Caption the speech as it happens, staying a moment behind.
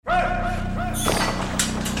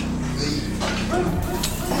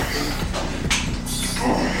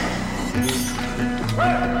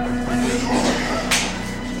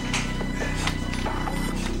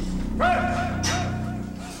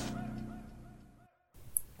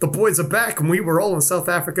the boys are back, and we were all in South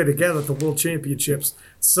Africa together at the World Championships.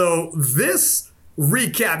 So this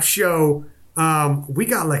recap show, we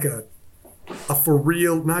got like a for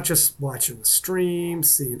real, not just watching the stream,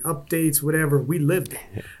 seeing updates, whatever. We lived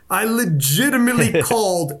it. I legitimately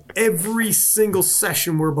called every single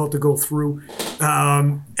session we're about to go through.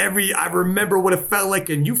 I remember what it felt like,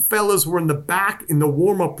 and you fellas were in the back in the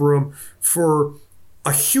warm-up room for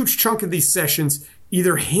a huge chunk of these sessions,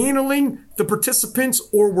 either handling the participants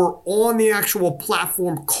or were on the actual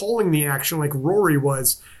platform calling the action like Rory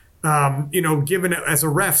was, given it as a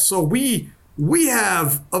ref. So we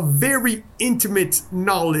have a very intimate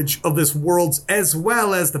knowledge of this worlds as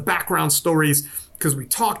well as the background stories, because we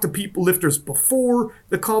talked to people, lifters, before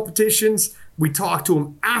the competitions. We talked to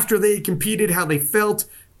them after they competed, how they felt,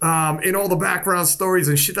 and all the background stories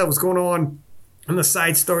and shit that was going on the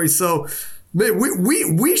side stories. So man,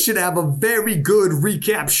 we should have a very good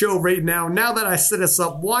recap show right now. Now that I set us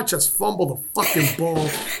up, watch us fumble the fucking ball.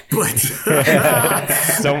 But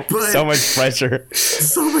so much pressure.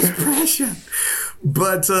 So much pressure.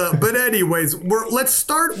 But anyways, let's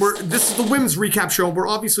start. This is the women's recap show.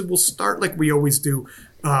 We'll start like we always do.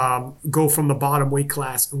 Go from the bottom weight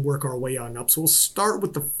class and work our way on up. So we'll start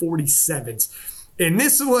with the 47s. And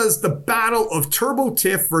this was the battle of Turbo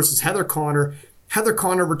Tiff versus Heather Connor. Heather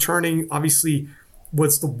Connor returning, obviously,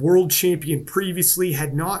 was the world champion previously,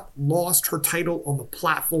 had not lost her title on the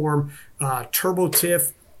platform. Turbo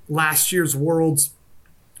Tiff, last year's Worlds,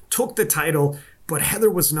 took the title, but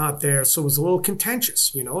Heather was not there, so it was a little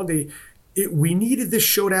contentious. We needed this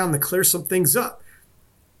showdown to clear some things up.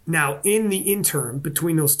 Now, in the interim,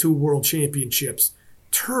 between those two world championships,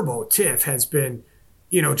 Turbo Tiff has been,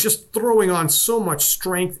 just throwing on so much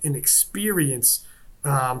strength and experience.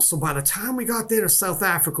 So by the time we got there to South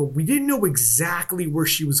Africa, we didn't know exactly where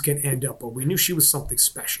she was going to end up, but we knew she was something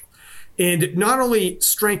special. And not only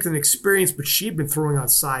strength and experience, but she'd been throwing on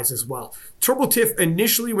size as well. Turbo Tiff,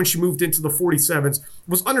 initially when she moved into the 47s,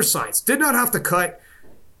 was undersized, did not have to cut.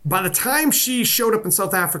 By the time she showed up in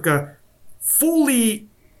South Africa, fully,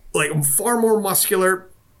 far more muscular.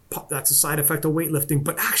 That's a side effect of weightlifting,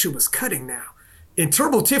 but actually was cutting now. And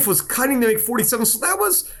Turbo Tiff was cutting to make 47, so that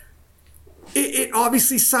was... It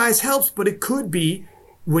obviously size helps, but it could be,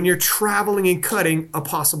 when you're traveling and cutting, a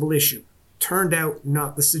possible issue. Turned out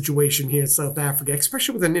not the situation here in South Africa,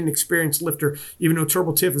 especially with an inexperienced lifter. Even though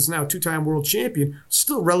Turbo Tiff is now a two-time world champion,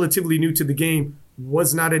 still relatively new to the game,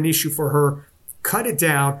 was not an issue for her. Cut it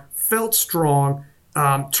down, felt strong.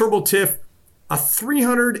 Turbo Tiff, a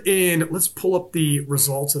 300 in, let's pull up the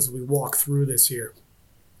results as we walk through this here,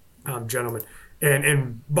 gentlemen.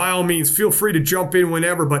 And by all means, feel free to jump in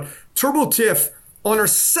whenever. But Turbo Tiff, on her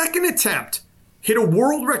second attempt, hit a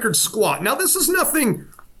world record squat. Now, this is nothing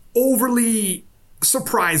overly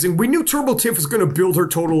surprising. We knew Turbo Tiff was going to build her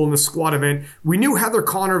total in the squat event. We knew Heather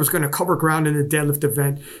Connor was going to cover ground in the deadlift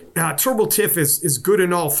event. Turbo Tiff is good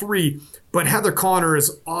in all three, but Heather Connor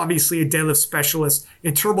is obviously a deadlift specialist,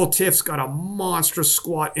 and Turbo Tiff's got a monstrous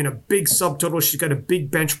squat and a big subtotal. She's got a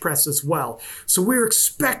big bench press as well. So we were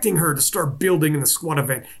expecting her to start building in the squat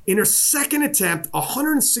event. In her second attempt,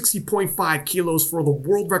 160.5 kilos for the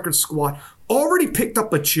world record squat, already picked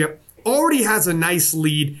up a chip, already has a nice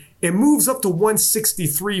lead, and moves up to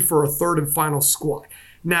 163 for a third and final squat.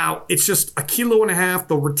 Now, it's just 1.5 kilos.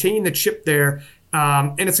 They'll retain the chip there.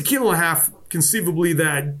 And it's 1.5 kilos conceivably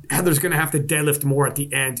that Heather's going to have to deadlift more at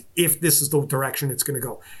the end if this is the direction it's going to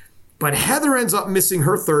go. But Heather ends up missing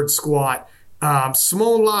her third squat.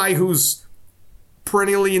 Simone Lai, who's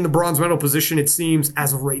perennially in the bronze medal position, it seems,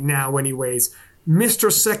 as of right now anyways, missed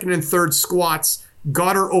her second and third squats,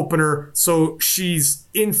 got her opener, so she's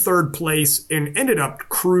in third place and ended up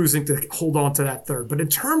cruising to hold on to that third. But in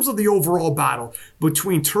terms of the overall battle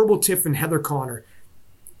between Turbo Tiff and Heather Connor,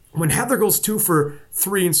 when Heather goes 2 for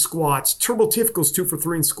 3 in squats, Turbo Tiff goes 2 for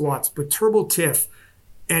 3 in squats, but Turbo Tiff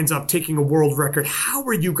ends up taking a world record. How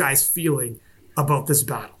are you guys feeling about this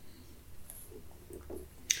battle?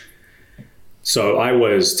 So I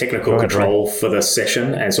was technical control for this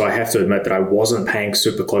session, and so I have to admit that I wasn't paying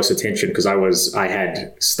super close attention because I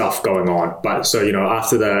had stuff going on. But so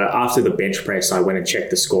after the bench press, I went and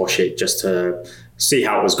checked the score sheet just to see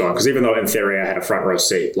how it was going. Because even though in theory I had a front row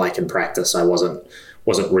seat, like in practice, I wasn't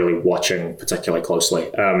really watching particularly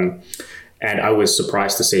closely. And I was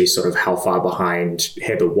surprised to see sort of how far behind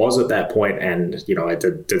Heather was at that point. And, I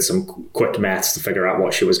did some quick maths to figure out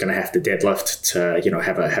what she was going to have to deadlift to,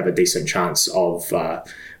 have a decent chance of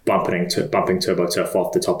bumping Turbo Tiff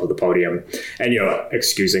off the top of the podium. And,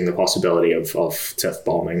 excusing the possibility of Tiff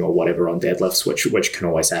bombing or whatever on deadlifts, which can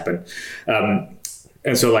always happen.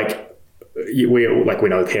 And so we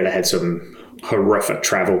know Heather had some horrific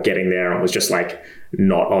travel getting there and was just like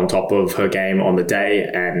not on top of her game on the day,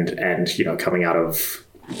 and you know, coming out of,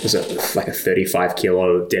 was it like a 35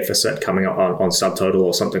 kilo deficit coming on subtotal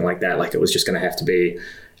or something like that. Like, it was just going to have to be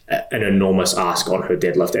an enormous ask on her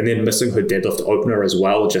deadlift, and then missing her deadlift opener as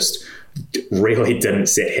well just really didn't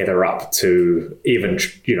set Heather up to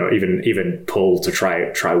even pull to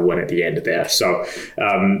try win at the end there. So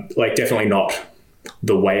like, definitely not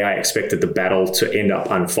the way I expected the battle to end up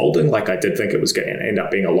unfolding. Like, I did think it was going to end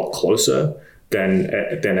up being a lot closer than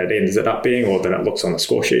it ended up being, or than it looks on the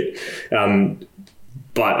score sheet.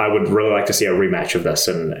 But I would really like to see a rematch of this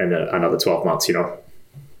in another 12 months, you know.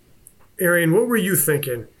 Arian, what were you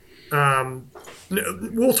thinking?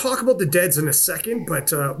 We'll talk about the deads in a second,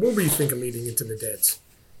 but what were you thinking leading into the deads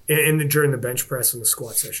and during the bench press and the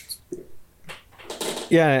squat sessions?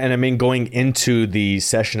 Yeah, and I mean, going into the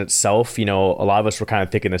session itself, you know, a lot of us were kind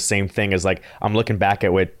of thinking the same thing as, like, I'm looking back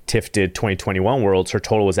at what Tiff did 2021 Worlds. Her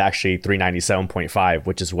total was actually 397.5,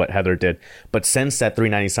 which is what Heather did. But since that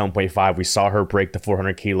 397.5, we saw her break the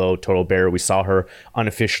 400 kilo total barrier. We saw her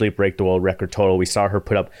unofficially break the world record total. We saw her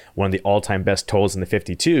put up one of the all-time best totals in the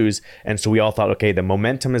 52s. And so we all thought, okay, the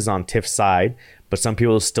momentum is on Tiff's side. But some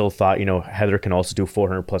people still thought, you know, Heather can also do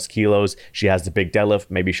 400 plus kilos. She has the big deadlift.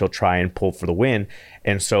 Maybe she'll try and pull for the win.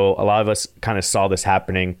 And so a lot of us kind of saw this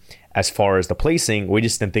happening as far as the placing. We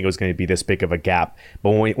just didn't think it was going to be this big of a gap.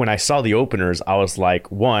 But when I saw the openers, I was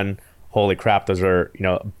like, one, holy crap, those are, you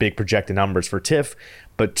know, big projected numbers for Tiff.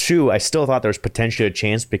 But two, I still thought there was potentially a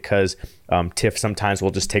chance because Tiff sometimes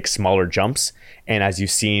will just take smaller jumps. And as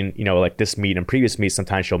you've seen, you know, like this meet and previous meets,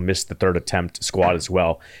 sometimes she'll miss the third attempt squat as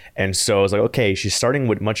well. And so I was like, okay, she's starting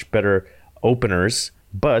with much better openers,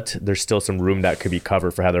 but there's still some room that could be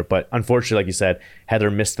covered for Heather. But unfortunately, like you said,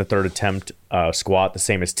 Heather missed the third attempt squat, the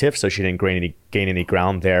same as Tiff, so she didn't gain any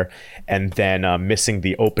ground there. And then missing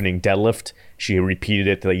the opening deadlift, she repeated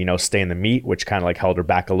it to, you know, stay in the meet, which kind of like held her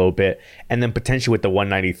back a little bit. And then potentially with the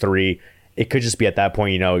 193, it could just be at that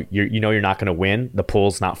point, you're not going to win. The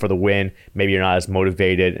pull's not for the win. Maybe you're not as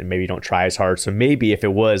motivated and maybe you don't try as hard. So maybe if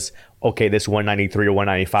it was, okay, this 193 or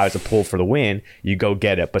 195 is a pull for the win, you go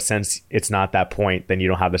get it. But since it's not that point, then you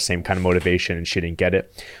don't have the same kind of motivation and she didn't get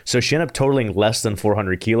it. So she ended up totaling less than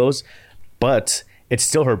 400 kilos, but it's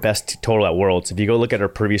still her best total at Worlds. If you go look at her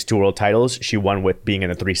previous two world titles, she won with being in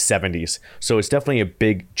the 370s. So it's definitely a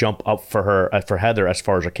big jump up for her, for Heather, as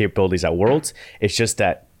far as her capabilities at Worlds. It's just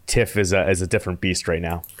that Tiff is a different beast right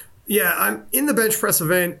now. Yeah, I'm in the bench press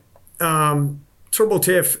event. Turbo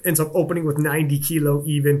Tiff ends up opening with 90 kilo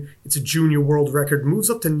even. It's a junior world record, moves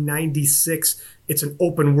up to 96. It's an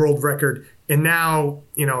open world record. And now,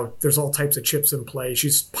 you know, there's all types of chips in play.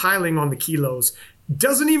 She's piling on the kilos.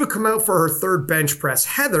 Doesn't even come out for her third bench press.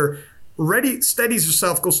 Heather steadies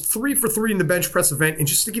herself, goes 3 for 3 in the bench press event. And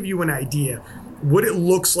just to give you an idea what it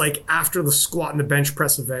looks like after the squat in the bench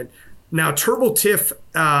press event. Now, Turbo Tiff,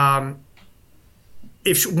 once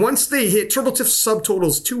they hit, Turbo Tiff's subtotal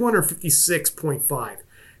is 256.5.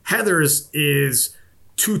 Heather's is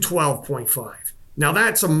 212.5. Now,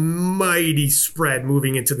 that's a mighty spread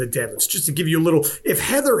moving into the deadlifts. Just to give you a little, if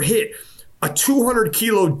Heather hit a 200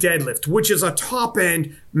 kilo deadlift, which is a top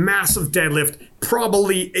end massive deadlift,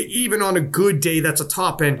 probably even on a good day, that's a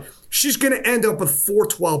top end, she's going to end up with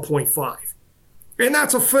 412.5. And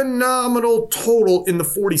that's a phenomenal total in the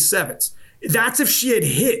 47s. That's if she had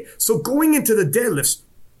hit. So going into the deadlifts,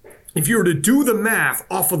 if you were to do the math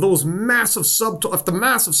off of those massive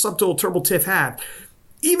subtotal Turbo Tiff had,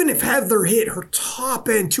 even if Heather hit her top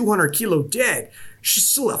end 200 kilo dead, she's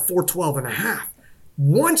still at 412.5.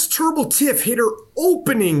 Once Turbo Tiff hit her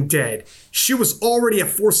opening dead, she was already at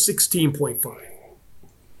 416.5.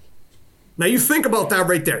 Now you think about that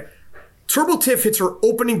right there. Turbo Tiff hits her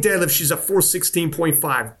opening deadlift, she's at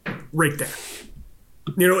 416.5 right there.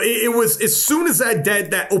 You know, it was, as soon as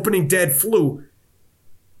that opening dead flew,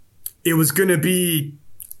 it was going to be,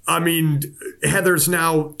 I mean, Heather's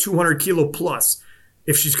now 200 kilo plus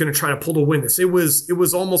if she's going to try to pull to win this. It was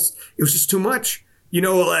just too much. You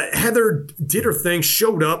know, Heather did her thing,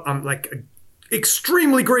 showed up. I'm like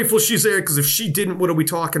extremely grateful she's there, because if she didn't, what are we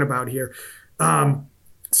talking about here?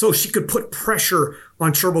 So she could put pressure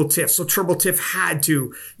on Turbo Tiff. So Turbo Tiff had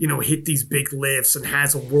to, you know, hit these big lifts and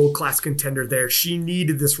has a world-class contender there. She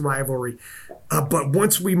needed this rivalry. But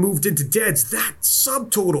once we moved into deads, that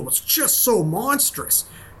subtotal was just so monstrous.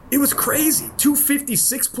 It was crazy.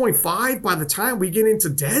 256.5 by the time we get into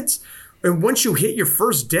deads. And once you hit your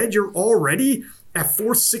first dead, you're already at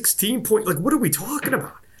 416 point. Like, what are we talking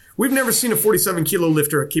about? We've never seen a 47 kilo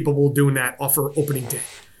lifter capable of doing that off her opening day.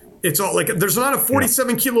 It's all like there's not a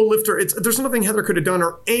 47 kilo lifter. There's nothing Heather could have done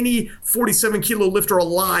or any 47 kilo lifter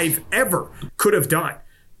alive ever could have done.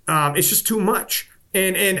 It's just too much.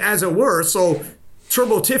 And as it were, so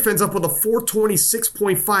Turbo Tiff ends up with a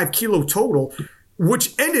 426.5 kilo total,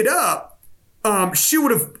 which ended up, she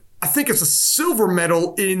would have, I think it's a silver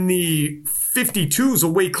medal in the 52s, a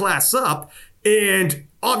weight class up, and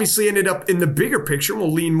obviously ended up in the bigger picture.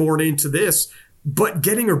 We'll lean more into this, but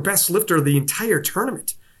getting her best lifter of the entire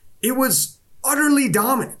tournament. It was utterly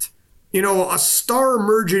dominant. You know, a star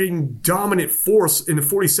emerging dominant force in the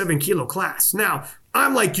 47 kilo class. Now,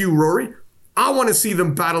 I'm like you, Rory. I want to see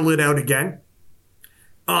them battle it out again.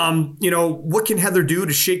 You know, what can Heather do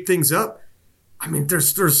to shake things up? I mean,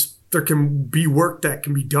 there can be work that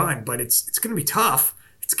can be done, but it's going to be tough.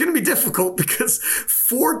 It's going to be difficult because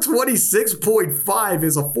 426.5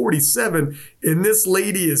 is a 47, and this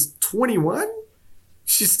lady is 21.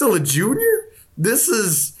 She's still a junior. This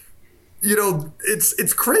is, you know,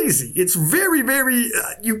 it's crazy. It's very, very.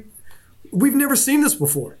 We've never seen this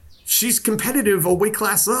before. She's competitive a weight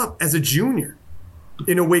class up as a junior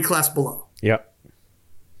in a weight class below. Yep.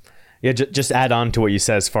 Yeah, just add on to what you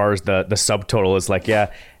said as far as the subtotal is like,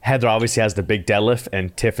 yeah, Heather obviously has the big deadlift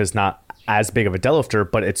and Tiff is not as big of a deadlifter,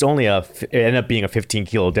 but it's only it ended up being a 15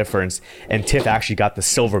 kilo difference, and Tiff actually got the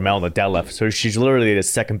silver medal in the deadlift. So she's literally the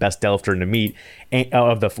second best deadlifter in the meet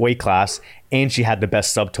of the weight class, and she had the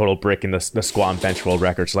best subtotal brick in the squat and bench world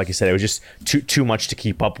record. So like you said, it was just too much to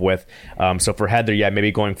keep up with. So for Heather, yeah,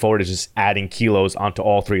 maybe going forward is just adding kilos onto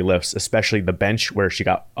all three lifts, especially the bench where she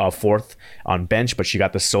got fourth on bench, but she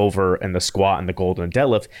got the silver and the squat and the gold in the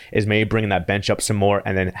deadlift, is maybe bringing that bench up some more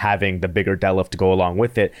and then having the bigger deadlift to go along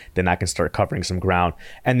with it. Then I can start covering some ground.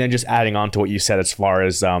 And then just adding on to what you said as far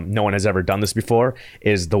as no one has ever done this before,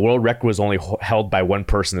 is the world record was only held by one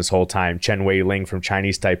person this whole time. Chen Wei Ling from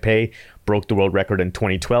Chinese Taipei broke the world record in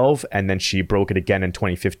 2012, and then she broke it again in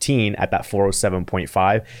 2015 at that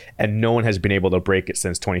 407.5, and no one has been able to break it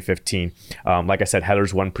since 2015. Like I said,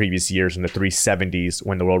 Heather's won previous years in the 370s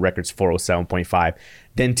when the world record's 407.5.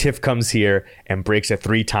 Then Tiff comes here and breaks it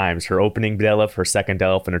 3 times, her opening deadlift, her second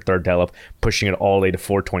deadlift, and her third deadlift, pushing it all the way to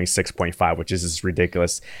 426.5, which is just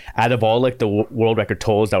ridiculous. Out of all like the world record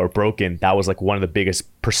totals that were broken, that was like one of the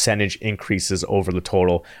biggest percentage increases over the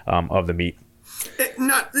total of the meet.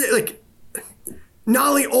 Not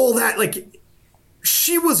only all that, like,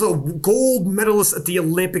 she was a gold medalist at the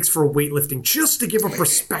Olympics for weightlifting, just to give a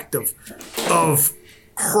perspective of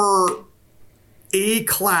her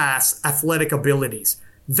A-class athletic abilities.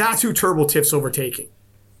 That's who Turbo Tiff's overtaking.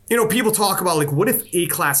 You know, people talk about, like, what if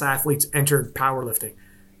A-class athletes entered powerlifting?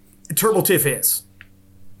 Turbo Tiff is.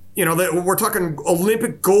 You know, we're talking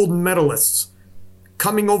Olympic gold medalists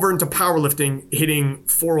coming over into powerlifting, hitting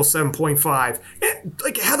 407.5.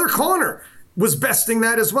 Like, Heather Connor was besting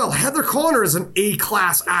that as well. Heather Connor is an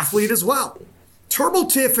A-class athlete as well. Turbo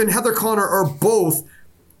Tiff and Heather Connor are both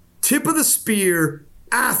tip of the spear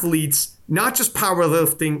athletes, not just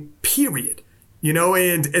powerlifting, period. You know,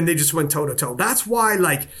 and they just went toe-to-toe. That's why,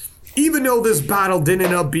 like, even though this battle didn't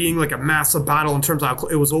end up being like a massive battle in terms of how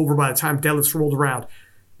it was over by the time deadlifts rolled around,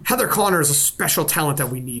 Heather Connor is a special talent that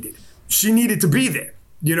we needed. She needed to be there.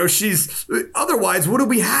 You know, otherwise, what do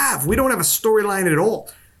we have? We don't have a storyline at all.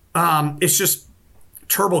 It's just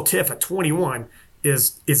Turbo Tiff at 21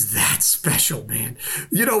 is that special, man.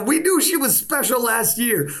 You know, we knew she was special last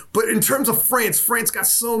year, but in terms of France got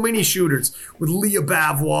so many shooters with Leah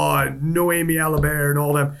Bavois and Noemi Alibert and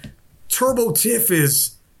all them. Turbo Tiff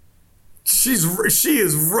she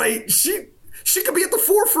is right. She could be at the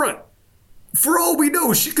forefront. For all we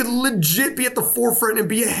know, she could legit be at the forefront and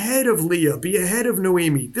be ahead of Leah, be ahead of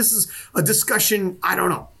Noemi. This is a discussion, I don't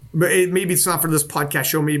know. Maybe it's not for this podcast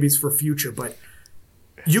show. Maybe it's for future. But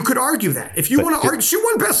you could argue that. If you want to argue, she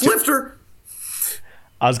won Best Lifter.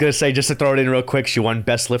 I was going to say, just to throw it in real quick, she won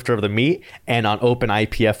Best Lifter of the meet. And on Open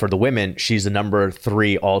IPF for the women, she's the number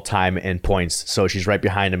 3 all-time in points. So she's right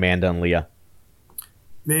behind Amanda and Leah.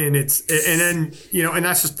 Man, and then, you know, and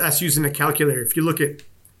that's using a calculator. If you look at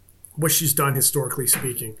what she's done historically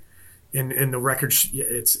speaking in the record,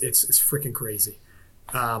 it's freaking crazy.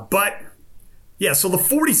 But yeah, so the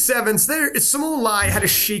 47s there, Simone Lai had a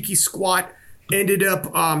shaky squat, ended up,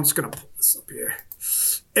 I'm just going to pull this up here,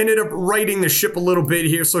 ended up righting the ship a little bit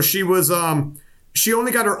here. So she was, she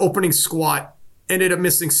only got her opening squat, ended up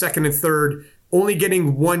missing second and third, only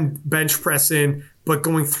getting 1 bench press in, but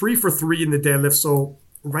going 3 for 3 in the deadlift. So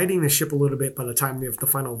righting the ship a little bit by the time of the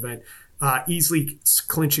final event, easily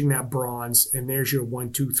clinching that bronze. And there's your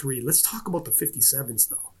 1, 2, 3. Let's talk about the 57s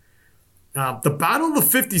though. The Battle of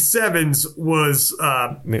the 57s was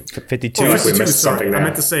 52. Like we missed something there. I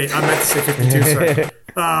meant to say 52. Sorry.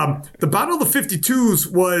 The Battle of the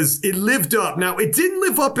 52s it lived up. Now, it didn't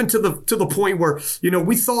live up to the point where,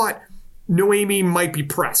 we thought Noemi might be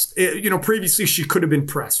pressed. Previously she could have been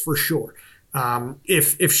pressed for sure.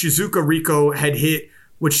 If Shizuka Rico had hit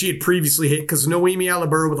what she had previously hit, because Noemi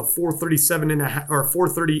Alibert with a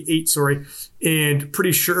 438, and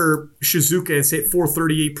pretty sure Shizuka has hit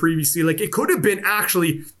 438 previously. Like, it could have been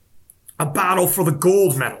actually a battle for the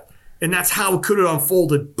gold medal, and that's how it could have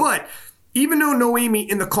unfolded. But even though Noemi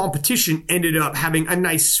in the competition ended up having a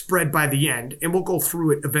nice spread by the end, and we'll go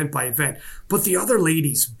through it event by event, but the other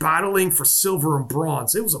ladies battling for silver and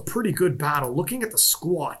bronze, it was a pretty good battle. Looking at the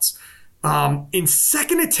squats, in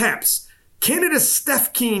second attempts, Canada's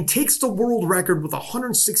Steph Keen takes the world record with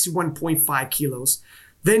 161.5 kilos.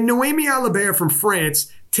 Then Noemi Alibert from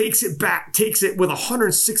France takes it with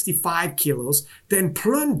 165 kilos. Then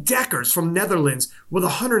Plun Dekkers from Netherlands with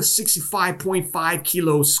 165.5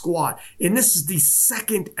 kilos squat. And this is the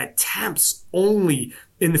second attempts only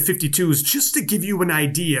in the 52s, just to give you an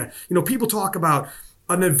idea. People talk about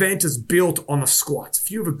an event is built on the squats. If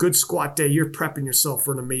you have a good squat day, you're prepping yourself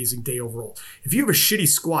for an amazing day overall. If you have a shitty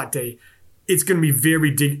squat day, it's going to be very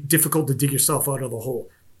difficult to dig yourself out of the hole.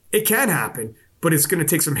 It can happen, but it's going to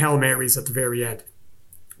take some Hail Marys at the very end.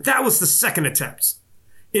 That was the second attempts.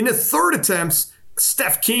 In the third attempts,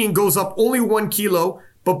 Steph Keen goes up only 1 kilo,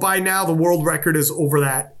 but by now the world record is over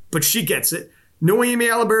that, but she gets it. Noemi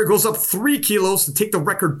Alibert goes up 3 kilos to take the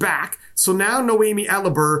record back. So now Noemi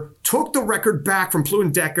Alibert took the record back from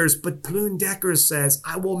Plun Dekkers, but Plun Dekkers says,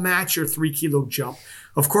 I will match your 3 kilo jump.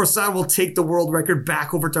 Of course, I will take the world record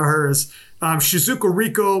back over to hers. Shizuka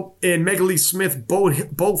Rico and Megali Smith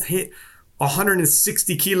both hit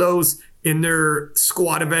 160 kilos in their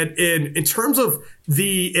squat event. And in terms of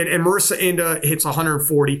and Marissa Inda hits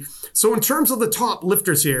 140. So in terms of the top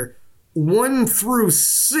lifters here, 1 through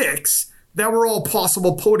 6, that were all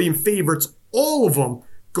possible podium favorites, all of them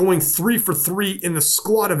going 3 for 3 in the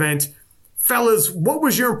squat event. Fellas, what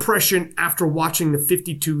was your impression after watching the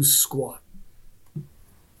 52 squat?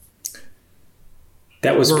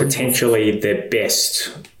 That was potentially the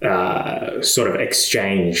best sort of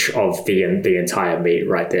exchange of the entire meet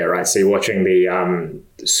right there, right? So you're watching the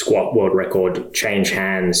squat world record change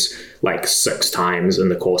hands like 6 times in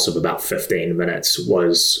the course of about 15 minutes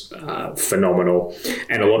was phenomenal.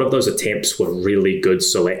 And a lot of those attempts were really good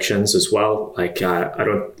selections as well. Like,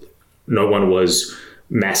 no one was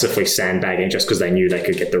massively sandbagging just because they knew they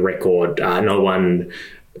could get the record. No one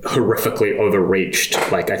horrifically overreached.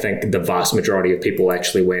 Like, I think the vast majority of people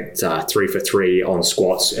actually went 3 for 3 on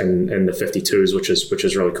squats in the 52s, which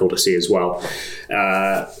is really cool to see as well.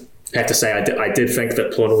 I have to say, I did think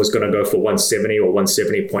that Pluna was going to go for 170 or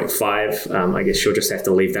 170.5. I guess she'll just have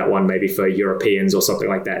to leave that one maybe for Europeans or something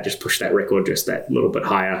like that. Just push that record just that little bit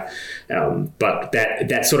higher. But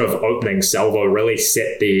that sort of opening salvo really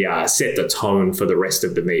set the tone for the rest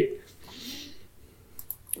of the meet.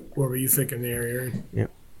 What were you thinking there, Aaron?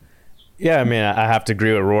 Yeah, I mean, I have to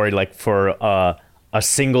agree with Rory. Like, for a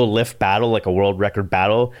single lift battle, like a world record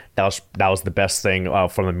battle, that was the best thing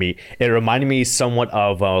from the meet. It reminded me somewhat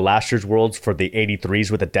of last year's Worlds for the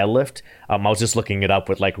 83s with the deadlift. I was just looking it up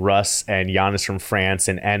with like Russ and Giannis from France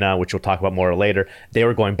and Anna, which we'll talk about more later. They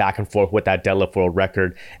were going back and forth with that deadlift world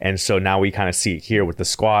record. And so now we kind of see it here with the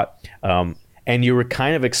squat. And you were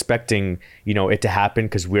kind of expecting, it to happen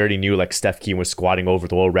because we already knew like Steph Keen was squatting over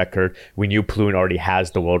the world record. We knew Plune already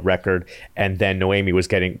has the world record, and then Noemi was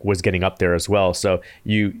getting up there as well. So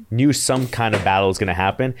you knew some kind of battle was going to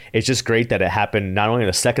happen. It's just great that it happened not only in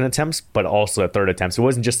the second attempts, but also the third attempts. It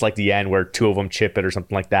wasn't just like the end where 2 of them chip it or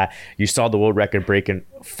something like that. You saw the world record breaking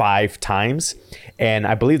 5 times, and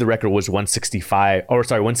I believe the record was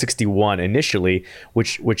 161 initially,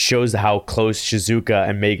 which shows how close Shizuka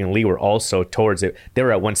and Megan Lee were also towards it. They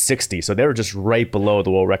were at 160, so they were just right below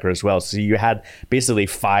the world record as well. So you had basically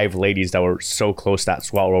 5 ladies that were so close to that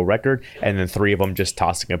squat world record, and then 3 of them just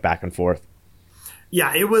tossing it back and forth.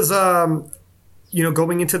 Yeah, it was,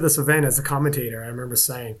 going into this event as a commentator, I remember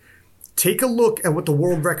saying, take a look at what the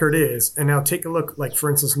world record is, and now take a look, like,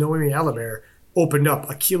 for instance, Noemi Alibert opened up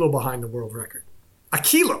a kilo behind the world record. A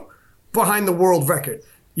kilo behind the world record.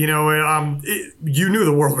 You knew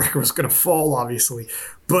the world record was going to fall, obviously.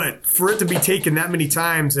 But for it to be taken that many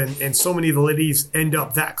times and so many of the ladies end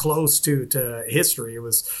up that close to history,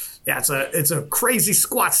 it's a crazy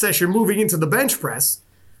squat session moving into the bench press.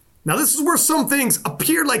 Now, this is where some things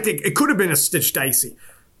appeared like it could have been a stitch dicey.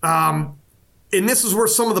 And this is where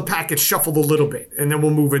some of the package shuffled a little bit, and then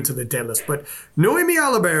we'll move into the deadlift. But Noemi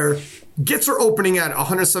Alibert gets her opening at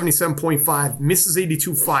 177.5, misses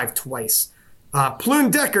 82.5 twice. Plune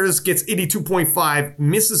Dekkers gets 82.5,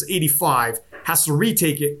 misses 85. has to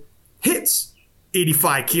retake it, hits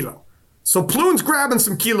 85 kilo. So Plune's grabbing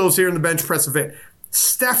some kilos here in the bench press event.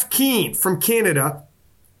 Steph Keen from Canada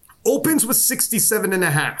opens with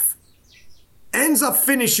 67.5. Ends up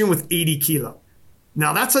finishing with 80 kilo.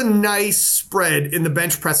 Now that's a nice spread in the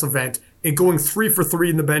bench press event and going 3 for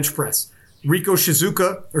 3 in the bench press. Rico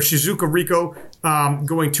Shizuka, or Shizuka Rico,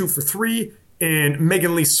 going 2 for 3. And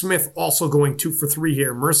Megan Lee Smith also going 2 for 3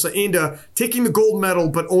 here. Marissa Inda taking the gold medal,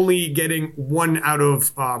 but only getting 1 out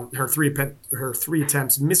of her three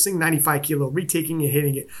attempts, missing 95 kilo, retaking and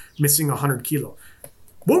hitting it, missing 100 kilo.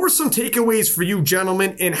 What were some takeaways for you,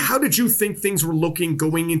 gentlemen, and how did you think things were looking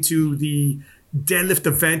going into the deadlift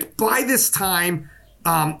event? By this time,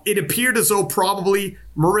 it appeared as though probably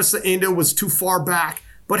Marissa Inda was too far back,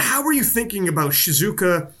 but how were you thinking about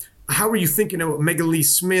Shizuka? How were you thinking about Megan Lee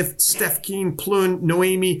Smith, Steph Keen, Plun,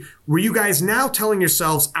 Noemi? Were you guys now telling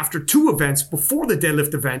yourselves after 2 events before the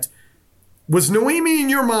deadlift event, was Noemi in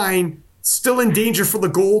your mind still in danger for the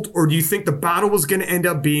gold, or do you think the battle was going to end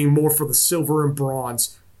up being more for the silver and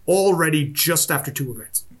bronze already just after 2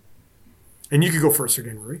 events? And you could go first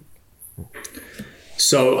again, Rory.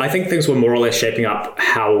 So I think things were more or less shaping up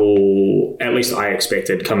how, at least I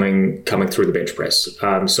expected, coming through the bench press.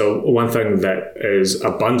 So one thing that is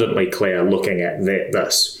abundantly clear looking at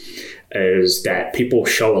this is that people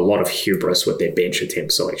show a lot of hubris with their bench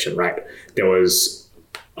attempt selection, right? There was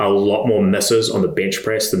a lot more misses on the bench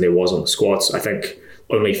press than there was on the squats. I think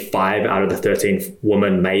only 5 out of the 13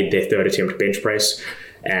 women made their 3rd attempt bench press.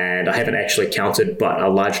 And I haven't actually counted, but a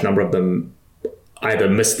large number of them either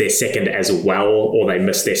missed their 2nd as well, or they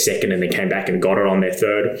missed their 2nd and then came back and got it on their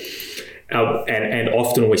 3rd. And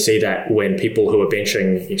often we see that when people who are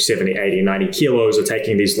benching 70, 80, 90 kilos are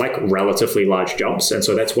taking these like relatively large jumps. And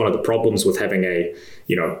so that's one of the problems with having a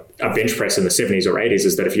bench press in the 70s or 80s,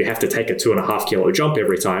 is that if you have to take a 2.5 kilo jump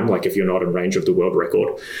every time, like if you're not in range of the world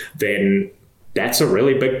record, then that's a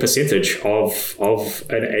really big percentage of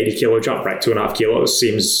an 80 kilo jump, right? 2.5 kilos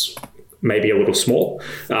seems maybe a little small,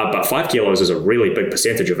 but 5 kilos is a really big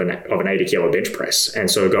percentage of an 80 kilo bench press.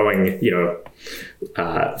 And so going,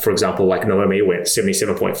 for example, like Naomi went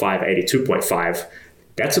 77.5, 82.5,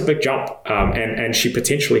 that's a big jump. And she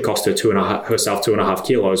potentially cost herself 2.5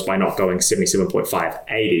 kilos by not going 77.5,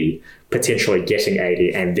 80, potentially getting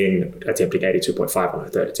 80, and then attempting 82.5 on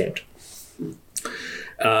her 3rd attempt.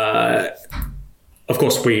 Of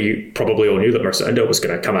course, we probably all knew that Marissa Inda was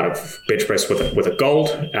going to come out of bench press with a gold,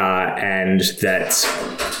 and that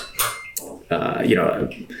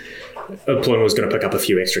Plun was going to pick up a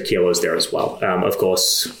few extra kilos there as well. Of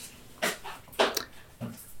course,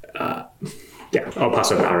 I'll pass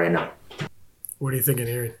over to Arian now. What are you thinking,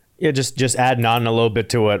 Aaron? Yeah, just adding on a little bit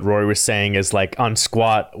to what Rory was saying is, like, on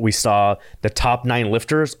squat, we saw the top 9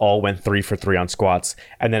 lifters all went 3 for 3 on squats.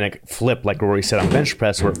 And then it flipped, like Rory said, on bench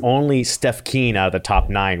press, where only Steph Keen out of the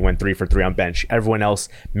top 9 went 3 for 3 on bench. Everyone else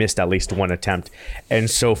missed at least 1 attempt. And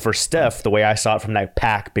so for Steph, the way I saw it from that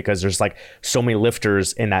pack, because there's like so many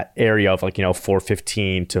lifters in that area of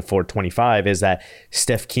 415 to 425, is that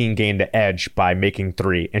Steph Keen gained the edge by making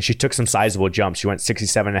 3. And she took some sizable jumps. She went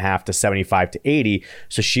 67.5 to 75 to 80.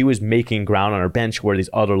 So she was making ground on her bench where these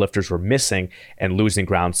other lifters were missing and losing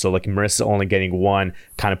ground. So like Marissa only getting 1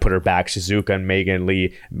 kind of put her back. Shizuka and Megan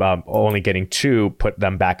Lee only getting 2 put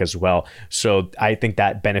them back as well. So I think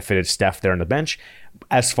that benefited Steph there on the bench.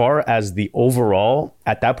 As far as the overall,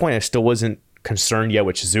 at that point, I still wasn't concerned yet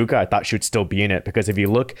with Shizuka. I thought she would still be in it, because if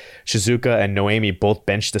you look, Shizuka and Noemi both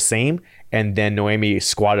benched the same, and then Noemi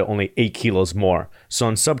squatted only 8 kilos more. So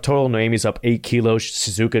in subtotal, Noemi's up 8 kilos.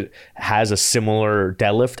 Shizuka has a similar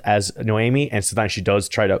deadlift as Noemi, and sometimes she does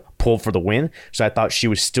try to pull for the win. So I thought she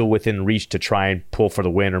was still within reach to try and pull for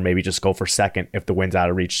the win, or maybe just go for 2nd if the win's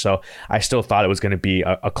out of reach. So I still thought it was going to be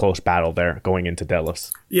a close battle there going into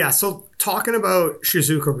deadlifts. Yeah, so talking about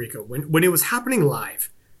Shizuka Rico, when it was happening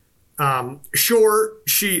live,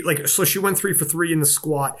 she went 3 for 3 in the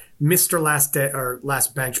squat, missed her last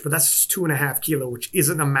bench, but that's just 2.5 kilo, which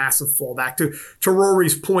isn't a massive fallback. To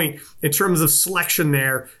Rory's point, in terms of selection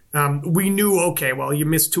there, we knew, okay, well, you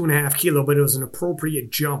missed 2.5 kilo, but it was an appropriate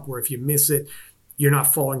jump where if you miss it, you're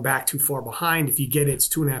not falling back too far behind. If you get it, it's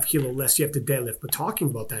 2.5 kilo less you have to deadlift. But talking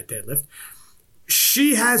about that deadlift,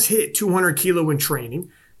 she has hit 200 kilo in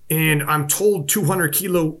training, and I'm told 200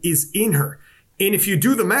 kilo is in her. And if you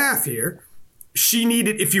do the math here, she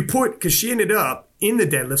needed, because she ended up in the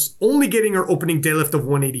deadlifts only getting her opening deadlift of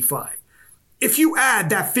 185. If you add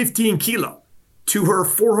that 15 kilo to her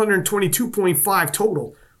 422.5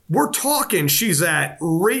 total, we're talking she's at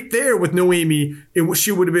right there with Noemi.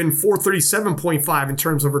 She would have been 437.5 in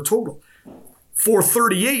terms of her total.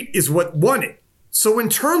 438 is what won it. So in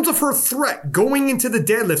terms of her threat going into the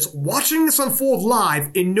deadlifts, watching this unfold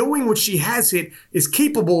live and knowing what she has hit, is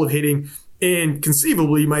capable of hitting, and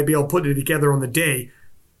conceivably might be able to put it together on the day,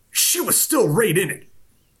 she was still right in it.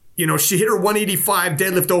 You know, she hit her 185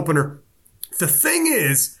 deadlift opener. The thing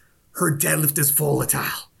is, her deadlift is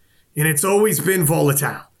volatile, and it's always been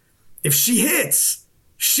volatile. If she hits,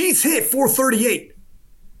 she's hit 438.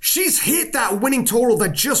 She's hit that winning total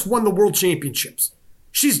that just won the world championships.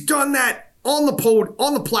 She's done that on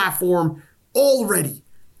the platform already,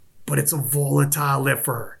 but it's a volatile lift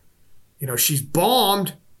for her. You know, she's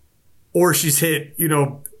bombed or she's hit, you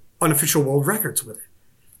know, unofficial world records with it.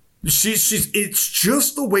 It's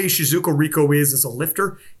just the way Shizuka Rico is as a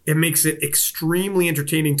lifter. It makes it extremely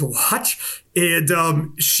entertaining to watch. And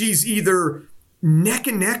she's either neck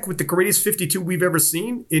and neck with the greatest 52 we've ever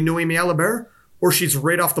seen in Noemi Alibert, or she's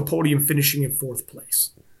right off the podium finishing in 4th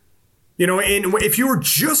place. You know, and if you were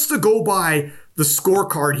just to go by the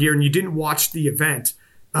scorecard here and you didn't watch the event,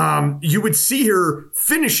 you would see her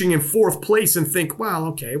finishing in 4th place and think, well,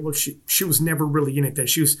 okay, well, she was never really in it then.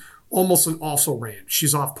 She was almost an also-ran.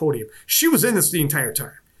 She's off podium. She was in this the entire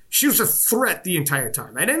time. She was a threat the entire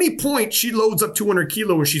time. At any point, she loads up 200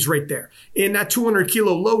 kilo and she's right there. And that 200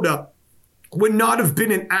 kilo load up would not have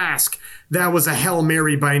been an ask that was a Hail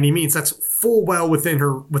Mary by any means. That's full well within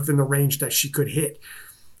the range that she could hit.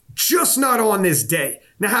 Just not on this day.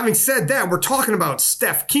 Now, having said that, we're talking about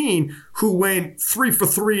Steph Keen, who went 3 for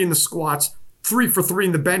 3 in the squats, 3 for 3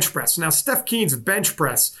 in the bench press. Now, Steph Keen's bench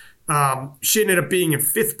press, she ended up being in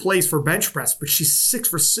 5th place for bench press, but she's 6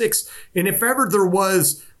 for 6. And if ever there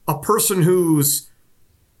was a person who's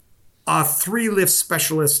a 3-lift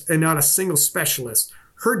specialist and not a single specialist,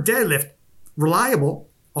 her deadlift, reliable,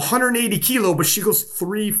 180 kilo, but she goes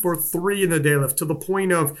 3 for 3 in the deadlift, to the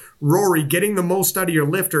point of, Rory, getting the most out of your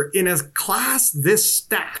lifter. In a class this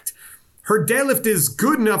stacked, her deadlift is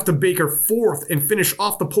good enough to make her 4th and finish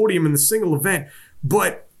off the podium in the single event.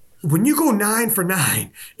 But when you go 9 for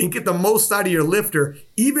 9 and get the most out of your lifter,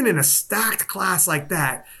 even in a stacked class like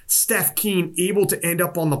that, Steph Keen able to end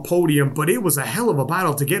up on the podium, but it was a hell of a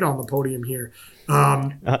battle to get on the podium here.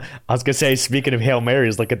 I was going to say, speaking of Hail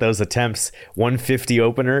Marys, look at those attempts. 150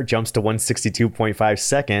 opener, jumps to 162.5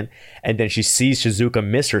 second, and then she sees Shizuka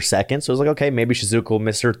miss her second. So it's like, okay, maybe Shizuka will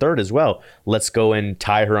miss her third as well. Let's go and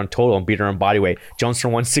tie her on total and beat her on body weight. Jumps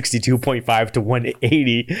from 162.5 to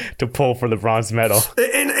 180 to pull for the bronze medal.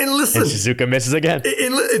 And listen, and Shizuka misses again.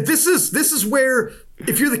 And this is where,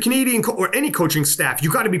 if you're the Canadian or any coaching staff,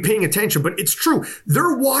 you got to be paying attention. But it's true.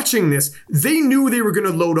 They're watching this. They knew they were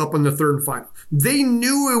going to load up on the third and final. They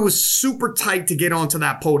knew it was super tight to get onto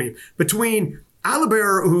that podium. Between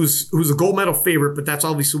Alibert, who's a gold medal favorite, but that's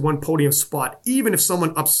obviously one podium spot, even if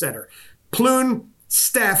someone upset her. Plune,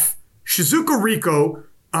 Steph, Shizuka Rico,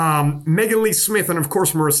 Megan Lee Smith, and of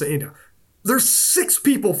course Marissa Inda. There's 6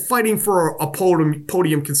 people fighting for a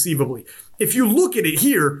podium conceivably. If you look at it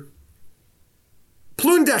here,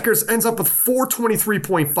 Plune Deckers ends up with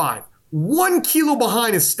 423.5. 1 kilo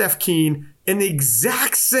behind is Steph Keen, and the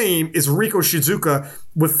exact same is Rico Shizuka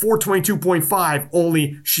with 422.5,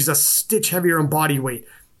 only she's a stitch heavier in body weight.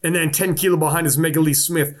 And then 10 kilo behind is Megan Lee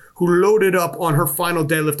Smith, who loaded up on her final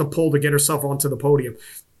deadlift to pull to get herself onto the podium.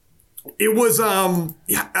 It was, of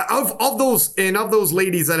those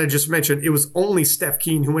ladies that I just mentioned, it was only Steph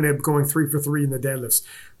Keen who ended up going 3 for 3 in the deadlifts.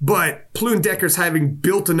 But Plune Deckers, having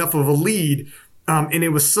built enough of a lead, and it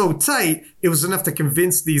was so tight, it was enough to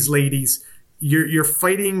convince these ladies, you're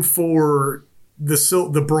fighting for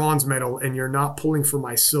the bronze medal and you're not pulling for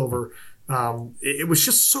my silver. It was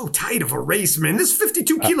just so tight of a race, man. This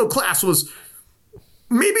 52 kilo class was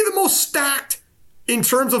maybe the most stacked in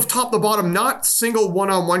terms of top to bottom, not single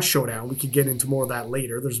one-on-one showdown. We could get into more of that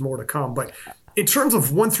later. There's more to come. But in terms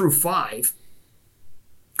of 1 through 5,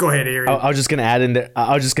 go ahead, Aaron. I was just going to add in there.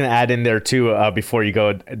 I was just going to add in there too, before you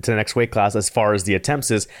go to the next weight class, as far as the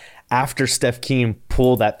attempts is, after Steph Keen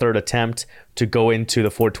pulled that third attempt to go into the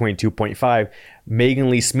 422.5, Megan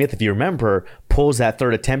Lee Smith, if you remember, pulls that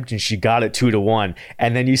third attempt and she got it 2-1.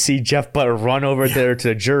 And then you see Jeff Butler run over there to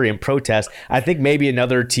the jury and protest. I think maybe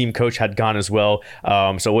another team coach had gone as well.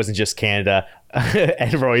 So it wasn't just Canada.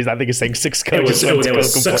 And Roy's, I think he's saying 6 coaches. There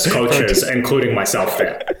was 6 coaches, including myself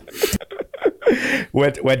there.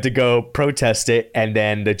 went to go protest it, and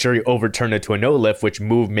then the jury overturned it to a no lift, which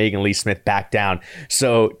moved Megan Lee Smith back down.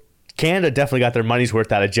 So Canada definitely got their money's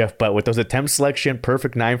worth out of Jeff Butt with those attempt selection,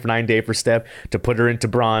 perfect 9 for 9 day for Steph to put her into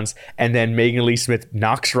bronze, and then Megan Lee Smith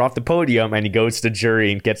knocks her off the podium, and he goes to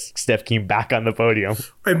jury and gets Steph Keen back on the podium.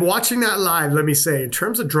 And watching that live, let me say, in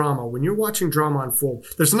terms of drama, when you're watching drama unfold,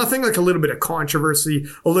 there's nothing like a little bit of controversy,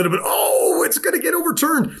 a little bit, oh, it's going to get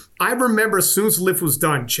overturned. I remember as soon as the lift was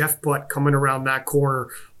done, Jeff Butt coming around that corner,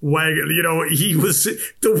 he was,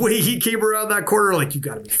 the way he came around that corner, like, you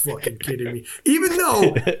got to be fucking kidding me. Even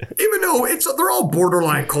though they're all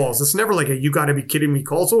borderline calls. It's never like a you got to be kidding me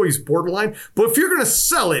call. It's always borderline. But if you're going to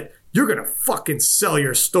sell it, you're going to fucking sell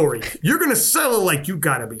your story. You're going to sell it like you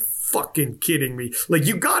got to be fucking kidding me. Like,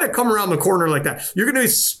 you got to come around the corner like that. You're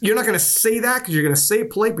not going to say that because you're going to say it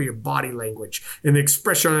polite, but your body language and the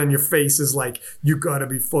expression on your face is like, you got to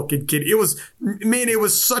be fucking kidding. It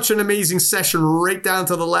was such an amazing session right down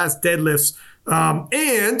to the last deadlifts.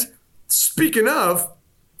 And speaking of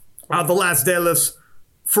the last deadlifts,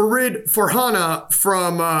 Farid Farhana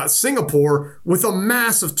from Singapore with a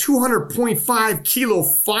massive 200.5 kilo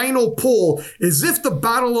final pull, as if the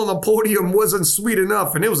battle on the podium wasn't sweet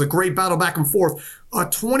enough, and it was a great battle back and forth. A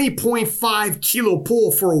 20.5 kilo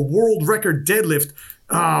pull for a world record deadlift.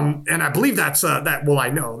 And I believe that's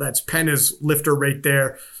that's Penna's lifter right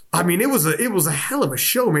there. I mean, it was a hell of a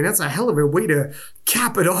show, man. That's a hell of a way to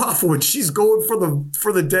cap it off when she's going for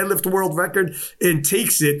the deadlift world record and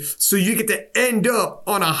takes it. So you get to end up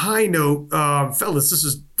on a high note. Fellas, this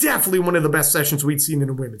is definitely one of the best sessions we'd seen in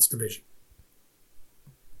the women's division.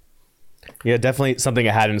 Yeah, definitely something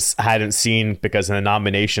I hadn't seen, because in the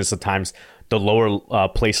nominations, sometimes the lower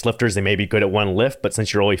place lifters, they may be good at one lift, but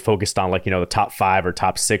since you're only focused on the top 5 or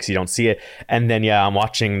top 6, you don't see it. And then, I'm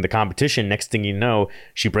watching the competition. Next thing you know,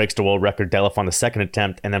 she breaks the world record deadlift on the second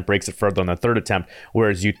attempt and then breaks it further on the third attempt,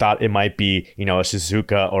 whereas you thought it might be, a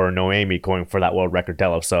Suzuka or a Noemi going for that world record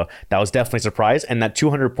deadlift. So that was definitely a surprise. And that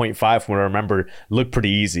 200.5, from what I remember, looked pretty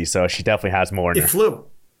easy. So she definitely has more in her. It flew.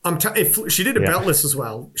 She did a beltless as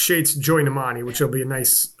well. Shades Joy Namani, which will be a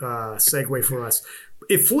nice segue for us.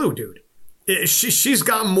 It flew, dude. She's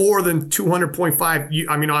got more than 200.5.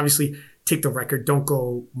 I mean, obviously, take the record. Don't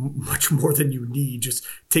go much more than you need. Just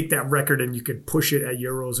take that record and you could push it at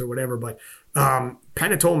Euros or whatever. But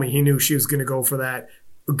Penna told me he knew she was going to go for that.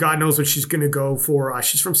 God knows what she's going to go for.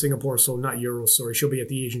 She's from Singapore, so not Euros. Sorry, she'll be at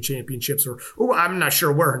the Asian Championships, or I'm not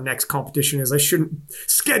sure where her next competition is. I shouldn't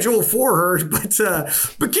schedule for her,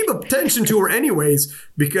 but keep attention to her anyways,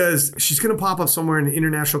 because she's going to pop up somewhere in an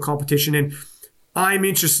international competition, and I'm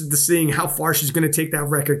interested to seeing how far she's going to take that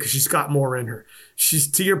record, because she's got more in her. She's,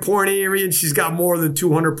 to your point, Arian, she's got more than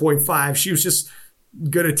 200.5. She was just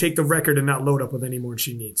going to take the record and not load up with any more than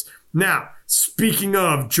she needs. Now, speaking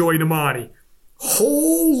of Joy Namani,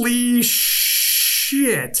 holy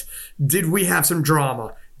shit, did we have some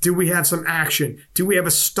drama? Did we have some action? Did we have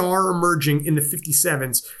a star emerging in the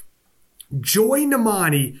 57s? Joy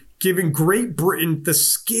Namani giving Great Britain the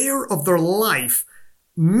scare of their life,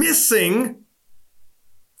 missing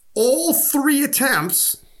all 3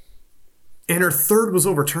 attempts, and her third was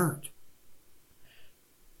overturned.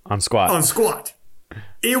 On squat.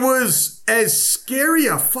 It was as scary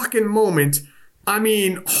a fucking moment. I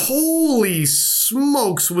mean, holy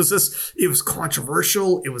smokes, was this? It was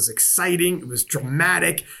controversial. It was exciting. It was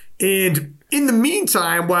dramatic. And in the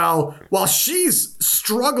meantime, while she's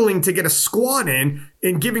struggling to get a squat in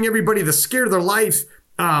and giving everybody the scare of their life,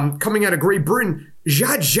 coming out of Great Britain,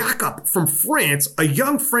 Jade Jacob from France, a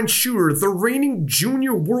young French shooter, the reigning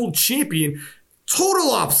junior world champion,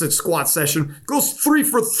 total opposite squat session, goes 3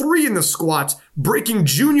 for 3 in the squats, breaking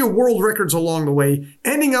junior world records along the way,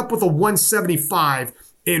 ending up with a 175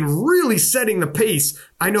 and really setting the pace.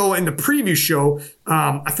 I know in the preview show,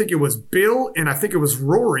 I think it was Bill and I think it was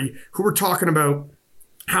Rory who were talking about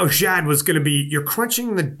how Jade was going to be, you're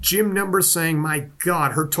crunching the gym numbers saying, my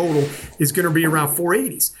God, her total is going to be around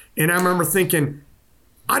 480s. And I remember thinking,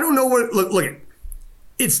 I don't know what, look,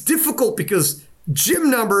 it's difficult because gym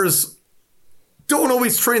numbers don't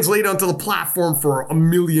always translate onto the platform for a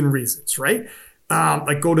million reasons, right?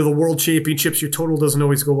 Like go to the world championships, your total doesn't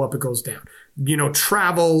always go up, it goes down.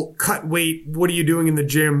 Travel, cut weight, what are you doing in the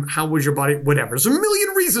gym? How was your body? Whatever. There's a million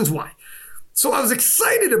reasons why. So I was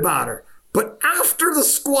excited about her. But after the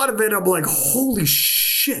squat event, I'm like, holy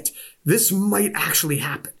shit, this might actually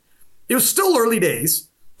happen. It was still early days,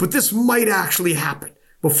 but this might actually happen.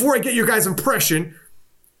 Before I get your guys' impression,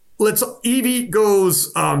 Evie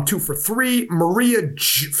goes 2 for 3. Maria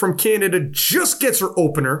from Canada just gets her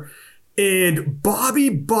opener. And Bobby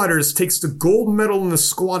Butters takes the gold medal in the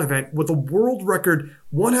squat event with a world record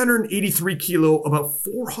 183 kilo, about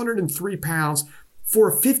 403 pounds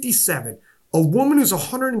for a 57. A woman who's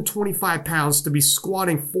 125 pounds to be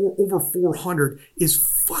squatting over 400 is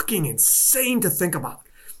fucking insane to think about.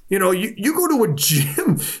 You know, you go to a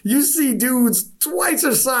gym, you see dudes twice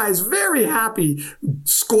her size, very happy,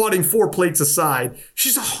 squatting 4 plates a side.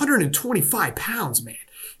 She's 125 pounds, man.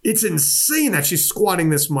 It's insane that she's squatting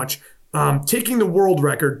this much, taking the world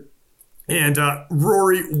record. And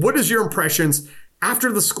Rory, what is your impressions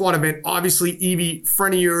after the squat event? Obviously, Evie,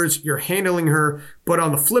 friend of yours, you're handling her. But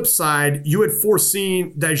on the flip side, you had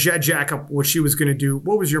foreseen that Jade Jacob, what she was going to do.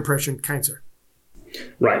 What was your impression, kind sir?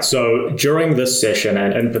 Right. So during this session,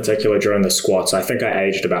 and in particular during the squats, I think I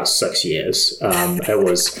aged about 6 years. It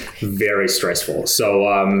was very stressful. So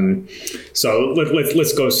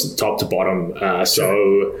let's go top to bottom.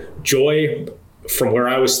 So Joy, from where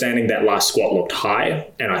I was standing, that last squat looked high,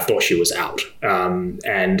 and I thought she was out.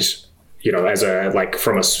 And you know,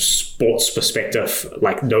 from a sports perspective,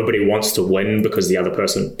 like nobody wants to win because the other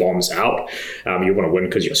person bombs out. You want to win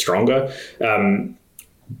because you're stronger.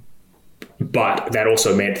 But that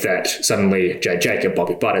also meant that suddenly Jade Jacob,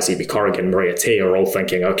 Bobby Butters, Evie Corrigan, Maria T are all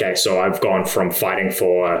thinking, okay, so I've gone from fighting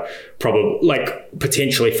for probably like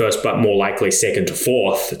potentially first, but more likely second to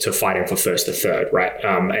fourth, to fighting for first to third, right?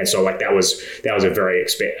 And so like that was a very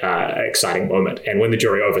exciting moment. And when the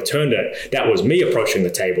jury overturned it, that was me approaching the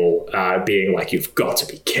table, being like, "You've got to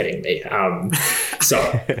be kidding me!" So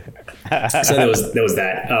there was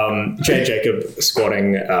that. Jade Jacob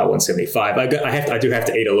squatting 175. I do have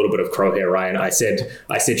to eat a little bit of crow here, Ryan. I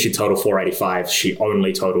said she totaled 485. She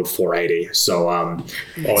only totaled 480. So I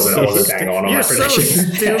wasn't bang on my prediction. So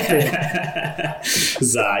stupid.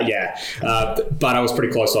 But I was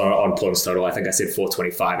pretty close on Plum's total. I think I said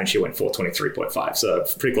 425 and she went 423.5. So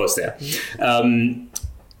pretty close there.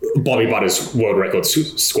 Bobby Butters' world record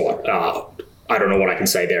squat. I don't know what I can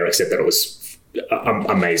say there except that it was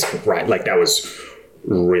amazing, right? Like that was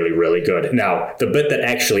really, really good. Now, the bit that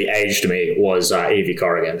actually aged me was Evie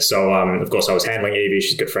Corrigan. So, of course, I was handling Evie.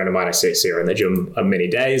 She's a good friend of mine. I see her in the gym many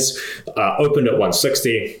days. Opened at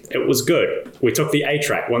 160. It was good. We took the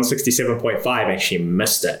A-track, 167.5, and she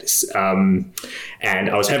missed it. And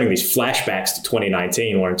I was having these flashbacks to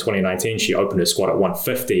 2019, where in 2019, she opened her squat at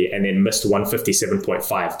 150 and then missed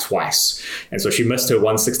 157.5 twice. And so she missed her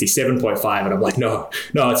 167.5, and I'm like, no,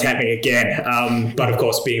 it's happening again. But of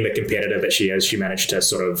course, being the competitor that she is, she managed to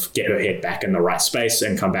sort of get her head back in the right space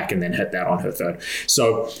and come back and then hit that on her third.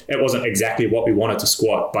 So it wasn't exactly what we wanted to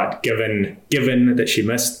squat, but given that she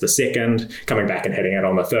missed the second, coming back and hitting it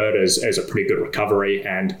on the third is a pretty good recovery.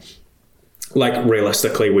 And like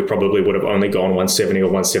realistically, we probably would have only gone 170 or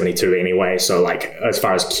 172 anyway. So like as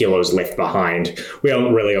far as kilos left behind, we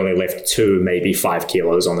really only left 2, maybe 5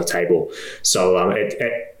 kilos on the table. So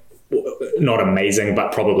it not amazing,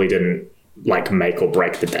 but probably didn't like make or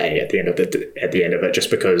break the day at the end of it, just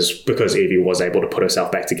because Evie was able to put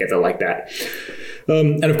herself back together like that.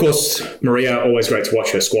 And of course, Maria, always great to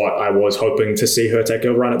watch her squat. I was hoping to see her take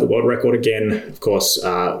a run at the world record again. Of course,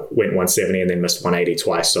 went 170 and then missed 180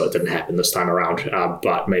 twice, so it didn't happen this time around.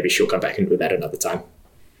 But maybe she'll come back and do that another time.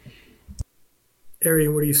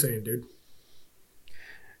 Arian, what are you saying, dude?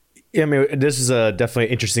 Yeah, I mean, this is a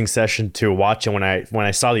definitely interesting session to watch. And when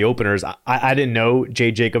I saw the openers, I didn't know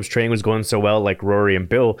Jade Jacobs' training was going so well, like Rory and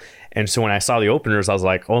Bill. And so when I saw the openers, I was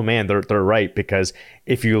like, oh man, they're right. Because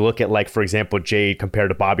if you look at, like, for example, Jade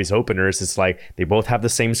compared to Bobby's openers, it's like they both have the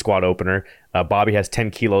same squat opener. Bobby has 10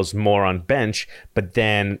 kilos more on bench, but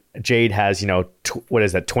then Jade has,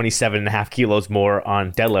 27 and a half kilos more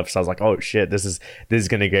on deadlift. So I was like, oh shit, this is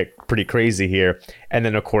going to get pretty crazy here. And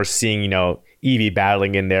then of course seeing, Evie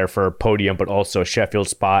battling in there for a podium, but also Sheffield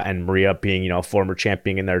spot, and Maria being, a former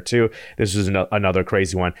champion in there too. This was another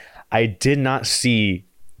crazy one. I did not see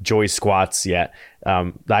Joy's squats yet.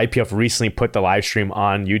 The IPF recently put the live stream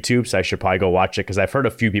on YouTube, so I should probably go watch it, because I've heard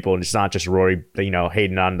a few people, and it's not just Rory,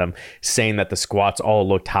 hating on them, saying that the squats all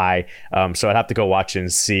looked high. So I'd have to go watch it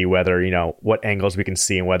and see whether, what angles we can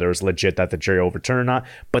see and whether it's legit that the jury overturned or not.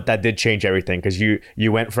 But that did change everything, because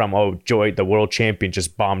you went from, Joy, the world champion,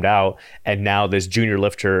 just bombed out, and now this junior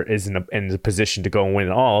lifter is in the position to go and win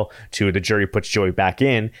it all, to the jury puts Joy back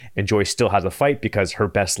in, and Joy still has a fight because her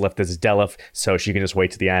best lift is deadlift, so she can just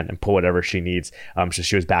wait to the end and pull whatever she needs. So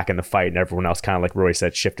she was back in the fight, and everyone else kind of, like Roy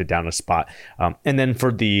said, shifted down a spot. And then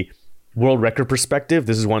for the world record perspective,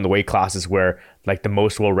 this is one of the weight classes where like the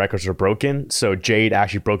most world records are broken. So Jade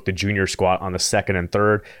actually broke the junior squat on the second and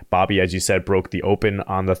third. Bobby, as you said, broke the open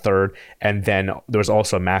on the third. And then there was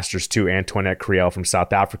also a Masters 2, Antoinette Criel from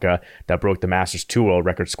South Africa, that broke the Masters 2 world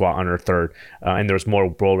record squat on her third. And there's more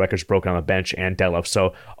world records broken on the bench and deadlift.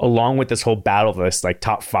 So along with this whole battle of this like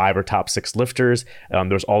top 5 or top 6 lifters,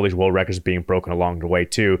 there's all these world records being broken along the way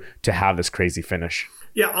too, to have this crazy finish.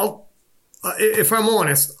 Yeah, if I'm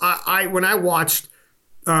honest, I when I watched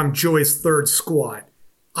Joy's third squat,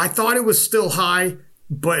 I thought it was still high,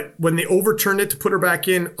 but when they overturned it to put her back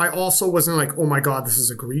in, I also wasn't like, oh my God, this is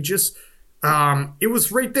egregious. It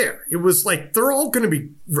was right there. It was like, they're all going to be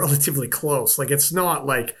relatively close. Like, it's not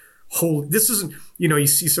like, this isn't, you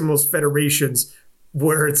see some of those federations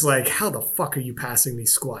where it's like, how the fuck are you passing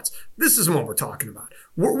these squats? This isn't what we're talking about.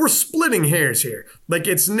 We're splitting hairs here. Like,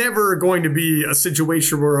 it's never going to be a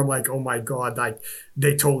situation where I'm like, oh my God,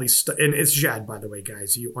 they totally and it's Jad, by the way,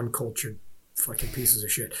 guys, you uncultured fucking pieces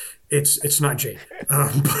of shit. It's not Jade.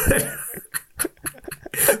 But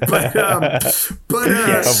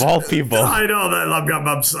of all people, I know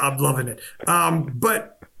that I'm loving it.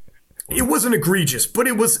 But it wasn't egregious, but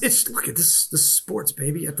look at this sports,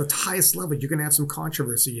 baby. At the highest level, you're going to have some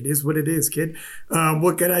controversy. It is what it is, kid.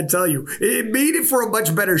 What can I tell you? It made it for a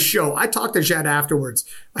much better show. I talked to Jad afterwards.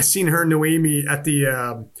 I seen her and Noemi at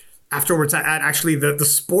the, afterwards at actually the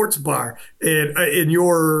sports bar in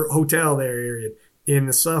your hotel there, Arian, in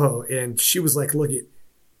the Soho. And she was like, look,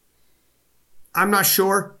 I'm not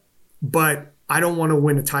sure, but I don't want to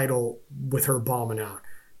win a title with her bombing out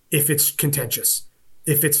if it's contentious.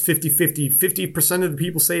 If it's 50-50, 50% of the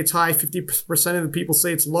people say it's high, 50% of the people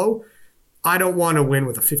say it's low, I don't want to win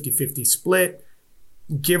with a 50-50 split.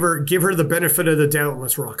 Give her the benefit of the doubt and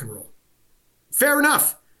let's rock and roll. Fair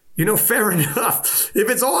enough. Fair enough. If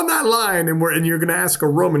it's on that line and you're going to ask a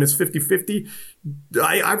room and it's 50-50,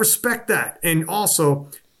 I respect that. And also,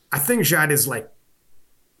 I think Jad is like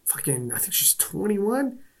I think she's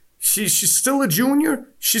 21. She's still a junior.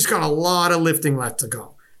 She's got a lot of lifting left to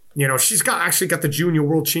go. She's actually got the Junior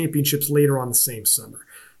World Championships later on the same summer.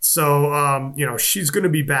 So, she's going to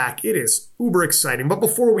be back. It is uber exciting. But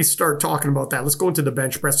before we start talking about that, let's go into the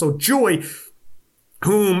bench press. So Joy,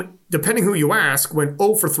 whom, depending who you ask, went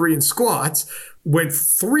 0 for 3 in squats, went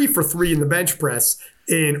 3 for 3 in the bench press,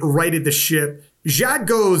 and righted the ship. Jad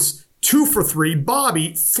goes 2 for 3.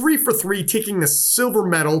 Bobby, 3 for 3, taking the silver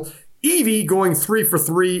medal. Evie going 3 for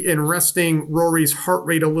 3 and resting Rory's heart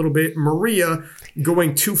rate a little bit. Maria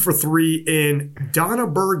going 2 for 3, and Donna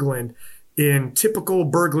Berglund, in typical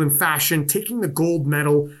Berglund fashion, taking the gold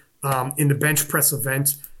medal in the bench press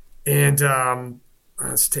event. And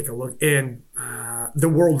let's take a look. And the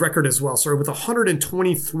world record as well. Sorry, with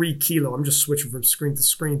 123 kilo. I'm just switching from screen to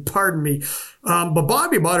screen. Pardon me. But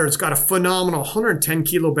Bobby Butter's got a phenomenal 110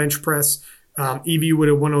 kilo bench press. Evie with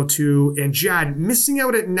a 102, and Jad missing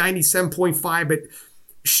out at 97.5, but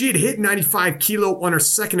she had hit 95 kilo on her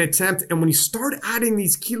second attempt. And when you start adding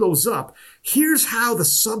these kilos up, here's how the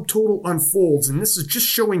subtotal unfolds. And this is just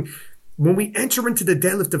showing when we enter into the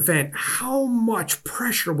deadlift event, how much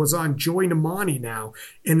pressure was on Joy Nnamani now.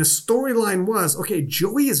 And the storyline was, okay,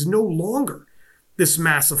 Joy is no longer this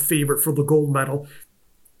massive favorite for the gold medal.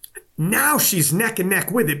 Now she's neck and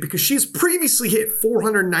neck with it because she's previously hit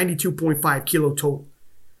 492.5 kilo total.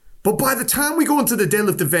 But by the time we go into the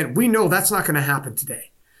deadlift event, we know that's not going to happen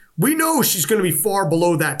today. We know she's going to be far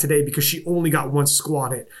below that today because she only got one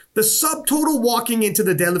squat in. The subtotal walking into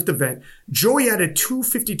the deadlift event, Joy had a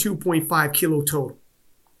 252.5 kilo total.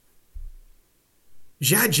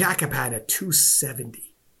 Jad Jacob had a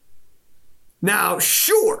 270. Now,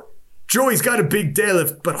 sure, Joy's got a big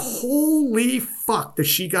deadlift, but holy fuck does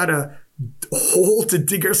she got a hole to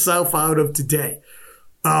dig herself out of today.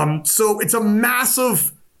 So it's a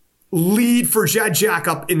massive lead for Jad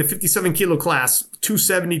Jacob in the 57 kilo class,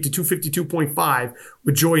 270 to 252.5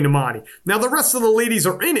 with Joy Nnamani. Now the rest of the ladies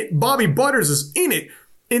are in it. Bobby Butters is in it.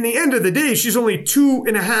 In the end of the day, she's only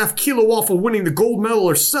 2.5 kilo off of winning the gold medal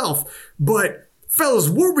herself. But fellas,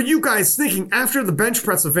 what were you guys thinking after the bench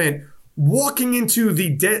press event? Walking into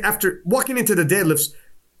the deadlifts,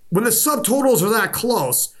 when the subtotals are that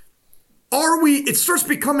close, it starts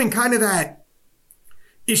becoming kind of that,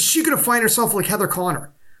 is she going to find herself like Heather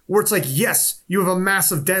Connor, where it's like, yes, you have a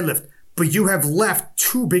massive deadlift, but you have left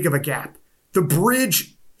too big of a gap. The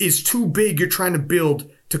bridge is too big you're trying to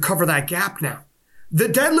build to cover that gap now. The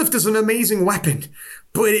deadlift is an amazing weapon,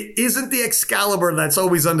 but it isn't the Excalibur that's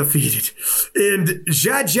always undefeated. And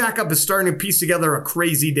Jad Jacob is starting to piece together a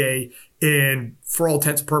crazy day, and for all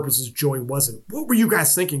intents and purposes, Joy wasn't. What were you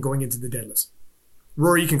guys thinking going into the deadlifts?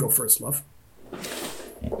 Rory, you can go first, love.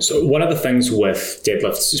 So one of the things with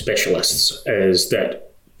deadlift specialists is that,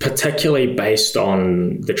 particularly based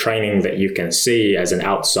on the training that you can see as an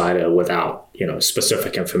outsider without,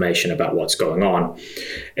 specific information about what's going on,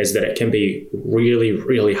 is that it can be really,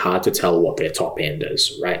 really hard to tell what their top end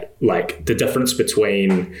is, right? Like the difference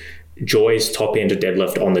between Joy's top end of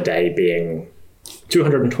deadlift on the day being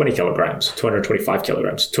 220 kilograms, 225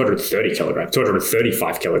 kilograms, 230 kilograms,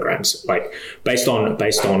 235 kilograms, like based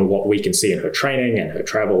on what we can see in her training and her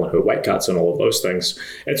travel and her weight cuts and all of those things,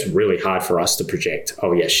 it's really hard for us to project,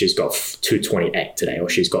 oh yes, she's got 228 today, or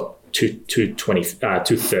she's got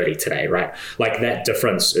 230 today, right? Like that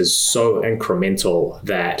difference is so incremental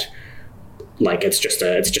that like it's just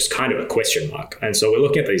kind of a question mark. And so we're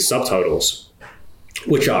looking at these subtotals,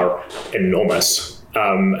 which are enormous.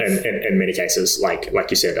 In many cases, like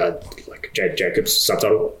you said, like Jade Jacobs'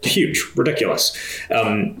 subtotal, huge, ridiculous.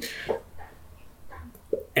 And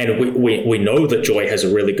we know that Joy has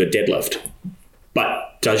a really good deadlift,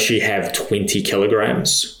 but does she have 20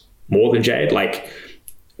 kilograms more than Jade? Like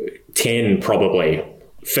 10 probably,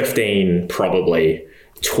 15 probably,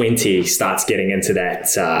 20 starts getting into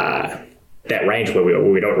that range where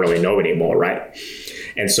we don't really know anymore, right?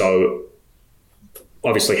 And so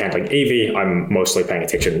obviously handling Evie, I'm mostly paying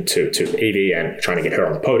attention to Evie and trying to get her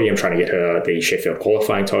on the podium, trying to get her the Sheffield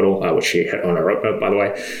qualifying total, which she hit on her opener, by the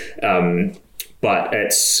way.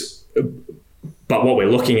 But what we're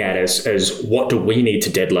looking at is what do we need to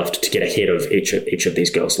deadlift to get ahead of each of these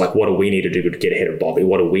girls? Like, what do we need to do to get ahead of Bobby?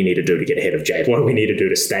 What do we need to do to get ahead of Jade? What do we need to do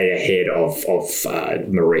to stay ahead of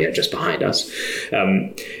Maria just behind us?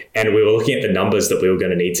 And we were looking at the numbers that we were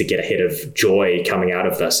going to need to get ahead of Joy coming out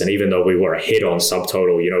of this. And even though we were ahead on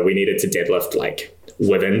subtotal, we needed to deadlift like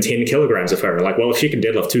within 10 kilograms of her. And like, well, if she can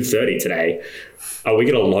deadlift 230 today, are we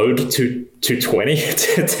going to load to 220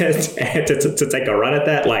 to take a run at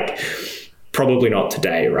that? Like, probably not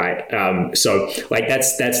today, right? So like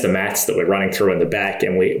that's the maths that we're running through in the back,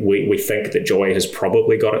 and we think that Joy has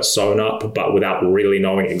probably got it sewn up, but without really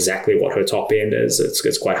knowing exactly what her top end is,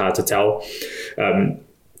 it's quite hard to tell.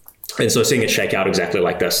 And so seeing it shake out exactly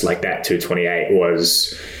like this, like that 228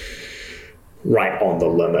 was right on the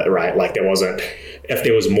limit, right? Like if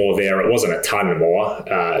there was more there, it wasn't a ton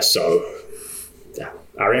more. So yeah,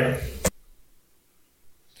 Arian?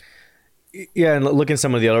 Yeah, and looking at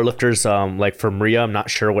some of the other lifters, like for Maria, I'm not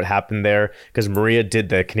sure what happened there, because Maria did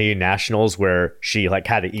the Canadian Nationals where she like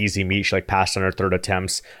had an easy meet. She like passed on her third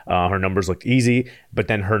attempts. Her numbers looked easy, but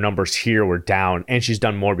then her numbers here were down, and she's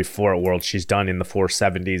done more before at Worlds. She's done in the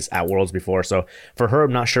 470s at Worlds before. So for her,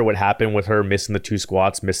 I'm not sure what happened with her missing the 2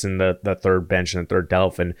 squats, missing the third bench and the third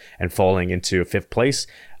delf, and falling into 5th place.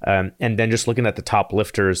 And then just looking at the top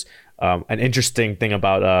lifters, an interesting thing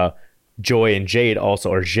about Joy and Jade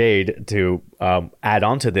also, or Jade, to add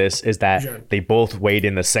on to this, is that they both weighed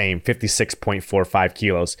in the same 56.45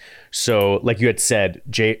 kilos. So like you had said,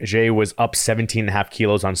 Jay was up 17.5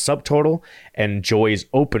 kilos on subtotal, and Joy's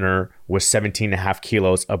opener was 17.5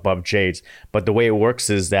 kilos above Jade's. But the way it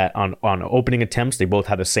works is that on opening attempts, they both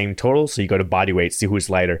have the same total. So you go to body weight, see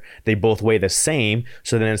who's lighter. They both weigh the same.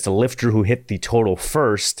 So then it's the lifter who hit the total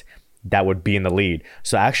first that would be in the lead.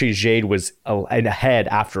 So actually Jade was ahead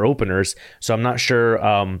after openers. So I'm not sure.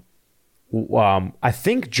 I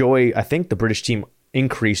think the British team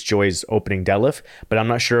increased Joy's opening deadlift, but I'm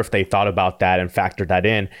not sure if they thought about that and factored that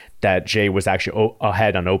in, that Jade was actually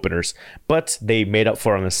ahead on openers. But they made up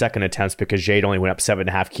for it on the second attempts, because Jade only went up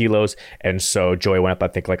 7.5 kilos. And so Joy went up,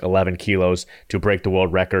 I think, like 11 kilos to break the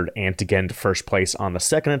world record and to get into first place on the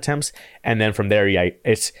second attempts. And then from there,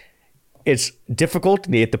 it's difficult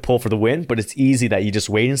to get the pull for the win, but it's easy that you just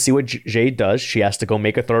wait and see what Jade does. She has to go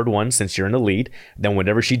make a third one since you're in the lead. Then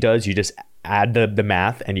whatever she does, you just add the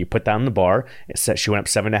math and you put that on the bar. She went up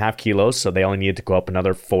 7.5 kilos, so they only needed to go up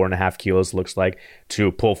another 4.5 kilos, looks like,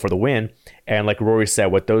 to pull for the win. And like Rory said,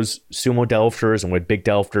 with those sumo deadlifters and with big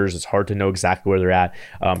deadlifters, it's hard to know exactly where they're at.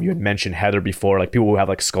 You had mentioned Heather before, like people who have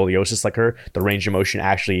like scoliosis like her, the range of motion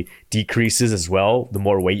actually decreases as well. The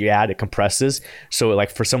more weight you add, it compresses. So like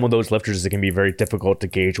for some of those lifters, it can be very difficult to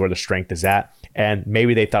gauge where the strength is at. And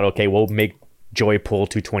maybe they thought, okay, we'll make Joy pull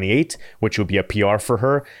 228, which would be a PR for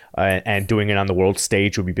her, and doing it on the world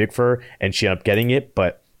stage would be big for her, and she ended up getting it.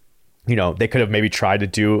 But they could have maybe tried to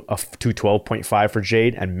do a 212.5 for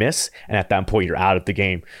Jade and miss, and at that point you're out of the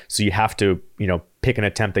game. So you have to pick an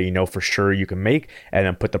attempt that for sure you can make, and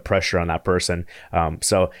then put the pressure on that person.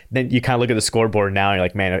 So then you kind of look at the scoreboard now and you're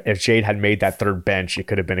like, man, if Jade had made that third bench, it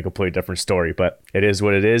could have been a completely different story. But it is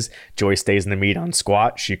what it is. Joy stays in the meet on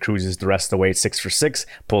squat. She cruises the rest of the way 6 for 6,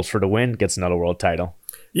 pulls for the win, gets another world title.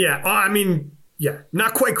 Yeah, I mean, Yeah,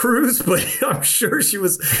 not quite Cruz, but I'm sure she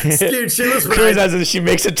was scared shitless. Cruz, as in she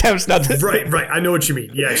makes attempts not to. Right. I know what you mean.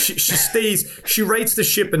 Yeah, she she rights the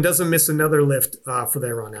ship and doesn't miss another lift for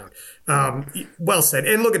there on out. Well said.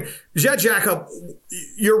 And look at Jade Jacob,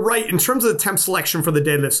 you're right. In terms of the temp selection for the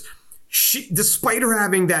deadlifts, despite her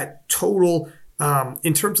having that total,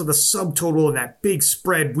 in terms of the subtotal and that big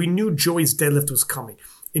spread, we knew Joy's deadlift was coming.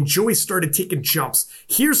 And Joy started taking jumps.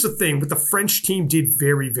 Here's the thing, what the French team did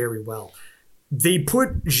very, very well. They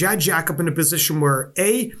put Jade Jacob in a position where,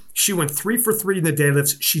 A, she went 3 for 3 in the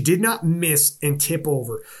deadlifts. She did not miss and tip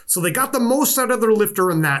over. So they got the most out of their lifter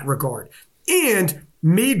in that regard. And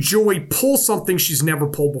made Joy pull something she's never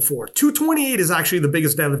pulled before. 228 is actually the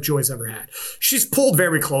biggest deadlift Joy's ever had. She's pulled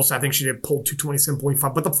very close. I think she did pull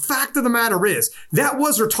 227.5. But the fact of the matter is, that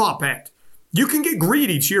was her top end. You can get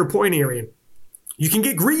greedy, to your point, Arian. You can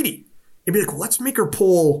get greedy and be like, well, let's make her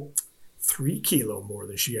pull 3 kilo more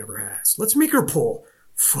than she ever has. Let's make her pull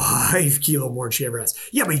 5 kilo more than she ever has.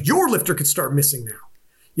 Yeah, but your lifter could start missing now.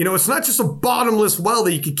 You know, it's not just a bottomless well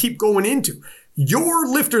that you can keep going into. Your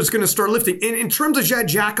lifter is going to start lifting. And in terms of Jade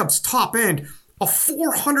Jacob's top end, a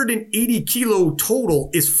 480 kilo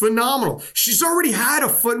total is phenomenal. She's already had a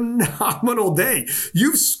phenomenal day.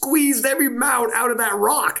 You've squeezed every mount out of that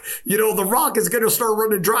rock. You know, the rock is going to start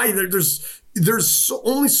running dry. There's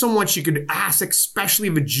only so much you could ask, especially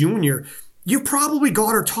of a junior. You probably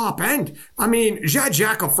got her top end. I mean, Jade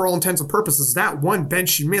Jacob, for all intents and purposes, that one bench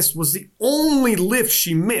she missed was the only lift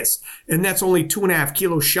she missed. And that's only 2.5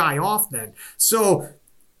 kilos shy off then. So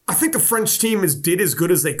I think the French team did as good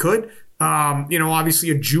as they could.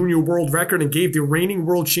 Obviously a junior world record, and gave the reigning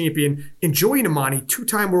world champion, Joy Nnamani,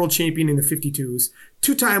 2-time world champion in the 52s,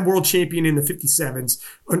 2-time world champion in the 57s,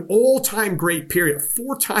 an all-time great period,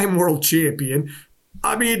 4-time world champion.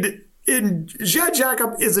 I mean, Jade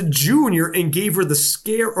Jacob is a junior and gave her the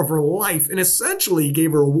scare of her life and essentially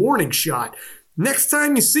gave her a warning shot. Next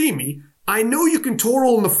time you see me, I know you can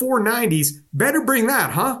total in the 490s. Better bring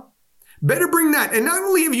that, huh? Better bring that. And not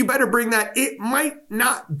only have you better bring that, it might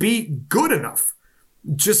not be good enough.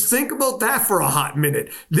 Just think about that for a hot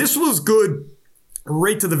minute. This was good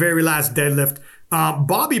right to the very last deadlift.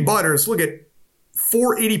 Bobby Butters, look at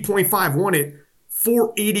 480.5 won it.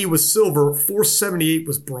 480 was silver. 478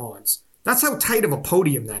 was bronze. That's how tight of a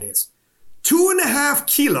podium that is. 2.5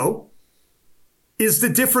 kilo is the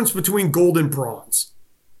difference between gold and bronze.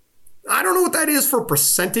 I don't know what that is for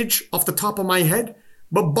percentage off the top of my head.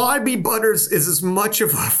 But Bobby Butters is as much of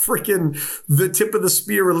a freaking the tip of the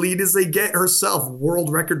spear elite as they get herself.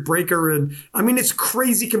 World record breaker. And I mean, it's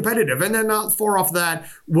crazy competitive. And then not far off that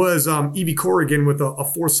was Evie Corrigan with a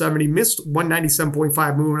 470, missed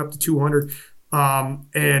 197.5, moving up to 200.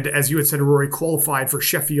 And as you had said, Rory qualified for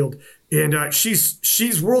Sheffield. And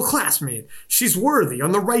she's world class, man. She's worthy.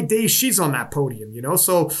 On the right day, she's on that podium, you know?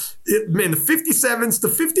 So, the 57s, the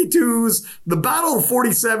 52s, the battle of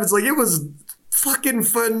 47s, like it was fucking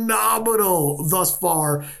phenomenal thus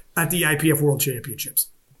far at the IPF World Championships.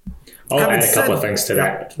 I'll add a couple of things to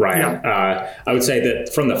that, Ryan. Yeah. I would say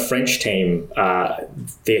that from the French team,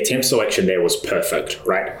 the attempt selection there was perfect,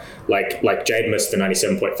 right? Like Jade missed the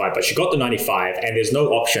 97.5, but she got the 95, and there's no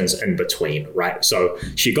options in between, right? So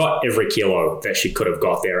she got every kilo that she could have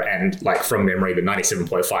got there, and like from memory, the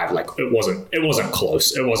 97.5, like it wasn't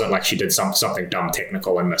close. It wasn't like she did something dumb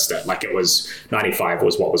technical and missed it. Like it was 95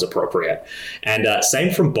 was what was appropriate. And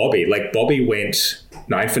same from Bobby. Like Bobby went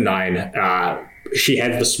 9 for 9. She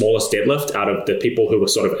had the smallest deadlift out of the people who were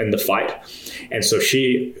sort of in the fight. And so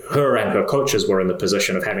her and her coaches were in the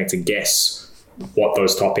position of having to guess what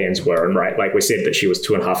those top ends were. And right, like we said, that she was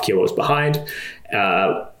 2.5 kilos behind.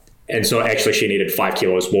 And so actually she needed 5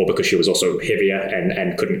 kilos more because she was also heavier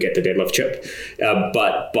and couldn't get the deadlift chip.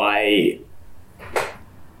 But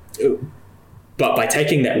by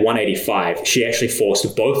taking that 185, she actually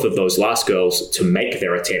forced both of those last girls to make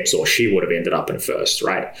their attempts, or she would have ended up in first,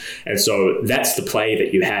 right? And so that's the play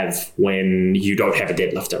that you have when you don't have a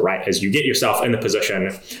deadlifter, right? As you get yourself in the position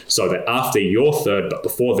so that after your third, but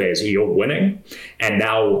before theirs, you're winning. And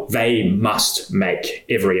now they must make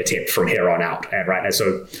every attempt from here on out. And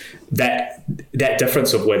so that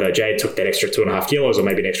difference of whether Jade took that extra 2.5 kilos or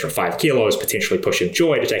maybe an extra 5 kilos, potentially pushing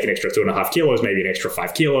Joy to take an extra 2.5 kilos, maybe an extra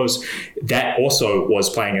 5 kilos, that also was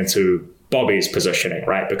playing into Bobby's positioning,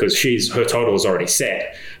 right? Because her total is already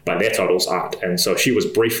set, but their totals aren't. And so she was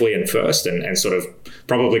briefly in first and sort of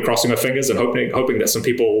probably crossing her fingers and hoping that some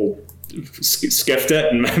people skiffed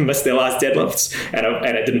it and missed their last deadlifts,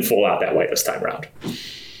 and it didn't fall out that way this time around.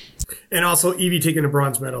 And also Evie taking a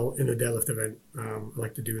bronze medal in the deadlift event. I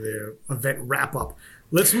like to do the event wrap up.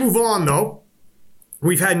 Let's move on though.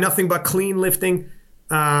 We've had nothing but clean lifting.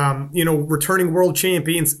 returning world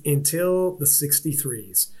champions until the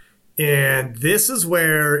 63s. And this is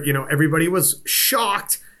where, everybody was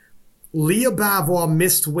shocked. Leah Bavois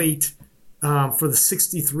missed weight for the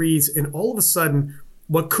 63s. And all of a sudden,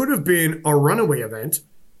 what could have been a runaway event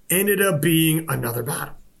ended up being another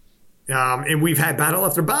battle. And we've had battle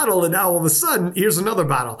after battle. And now all of a sudden, here's another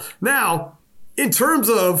battle. Now, in terms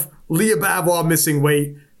of Leah Bavois missing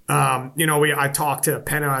weight, I talked to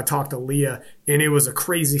Penna, I talked to Leah, and it was a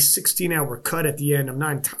crazy 16-hour cut at the end. I'm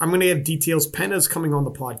going to have details. Penna's coming on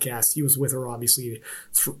the podcast. He was with her, obviously,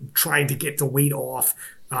 trying to get the weight off.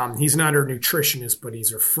 He's not her nutritionist, but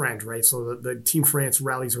he's her friend, right? So the Team France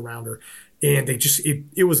rallies around her, and they just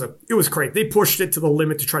it was great. They pushed it to the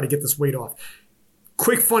limit to try to get this weight off.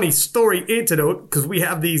 Quick funny story antidote, because we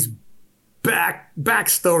have these back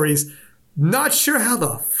stories. Not sure how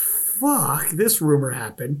the fuck this rumor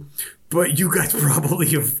happened, but you guys probably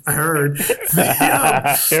have heard.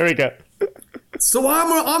 Here we go. So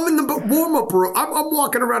I'm in the warm-up room. I'm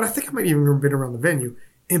walking around. I think I might even have been around the venue.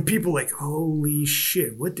 And people like, holy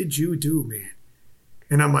shit, what did you do, man?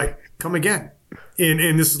 And I'm like, come again.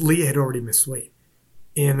 And this Leah had already missed weight.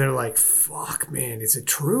 And they're like, fuck, man, is it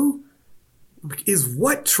true? I'm like, is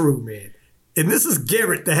what true, man? And this is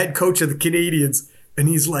Garrett, the head coach of the Canadians. And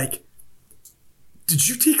he's like, did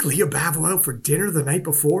you take Leah Bavois out for dinner the night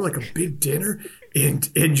before, like a big dinner? And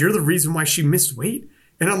you're the reason why she missed weight?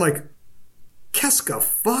 And I'm like, Keska,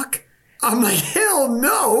 fuck? I'm like, hell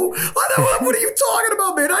no. What are you talking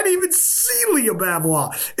about, man? I didn't even see Leah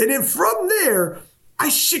Bavois. And then from there, I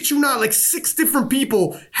shit you not, like 6 different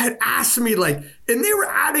people had asked me, like, and they were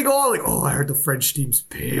adding on, like, oh, I heard the French team's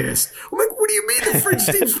pissed. I'm like, what do you mean the French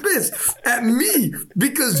team's pissed? At me,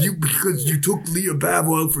 because you took Leah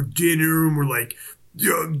Bavois out for dinner and were like,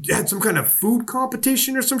 you had some kind of food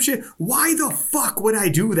competition or some shit. Why the fuck would I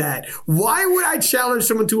do that? Why would I challenge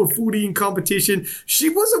someone to a food eating competition? She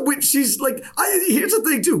wasn't with, she's like, here's the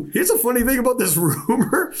thing too. Here's a funny thing about this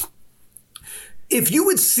rumor. If you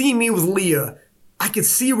would see me with Leah, I could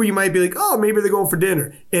see where you might be like, oh, maybe they're going for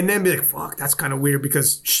dinner. And then be like, fuck, that's kind of weird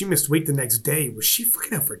because she missed weight the next day. Was she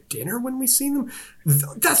fucking out for dinner when we seen them?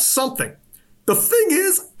 That's something. The thing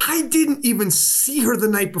is, I didn't even see her the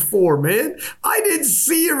night before, man. I didn't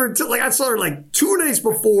see her until, I saw her 2 nights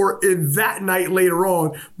before and that night later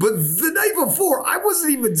on. But the night before, I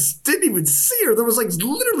didn't even see her. There was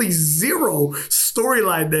literally zero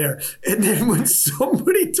storyline there. And then when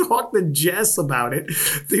somebody talked to Jess about it,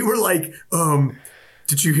 they were like,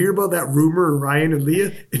 did you hear about that rumor, Ryan and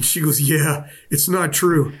Leah? And she goes, yeah, it's not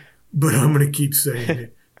true, but I'm going to keep saying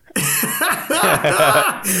it.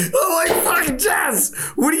 I'm like, fucking Jess,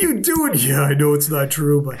 what are you doing? Yeah, I know it's not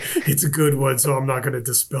true, but it's a good one, so I'm not going to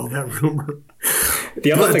dispel that rumor.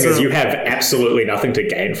 The other thing is you have absolutely nothing to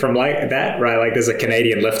gain from that, right? There's a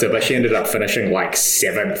Canadian lifter, but she ended up finishing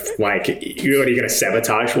 7th. You're going to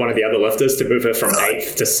sabotage one of the other lifters to move her from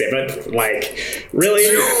 8th to 7th? Really?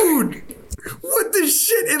 Dude, what the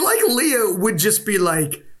shit? And Leah would just be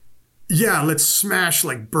like, yeah, let's smash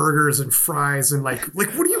burgers and fries and what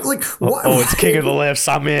do you what? Oh, it's King of the Lifts.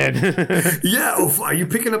 I'm in. Yeah, are you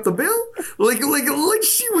picking up the bill?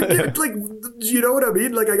 She would get you know what I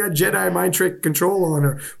mean? I got Jedi mind trick control on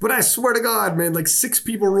her, but I swear to God, man, 6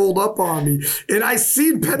 people rolled up on me, and I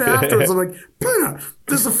seen Penna afterwards. I'm like, Penna,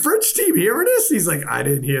 does the French team hear this? He's like, I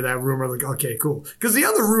didn't hear that rumor. Okay, cool. Because the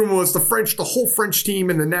other rumor was the whole French team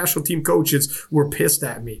and the national team coaches were pissed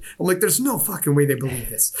at me. I'm like, there's no fucking way they believe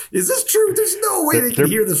this. Is this true? There's no way they can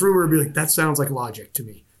hear this rumor and be like, that sounds like logic to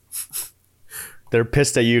me. They're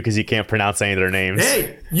pissed at you because you can't pronounce any of their names.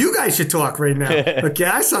 Hey, you guys should talk right now. Okay,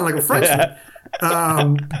 I sound like a Frenchman.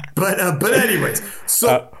 But anyways,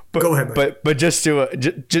 so go ahead. But just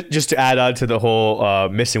to add on to the whole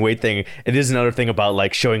missing weight thing, it is another thing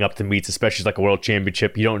about showing up to meets, especially a world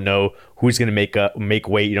championship. You don't know who's going to make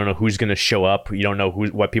weight. You don't know who's going to show up. You don't know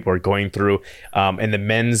what people are going through. And the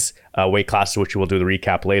men's weight classes, which we'll do the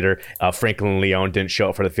recap later, Franklin Leon didn't show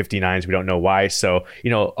up for the 59s. We don't know why. So a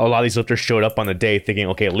lot of these lifters showed up on the day thinking,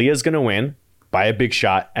 okay, Leah's going to win by a big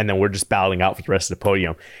shot, and then we're just battling out for the rest of the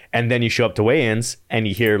podium. And then you show up to weigh-ins and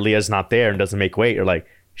you hear Leah's not there and doesn't make weight. You're like,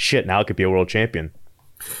 shit, now it could be a world champion.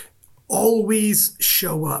 Always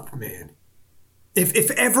show up, man.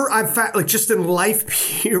 If ever I've found, just in life,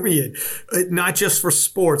 period, not just for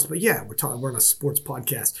sports, but yeah, we're on a sports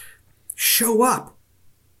podcast. Show up.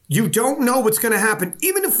 You don't know what's going to happen.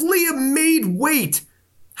 Even if Leah made weight,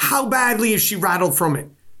 how badly is she rattled from it?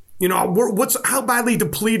 How badly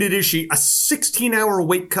depleted is she? A 16-hour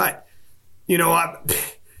weight cut.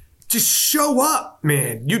 Just show up,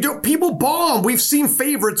 man. People bomb. We've seen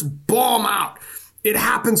favorites bomb out. It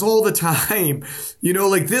happens all the time. You know,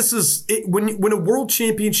 like this is it, when a world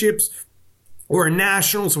championships or a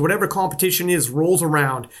nationals or whatever competition is rolls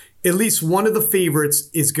around, at least one of the favorites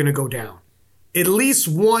is going to go down. At least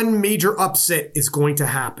one major upset is going to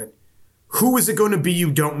happen. Who is it going to be?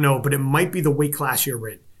 You don't know, but it might be the weight class you're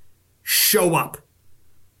in. Show up.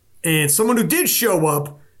 And someone who did show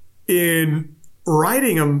up in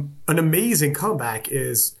riding an amazing comeback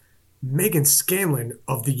is Megan Scanlon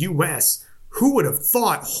of the U.S. Who would have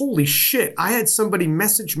thought, holy shit, I had somebody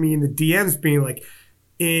message me in the DMs being like,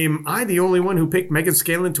 am I the only one who picked Megan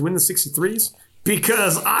Scanlon to win the 63s?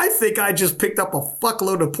 Because I think I just picked up a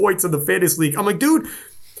fuckload of points in the fantasy league. I'm like, dude,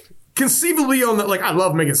 conceivably on the, like, I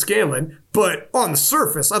love Megan Scanlon, but on the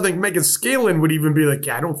surface, I think Megan Scanlon would even be like,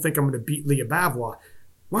 yeah, I don't think I'm going to beat Leah Bavois.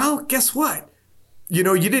 Well, guess what? You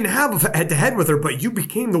know, you didn't have a head-to-head with her, but you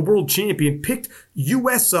became the world champion, picked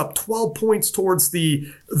U.S. up 12 points towards the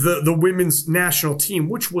women's national team,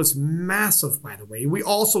 which was massive, by the way. We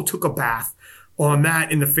also took a bath on that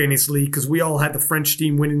in the fantasy league because we all had the French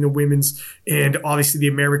team winning the women's, and obviously the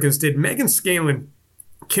Americans did. Megan Scanlon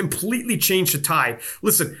completely changed the tide.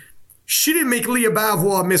 Listen, she didn't make Leah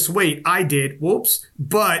Bavois miss weight. I did. Whoops.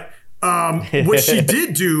 But what she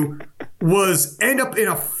did do was end up in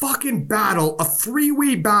a fucking battle, a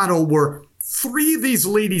three-way battle where three of these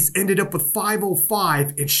ladies ended up with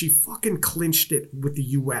 505, and she fucking clinched it with the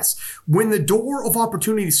U.S. When the door of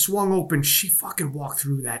opportunity swung open, she fucking walked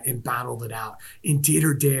through that and battled it out and did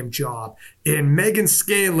her damn job. And Megan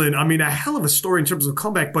Scanlon, I mean, a hell of a story in terms of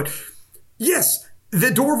comeback, but yes,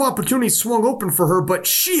 the door of opportunity swung open for her, but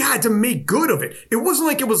she had to make good of it. It wasn't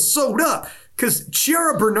like it was sewed up, because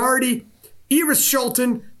Chiara Bernardi, Iris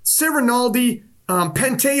Shelton, Serenaldi,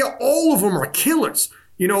 Pantea, all of them are killers.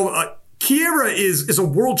 You know, Chiara is a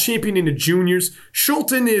world champion in the juniors.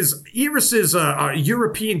 Iris is a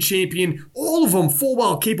European champion. All of them full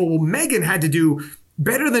well capable. Megan had to do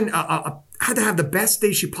better than, had to have the best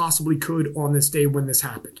day she possibly could on this day when this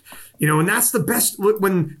happened. You know, and that's the best,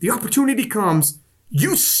 when the opportunity comes,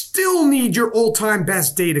 you still need your all-time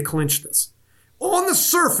best day to clinch this. On the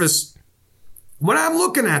surface, when I'm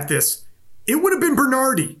looking at this, it would have been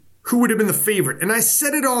Bernardi who would have been the favorite. And I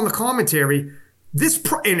said it on the commentary,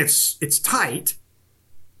 and it's tight,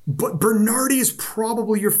 but Bernardi is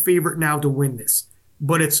probably your favorite now to win this.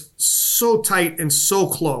 But it's so tight and so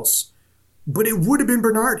close. But it would have been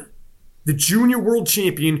Bernardi, the junior world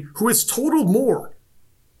champion who has totaled more.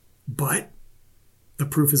 But the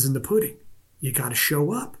proof is in the pudding. You got to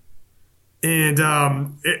show up. And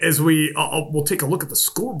as we'll take a look at the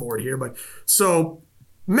scoreboard here. But so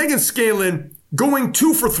Megan Scanlon going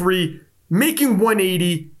 2 for 3, making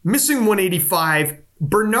 180, missing 185.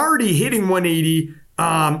 Bernardi hitting 180.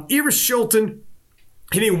 Iris Shelton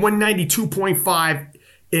hitting 192.5.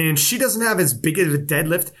 And she doesn't have as big of a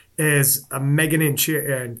deadlift as Megan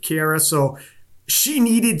and Chiara. So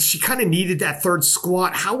she kind of needed that third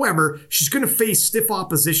squat. However, she's going to face stiff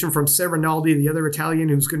opposition from Serenaldi, the other Italian,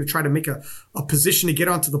 who's going to try to make a position to get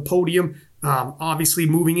onto the podium. Obviously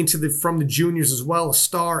moving from the juniors as well, a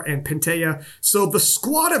Star and Pantea. So the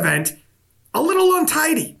squat event, a little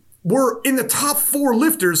untidy. We're in the top 4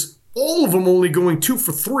 lifters, all of them only going 2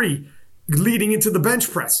 for 3, leading into the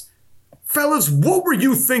bench press. Fellas, what were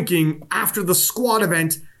you thinking after the squat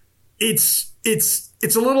event? It's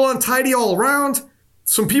a little untidy all around.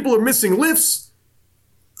 Some people are missing lifts.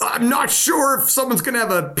 I'm not sure if someone's going to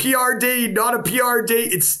have a PR day, not a PR day.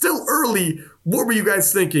 It's still early. What were you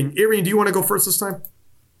guys thinking? Arian, do you want to go first this time?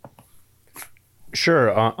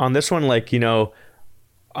 Sure. On this one, like, you know,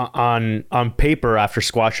 on paper after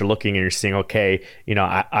squat, you're looking and you're seeing, okay, you know,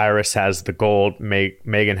 Iris has the gold,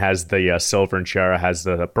 Megan has the silver, and Chiara has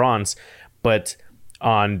the bronze. But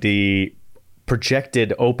on the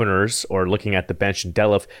projected openers, or looking at the bench and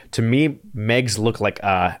deadlift, to me, Megs looked like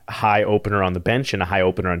a high opener on the bench and a high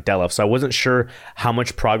opener on deadlift. So I wasn't sure how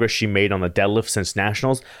much progress she made on the deadlift since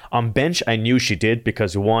nationals. On bench, I knew she did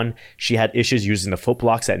because, one, she had issues using the foot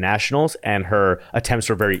blocks at nationals, and her attempts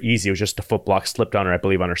were very easy. It was just the foot block slipped on her, I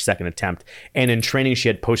believe, on her second attempt. And in training, she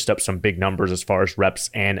had posted up some big numbers as far as reps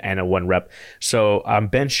and a 1 rep. So on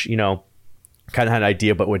bench, you know, kind of had an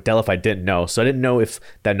idea, but with deadlift, I didn't know. So I didn't know if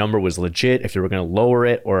that number was legit, if they were going to lower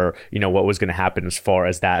it, or, you know, what was going to happen as far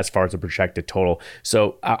as the projected total.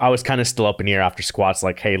 So I was kind of still up in the air after squats,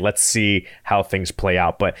 like, hey, let's see how things play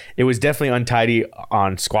out. But it was definitely untidy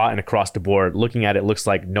on squat and across the board. Looking at it, looks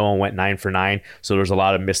like no one went 9 for 9. So there was a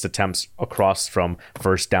lot of missed attempts across from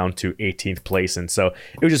first down to 18th place. And so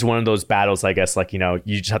it was just one of those battles, I guess, like, you know,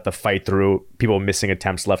 you just have to fight through people missing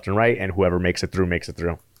attempts left and right, and whoever makes it through, makes it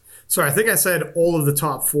through. Sorry, I think I said all of the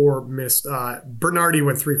top 4 missed. Bernardi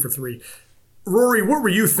went 3 for 3. Rory, what were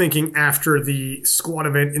you thinking after the squat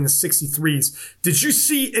event in the 63s? Did you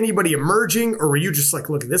see anybody emerging, or were you just like,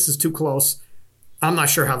 look, this is too close? I'm not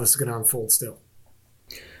sure how this is going to unfold still.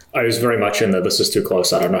 I was very much in the this is too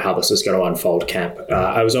close, I don't know how this is going to unfold camp.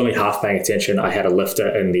 I was only half paying attention. I had a lifter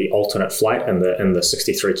in the alternate flight in the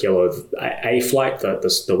 63 kilo A flight,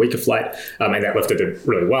 the weaker flight, and that lifter did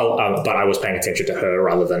really well, but I was paying attention to her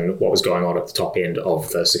rather than what was going on at the top end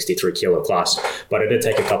of the 63 kilo class. But I did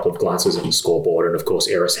take a couple of glances at the scoreboard, and of course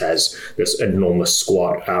Iris has this enormous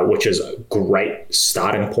squat, which is a great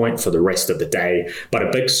starting point for the rest of the day, but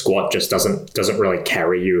a big squat just doesn't really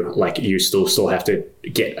carry you. Like, you still have to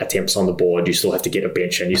get attempts on the board, you still have to get a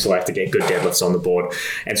bench, and you still have to get good deadlifts on the board.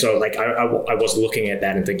 And so like I was looking at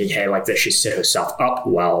that and thinking, hey, like that, she set herself up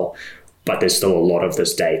well, but there's still a lot of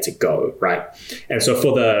this day to go, right? And so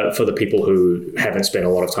for the people who haven't spent a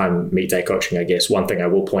lot of time meet day coaching, I guess one thing I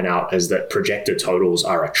will point out is that projected totals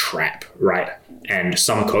are a trap, right? And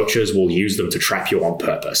some coaches will use them to trap you on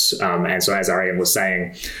purpose. And so as Arian was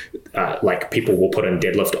saying, like people will put in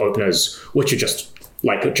deadlift openers, which are just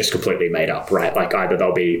completely made up, right? Like either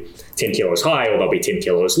they'll be 10 kilos high or they'll be 10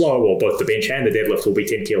 kilos low, or both the bench and the deadlift will be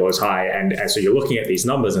 10 kilos high. And so you're looking at these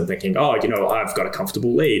numbers and thinking, oh, I've got a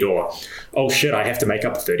comfortable lead, or, oh shit, I have to make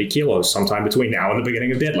up 30 kilos sometime between now and the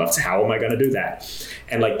beginning of deadlifts. How am I going to do that?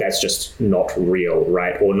 And like, that's just not real,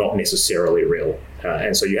 right? Or not necessarily real.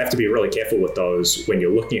 And so you have to be really careful with those when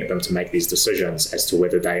you're looking at them to make these decisions as to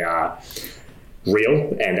whether they are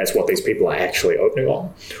real and that's what these people are actually opening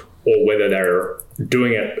on, or whether they're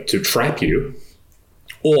doing it to trap you,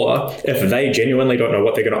 or if they genuinely don't know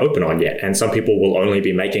what they're going to open on yet. And some people will only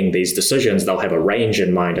be making these decisions. They'll have a range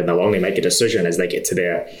in mind and they'll only make a decision as they get to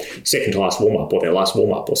their second to last warm-up or their last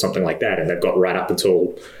warm-up or something like that. And they've got right up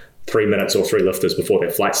until 3 minutes or 3 lifters before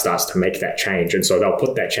their flight starts to make that change. And so they'll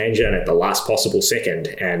put that change in at the last possible second.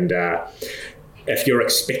 And if you're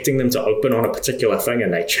expecting them to open on a particular thing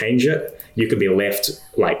and they change it, you could be left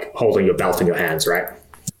like holding your belt in your hands, right?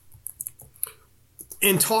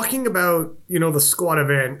 In talking about, the squat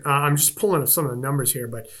event, I'm just pulling up some of the numbers here,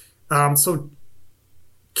 but so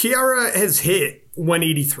Kiara has hit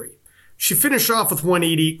 183. She finished off with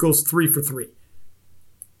 180, goes 3 for 3.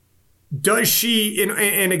 Does she,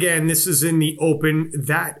 and again, this is in the open,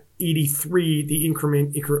 that 83, the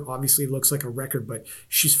increment obviously looks like a record, but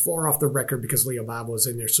she's far off the record because Leah Babo is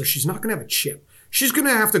in there, so she's not going to have a chip. She's going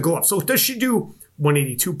to have to go up. So does she do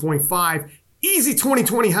 182.5? Easy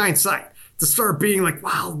 20/20 hindsight to start being like,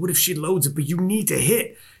 wow, what if she loads it? But you need to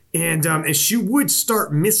hit. And she would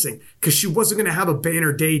start missing because she wasn't going to have a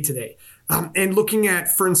banner day today. And looking at,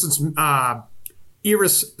 for instance,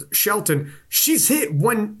 Iris Shelton, she's hit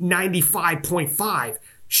 195.5.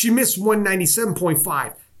 She missed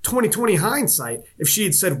 197.5. 20/20 hindsight, if she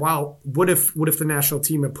had said, wow, what if the national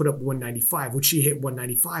team had put up 195? Would she hit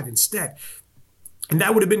 195 instead? And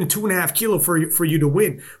that would have been a 2.5 kilo for you to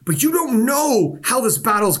win. But you don't know how this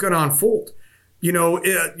battle is going to unfold.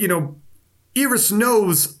 Iris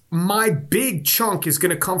knows my big chunk is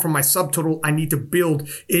going to come from my subtotal I need to build.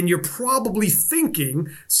 And you're probably thinking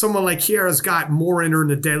someone like Kiara's got more in her in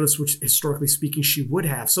the deadlifts, which historically speaking, she would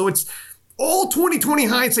have. So it's all 20/20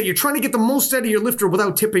 hindsight. You're trying to get the most out of your lifter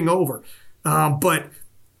without tipping over. But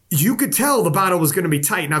you could tell the battle was going to be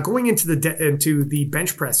tight. Now, going into the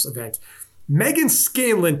bench press event, Megan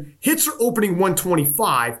Scanlon hits her opening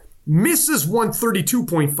 125, misses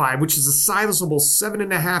 132.5, which is a sizable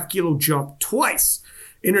 7.5 kilo jump twice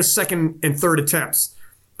in her second and third attempts.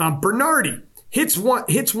 Bernardi hits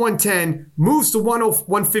 110, moves to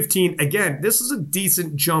 115. Again, this is a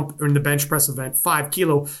decent jump in the bench press event, 5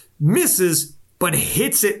 kilo, misses, but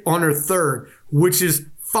hits it on her third, which is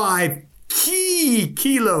 5 key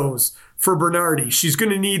kilos for Bernardi. She's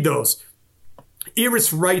going to need those.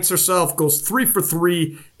 Iris rights herself, goes 3 for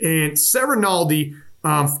 3, and Serinaldi,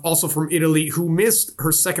 also from Italy, who missed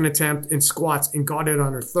her second attempt in squats and got it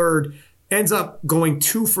on her third, ends up going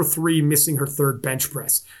 2 for 3, missing her third bench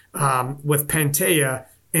press. With Pantea,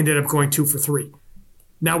 ended up going 2 for 3.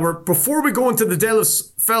 Now, before we go into the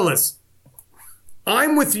deadlifts, fellas,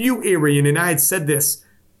 I'm with you, Arian, and I had said this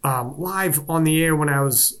live on the air when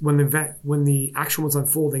the action was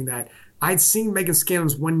unfolding, that I'd seen Megan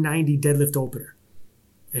Scanlon's 190 deadlift opener.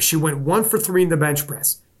 And she went 1 for 3 in the bench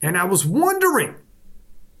press. And I was wondering,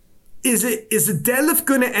 is the deadlift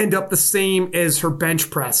going to end up the same as her bench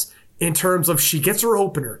press in terms of she gets her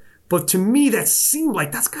opener? But to me, that seemed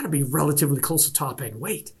like that's got to be relatively close to top end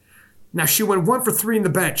weight. Now, she went 1 for 3 in the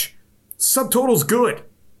bench. Subtotal's good.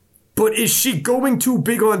 But is she going too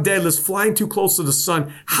big on deadlifts, flying too close to the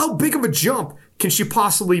sun? How big of a jump can she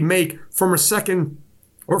possibly make from her second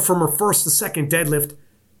or from her first to second deadlift?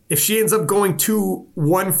 If she ends up going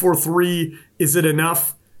 2-1 for 3, is it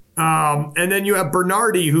enough? And then you have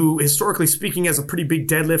Bernardi, who historically speaking has a pretty big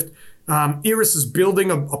deadlift. Iris is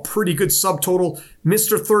building a pretty good subtotal,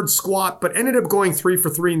 missed her third squat, but ended up going 3 for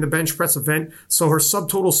 3 in the bench press event. So her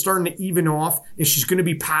subtotal's starting to even off, and she's going to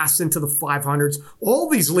be passed into the 500s. All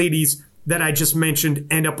these ladies that I just mentioned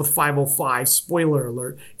end up with 505, spoiler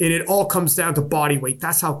alert. And it all comes down to body weight.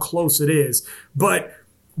 That's how close it is. But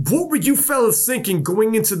what were you fellas thinking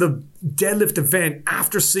going into the deadlift event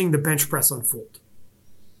after seeing the bench press unfold?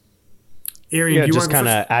 Arian, yeah, just kind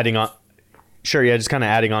of adding on. Sure, yeah, just kind of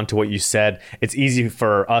adding on to what you said. It's easy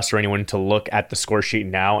for us or anyone to look at the score sheet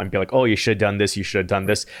now and be like, oh, you should have done this, you should have done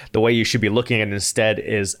this. The way you should be looking at it instead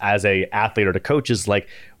is, as a athlete or the coach, is like,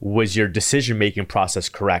 was your decision-making process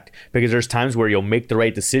correct? Because there's times where you'll make the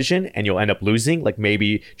right decision and you'll end up losing. Like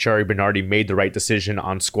maybe Chari Bernardi made the right decision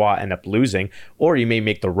on squat, end up losing. Or you may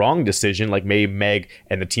make the wrong decision, like maybe Meg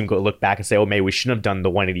and the team go look back and say, oh, maybe we shouldn't have done the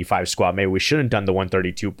 185 squat. Maybe we shouldn't have done the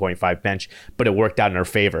 132.5 bench, but it worked out in our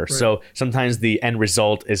favor. Right. So sometimes the end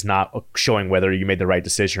result is not showing whether you made the right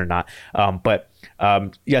decision or not.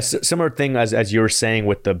 Yes, similar thing as you were saying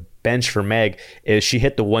with the bench for Meg is she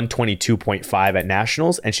hit the 122.5 at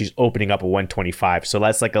nationals and she's opening up a 125. So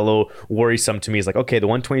that's like a little worrisome to me. It's like, okay, the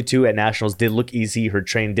 122 at nationals did look easy. Her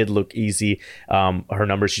train did look easy. Her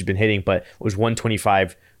numbers she's been hitting, but it was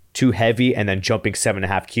 125 too heavy, and then jumping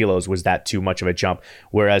 7.5 kilos, was that too much of a jump?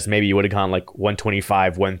 Whereas maybe you would have gone like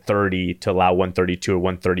 125, 130 to allow 132 or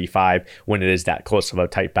 135 when it is that close of a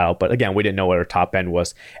tight battle. But again, we didn't know what her top end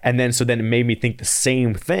was. And then so then it made me think the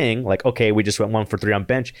same thing, like, okay, we just went 1 for 3 on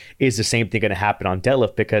bench. Is the same thing going to happen on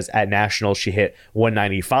deadlift? Because at nationals she hit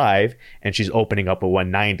 195 and she's opening up a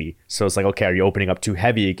 190. So it's like, okay, are you opening up too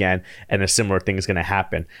heavy again? And a similar thing is going to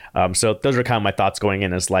happen. So those are kind of my thoughts going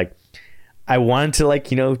in, is like, I wanted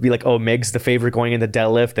to be like, oh, Meg's the favorite going into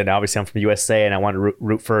deadlift, and obviously I'm from the USA and I want to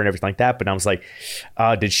root for her and everything like that. But I was like,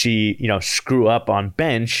 did she, screw up on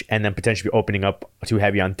bench and then potentially be opening up too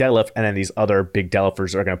heavy on deadlift, and then these other big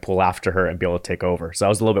deadlifters are going to pull after her and be able to take over? So I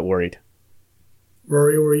was a little bit worried.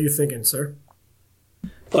 Rory, what were you thinking, sir?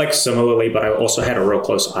 Like similarly, but I also had a real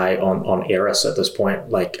close eye on Eris at this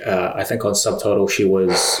point. Like I think on subtotal she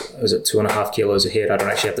was it 2.5 kilos ahead? I don't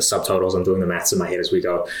actually have the subtotals. I'm doing the maths in my head as we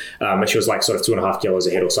go. And she was like sort of 2.5 kilos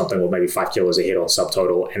ahead or something, or maybe 5 kilos ahead on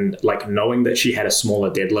subtotal. And like knowing that she had a smaller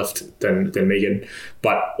deadlift than Megan,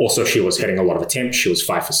 but also she was hitting a lot of attempts. She was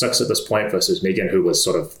 5 for 6 at this point versus Megan, who was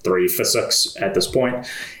sort of 3 for 6 at this point.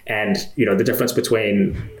 And the difference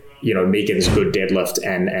between Megan's good deadlift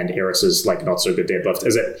and Eris's like not so good deadlift,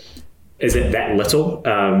 is it that little?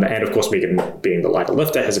 And of course, Megan, being the lighter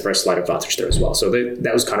lifter, has a very slight advantage there as well. So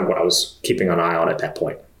that was kind of what I was keeping an eye on at that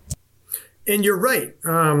point. And you're right.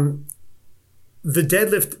 The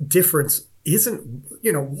deadlift difference isn't,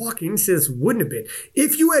 walking into this wouldn't have been.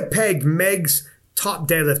 If you had pegged Meg's top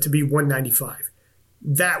deadlift to be 195,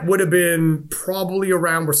 that would have been probably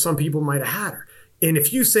around where some people might have had her. And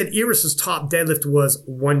if you said Iris's top deadlift was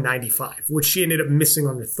 195, which she ended up missing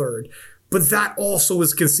on the third, but that also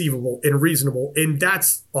is conceivable and reasonable, and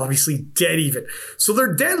that's obviously dead even. So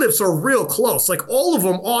their deadlifts are real close. Like all of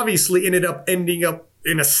them obviously ending up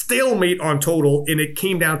in a stalemate on total, and it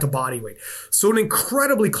came down to body weight. So an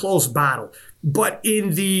incredibly close battle. But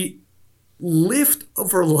in the lift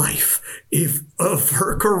of her life, of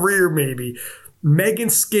her career maybe, Megan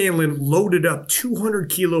Scanlon loaded up 200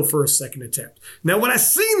 kilo for her second attempt. Now, when I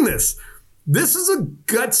seen this is a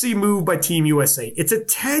gutsy move by Team USA. It's a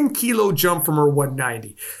 10 kilo jump from her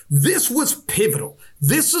 190. This was pivotal.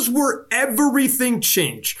 This is where everything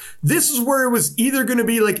changed. This is where it was either going to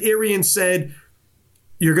be like Arian said,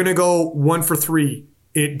 you're going to go 1 for 3,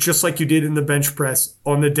 just like you did in the bench press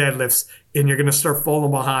on the deadlifts, and you're going to start falling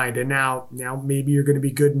behind. And now maybe you're going to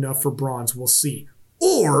be good enough for bronze. We'll see.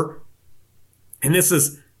 Or, and this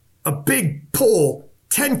is a big pull,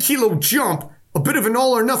 10 kilo jump, a bit of an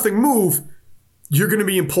all or nothing move, you're going to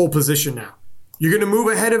be in pole position now. You're going to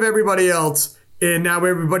move ahead of everybody else, and now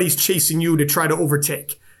everybody's chasing you to try to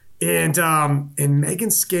overtake. And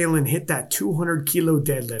Megan Scanlon hit that 200 kilo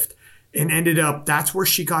deadlift and ended up, that's where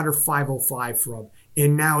she got her 505 from.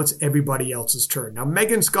 And now it's everybody else's turn. Now,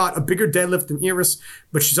 Megan's got a bigger deadlift than Iris,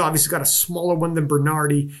 but she's obviously got a smaller one than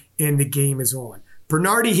Bernardi, and the game is on.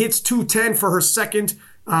 Bernardi hits 210 for her second.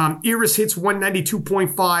 Iris hits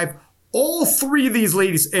 192.5. All three of these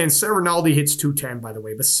ladies, and Sarah Rinaldi hits 210, by the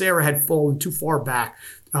way, but Sarah had fallen too far back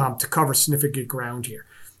to cover significant ground here.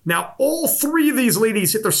 Now, all three of these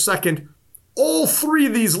ladies hit their second. All three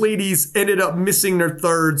of these ladies ended up missing their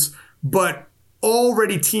thirds, but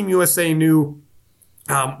already Team USA knew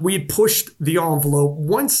We had pushed the envelope.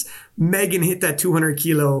 Once Megan hit that 200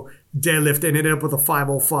 kilo deadlift and ended up with a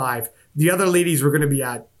 505, the other ladies were going to be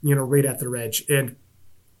at, right at their edge. And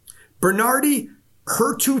Bernardi,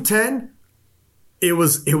 her 210, it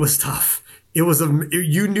was tough. It was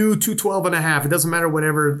you knew 212 and a half. It doesn't matter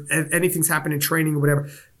whatever, anything's happened in training or whatever.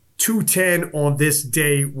 210 on this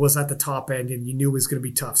day was at the top end, and you knew it was going to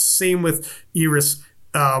be tough. Same with Iris.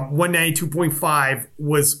 192.5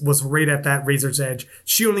 was right at that razor's edge.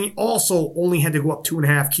 She only had to go up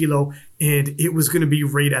 2.5 kilo, and it was going to be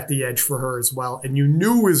right at the edge for her as well. And you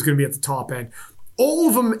knew it was going to be at the top end. All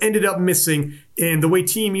of them ended up missing, and the way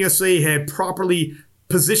Team USA had properly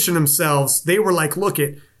positioned themselves, they were like, look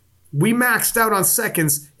it, we maxed out on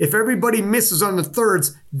seconds. If everybody misses on the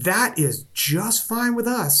thirds, that is just fine with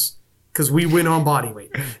us, because we win on body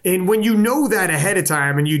weight. And when you know that ahead of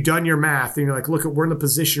time and you've done your math and you're like, look, we're in the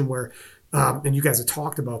position where, and you guys have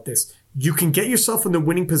talked about this, you can get yourself in the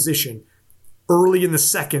winning position early in the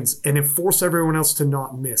seconds and then force everyone else to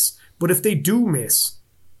not miss. But if they do miss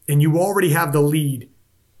and you already have the lead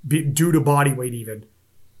due to body weight even,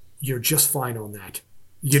 you're just fine on that.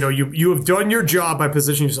 You have done your job by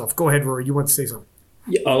positioning yourself. Go ahead, Rory. You want to say something?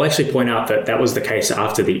 Yeah, I'll actually point out that was the case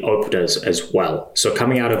after the openers as well. So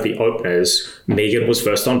coming out of the openers, Megan was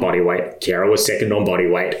first on body weight, Kiara was second on body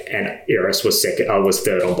weight, and Iris was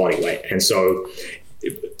third on body weight. And so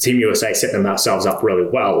Team USA set themselves up really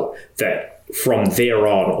well that from there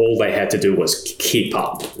on, all they had to do was keep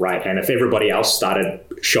up, right? And if everybody else started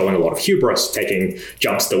showing a lot of hubris, taking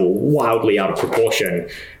jumps that were wildly out of proportion,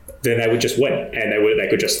 then they would just win, and they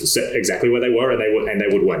could just sit exactly where they were, and they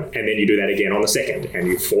would win. And then you do that again on the second, and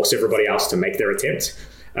you force everybody else to make their attempt.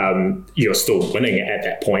 You're still winning at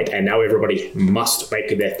that point, and now everybody must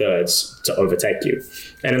make their thirds to overtake you.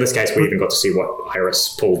 And in this case, we even got to see what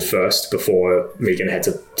Iris pulled first before Megan had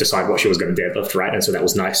to decide what she was going to deadlift, right? And so that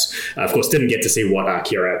was nice. Of course, didn't get to see what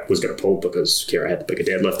Kiara was going to pull because Kiara had the bigger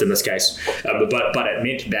deadlift in this case. But it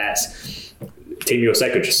meant that Team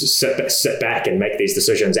USA could just sit back and make these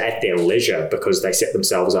decisions at their leisure because they set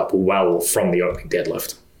themselves up well from the opening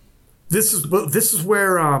deadlift. This is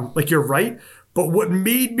where, you're right. But what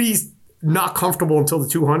made me not comfortable until the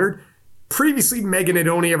 200, previously Megan had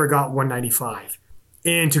only ever got 195.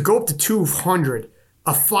 And to go up to 200,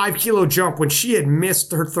 a 5 kilo jump when she had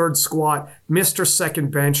missed her third squat, missed her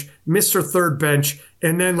second bench, missed her third bench,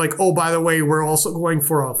 and then oh, by the way, we're also going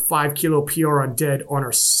for a 5 kilo PR on dead on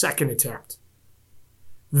our second attempt.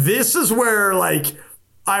 This is where,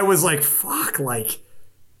 I was like, fuck,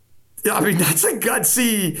 that's a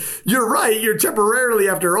gutsy, you're right, you're temporarily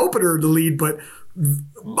after opener the lead, but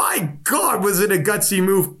my God, was it a gutsy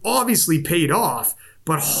move? Obviously paid off,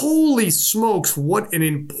 but holy smokes, what an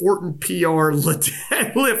important PR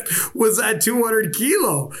deadlift was at 200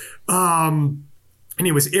 kilo.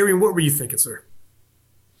 Anyways, Arian, what were you thinking, sir?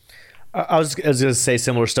 I was going to say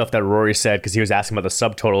similar stuff that Rory said because he was asking about the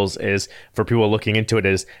subtotals. Is for people looking into it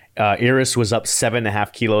is Iris was up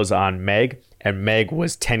 7.5 kilos on Meg, and Meg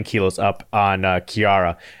was 10 kilos up on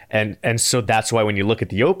Kiara, and so that's why when you look at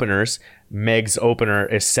the openers, Meg's opener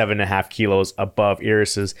is 7.5 kilos above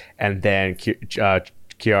Iris's, and then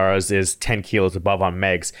Kiara's is 10 kilos above on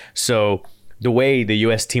Meg's. So the way the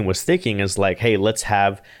US team was thinking is hey, let's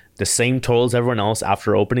have the same total as everyone else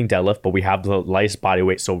after opening deadlift, but we have the lightest body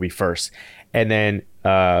weight, so we'll be first. And then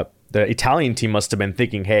the Italian team must have been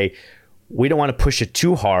thinking, hey, we don't want to push it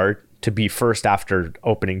too hard to be first after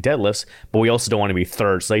opening deadlifts, but we also don't want to be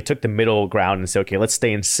third. So they took the middle ground and said, okay, let's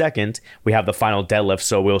stay in second. We have the final deadlift,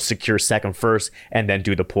 so we'll secure second first and then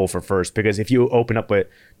do the pull for first. Because if you open up with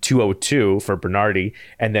 202 for Bernardi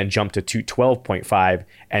and then jump to 212.5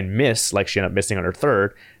 and miss, like she ended up missing on her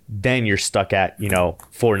third, then you're stuck at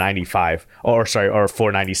 495 or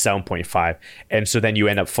 497.5, and so then you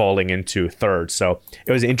end up falling into third. So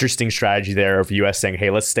it was an interesting strategy there of US saying, hey,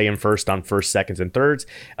 let's stay in first on first, seconds, and thirds.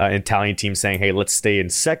 Italian team saying, hey, let's stay in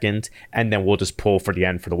second, and then we'll just pull for the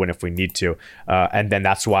end for the win if we need to. And then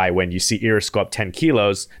that's why when you see Iris go up 10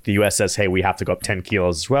 kilos, the US says, hey, we have to go up 10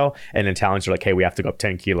 kilos as well, and Italians are like, hey, we have to go up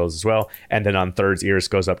 10 kilos as well. And then on thirds, Iris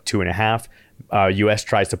goes up 2.5. US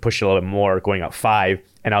tries to push a little bit more, going up 5.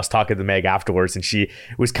 And I was talking to Meg afterwards, and she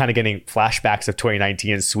was kind of getting flashbacks of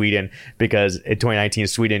 2019 in Sweden, because in 2019 in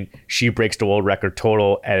Sweden, she breaks the world record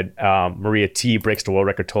total, and Maria T breaks the world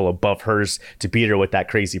record total above hers to beat her with that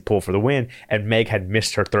crazy pull for the win. And Meg had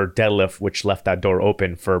missed her third deadlift, which left that door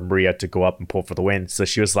open for Maria to go up and pull for the win. So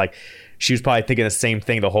she was probably thinking the same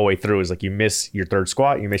thing the whole way through. Is you miss your third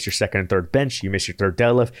squat, you miss your second and third bench, you miss your third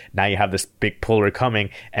deadlift. Now you have this big puller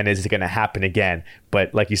coming, and is it going to happen again?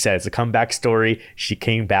 But like you said, it's a comeback story. She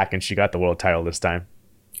came back and she got the world title this time.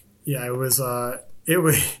 Yeah, it was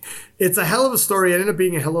it's a hell of a story. It ended up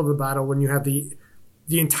being a hell of a battle when you have the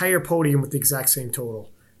entire podium with the exact same total.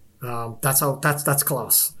 That's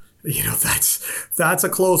close. That's a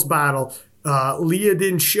close battle. Leah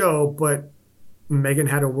didn't show, but Megan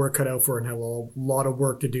had her work cut out for her and had a lot of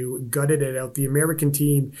work to do. Gutted it out. The American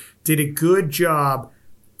team did a good job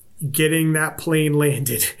getting that plane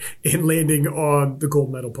landed and landing on the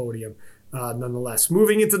gold medal podium. Nonetheless,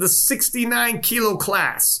 moving into the 69 kilo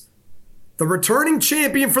class, the returning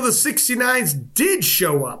champion for the 69s did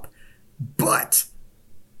show up, but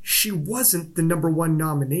she wasn't the number one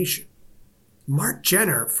nomination. Mart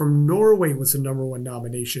Jenner from Norway was the number one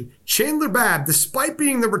nomination. Chandler Babb, despite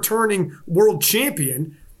being the returning world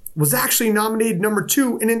champion, was actually nominated number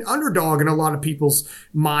two and an underdog in a lot of people's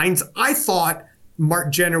minds. I thought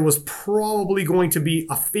Mart Jenner was probably going to be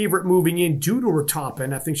a favorite moving in due to her top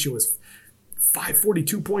end. I think she was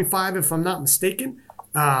 542.5 if I'm not mistaken.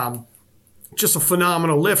 Just a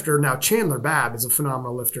phenomenal lifter. Now Chandler Babb is a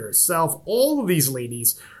phenomenal lifter herself. All of these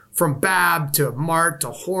ladies, from Babb to Mart to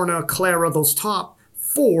Horna, Clara, those top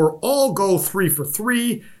four all go 3 for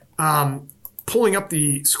 3. Pulling up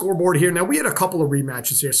the scoreboard here. Now, we had a couple of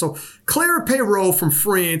rematches here. So, Clara Perrault from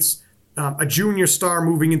France, a junior star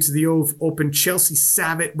moving into the Open. Chelsea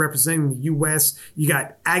Savitt representing the U.S. You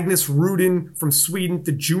got Agnes Rudin from Sweden,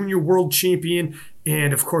 the junior world champion.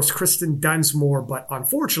 And, of course, Kristen Dunsmore. But,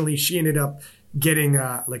 unfortunately, she ended up getting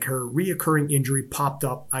her reoccurring injury popped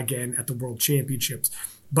up again at the World Championships.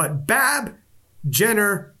 But Babb,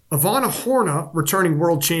 Jenner, Ivana Horna, returning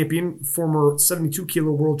world champion, former 72-kilo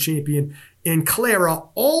world champion, and Clara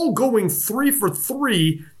all going 3 for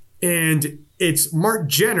 3. And it's Mart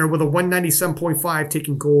Jenner with a 197.5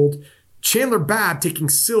 taking gold, Chandler Babb taking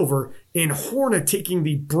silver, and Horna taking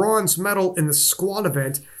the bronze medal in the squad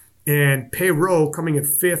event, and Perrault coming in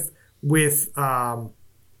 5th with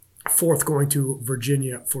 4th going to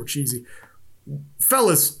Virginia Forchese.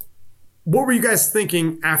 Fellas, what were you guys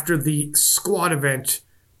thinking after the squad event?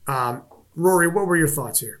 Rory, what were your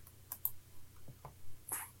thoughts here?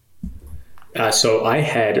 So I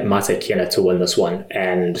had Mate Kena to win this one,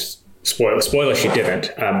 and spoiler, she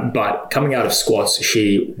didn't. But coming out of squats,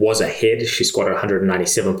 she was ahead. She squatted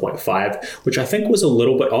 197.5, which I think was a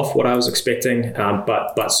little bit off what I was expecting,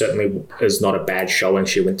 but certainly is not a bad showing.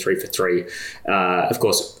 She went 3 for 3. Of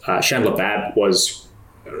course, Chandler Babb was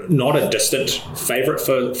not a distant favorite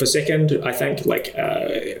for second, I think.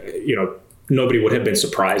 Nobody would have been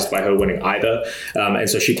surprised by her winning either. And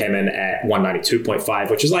so she came in at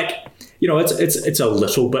 192.5, which is it's a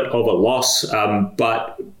little bit of a loss.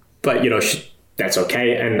 But that's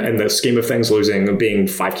okay. And in the scheme of things, being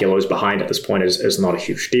 5 kilos behind at this point is not a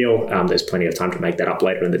huge deal. There's plenty of time to make that up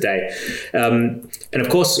later in the day. And of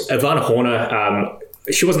course, Ivana Horna,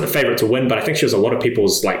 she wasn't the favorite to win, but I think she was a lot of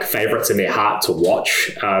people's favorites in their heart to watch.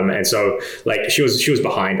 And so she was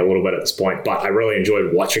behind a little bit at this point, but I really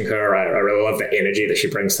enjoyed watching her. I really love the energy that she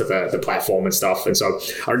brings to the platform and stuff. And so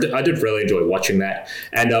I did really enjoy watching that.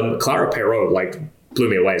 And Clara Perrault, blew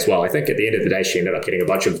me away as well. I think at the end of the day, she ended up getting a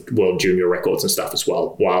bunch of world junior records and stuff as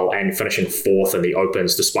well, and finishing 4th in the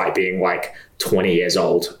Opens despite being 20 years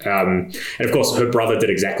old. And of course, her brother did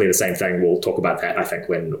exactly the same thing. We'll talk about that, I think,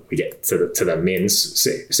 when we get to the men's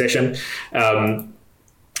session.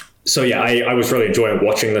 So yeah, I was really enjoying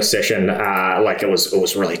watching this session. It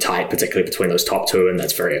was really tight, particularly between those top two, and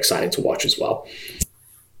that's very exciting to watch as well.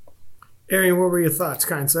 Arian, what were your thoughts,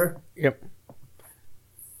 kind sir? Yep.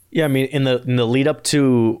 Yeah, I mean, in the lead up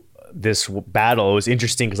to this battle, it was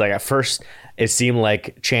interesting because at first it seemed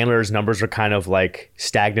like Chandler's numbers were kind of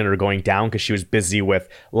stagnant or going down because she was busy with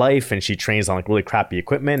life and she trains on really crappy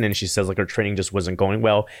equipment, and she says her training just wasn't going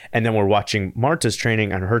well. And then we're watching Marta's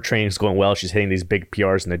training and her training is going well. She's hitting these big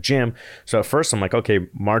PRs in the gym. So at first I'm like, okay,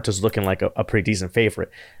 Marta's looking like a pretty decent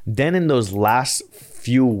favorite. Then in those last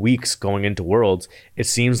few weeks going into Worlds, it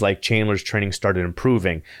seems like Chandler's training started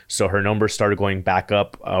improving. So her numbers started going back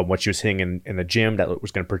up, what she was hitting in the gym that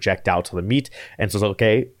was going to project out to the meet. And so it's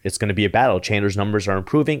okay, it's going to be a battle. Chandler's numbers are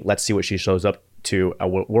improving. Let's see what she shows up to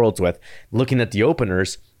Worlds with. Looking at the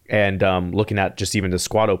openers and looking at just even the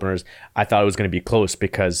squad openers, I thought it was going to be close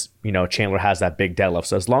because, Chandler has that big deadlift.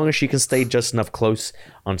 So as long as she can stay just enough close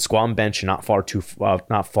on squat and bench and not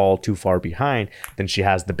fall too far behind, then she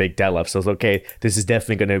has the big deadlift. So it's okay. This is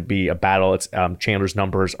definitely going to be a battle. It's Chandler's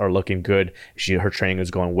numbers are looking good. Her training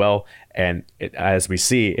is going well. And as we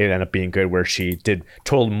see, it ended up being good where she did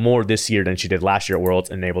total more this year than she did last year at Worlds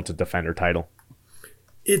and able to defend her title.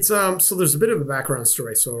 It's so there's a bit of a background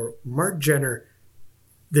story. So Mart Jenner,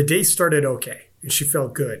 the day started okay, and she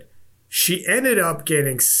felt good. She ended up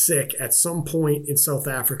getting sick at some point in South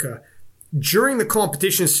Africa, during the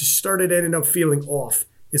competition, she started ending up feeling off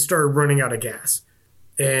and started running out of gas.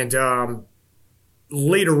 And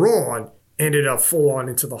later on, ended up full on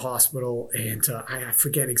into the hospital. And I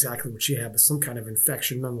forget exactly what she had, but some kind of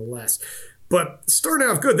infection nonetheless. But starting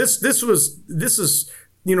out good. This is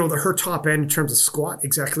her top end in terms of squat,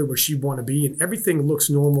 exactly where she'd want to be, and everything looks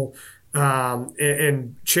normal.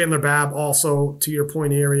 And Chandler Babb also, to your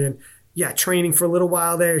point, Arian, training for a little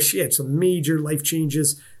while there. She had some major life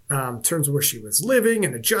changes in terms of where she was living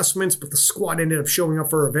and adjustments, but the squat ended up showing up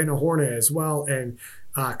for Ivana Horna as well, and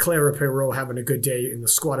Clara Perreault having a good day in the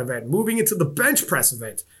squat event. Moving into the bench press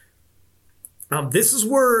event. This is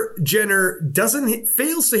where Jenner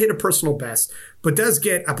fails to hit a personal best, but does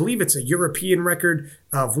get, I believe it's a European record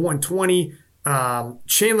of 120.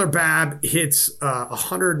 Chandler Babb hits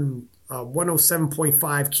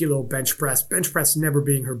 107.5 kilo bench press. Bench press never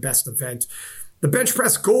being her best event. The bench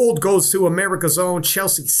press gold goes to America's own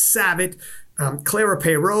Chelsea Savitt. Clara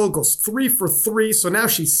Perreault goes 3 for 3, so now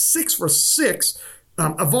she's 6 for 6.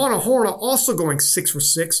 Ivana Horna also going 6 for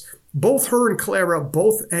 6. Both her and Clara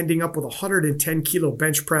both ending up with 110 kilo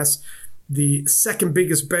bench press. The second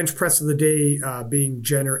biggest bench press of the day being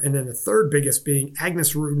Jenner, and then the third biggest being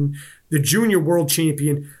Agnes Rutten, the junior world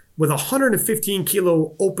champion, with 115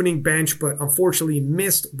 kilo opening bench, but unfortunately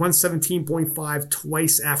missed 117.5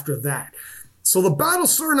 twice after that. So the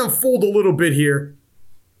battle's starting to unfold a little bit here.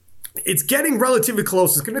 It's getting relatively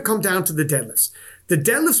close. It's going to come down to the deadlifts. The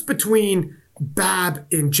deadlifts between Babb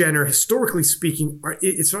and Jenner, historically speaking,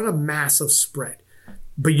 it's not a massive spread.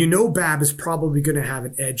 But Babb is probably going to have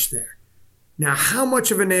an edge there. Now, how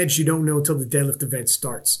much of an edge you don't know until the deadlift event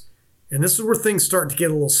starts. And this is where things start to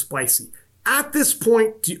get a little spicy. At this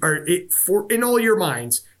point, in all your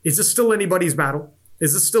minds, is this still anybody's battle?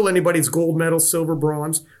 Is this still anybody's gold medal, silver,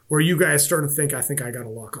 bronze? Or are you guys starting to think, I think I got a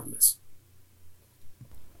lock on this?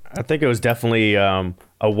 I think it was definitely a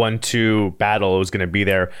 1-2 battle. It was going to be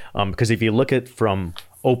there because if you look at from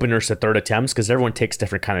openers to third attempts, because everyone takes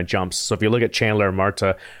different kind of jumps. So if you look at Chandler and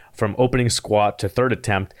Marta, from opening squat to third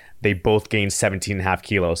attempt, they both gained 17.5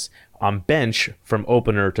 kilos. On bench, from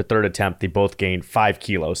opener to third attempt, they both gained 5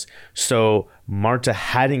 kilos. So Marta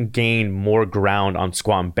hadn't gained more ground on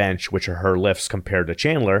squat and bench, which are her lifts, compared to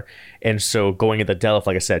Chandler. And so going into the deadlift,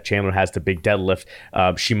 like I said, Chandler has the big deadlift.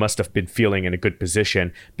 She must have been feeling in a good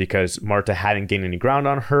position because Marta hadn't gained any ground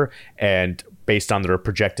on her. And based on their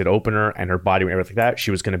projected opener and her body and everything like that,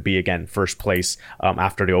 she was going to be, again, first place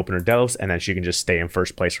after the opener deadlifts, and then she can just stay in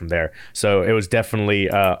first place from there. So it was definitely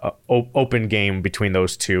an open game between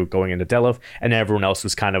those two going into deadlift, and everyone else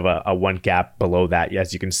was kind of a one gap below that,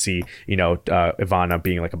 as you can see, Ivana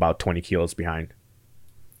being like about 20 kilos behind.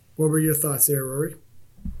 What were your thoughts there, Rory?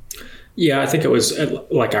 Yeah, I think it was,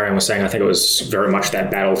 like Arian was saying, I think it was very much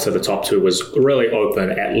that battle to the top two was really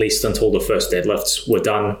open, at least until the first deadlifts were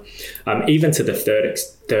done. Even to the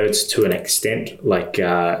thirds to an extent, like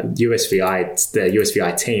the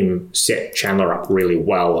USVI team set Chandler up really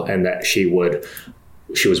well, and that she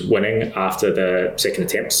was winning after the second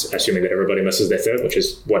attempts, assuming that everybody misses their third, which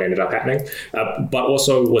is what ended up happening. But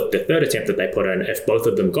also with the third attempt that they put in, if both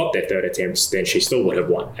of them got their third attempts, then she still would have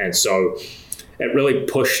won. And so it really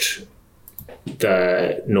pushed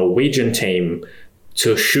the Norwegian team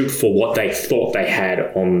to shoot for what they thought they had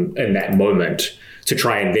in that moment, to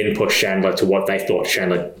try and then push Chandler to what they thought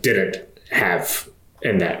Chandler didn't have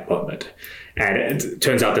in that moment. And it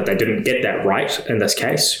turns out that they didn't get that right in this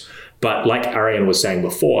case. But like Arian was saying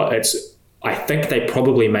before, I think they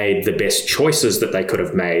probably made the best choices that they could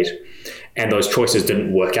have made, and those choices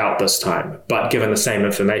didn't work out this time. But given the same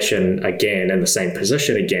information again and the same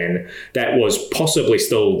position again, that was possibly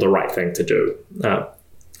still the right thing to do. Well,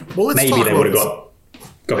 let's maybe they would have got.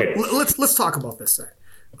 Go ahead. Let's talk about this then,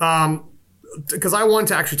 because I want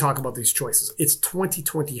to actually talk about these choices. It's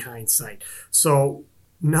 2020 hindsight, so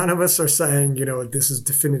none of us are saying this is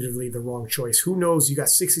definitively the wrong choice. Who knows? You got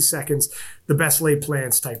 60 seconds, the best laid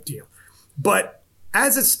plans type deal. But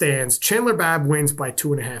as it stands, Chandler Babb wins by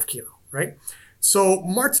 2.5 kilo. Right? So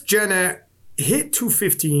Marta Jenner hit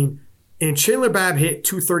 215 and Chandler Babb hit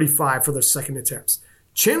 235 for their second attempts.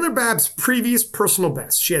 Chandler Babb's previous personal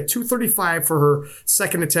best, she had 235 for her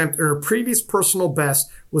second attempt, and her previous personal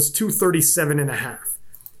best was 237.5.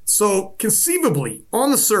 So conceivably,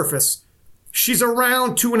 on the surface, she's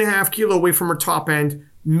around 2.5 kilo away from her top end.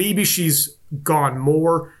 Maybe she's gone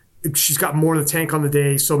more. She's got more in the tank on the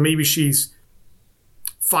day, so maybe she's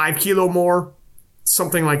 5 kilo more,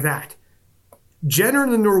 something like that. Jenner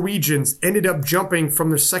and the Norwegians ended up jumping from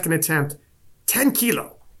their second attempt 10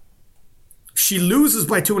 kilo. She loses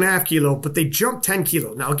by 2.5 kilo, but they jump 10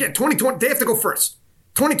 kilo. Now again, 2020, they have to go first.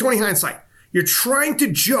 2020 hindsight. You're trying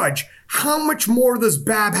to judge how much more does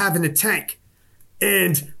Bab have in the tank.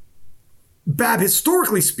 And Bab,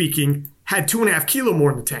 historically speaking, had 2.5 kilo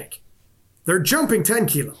more in the tank. They're jumping 10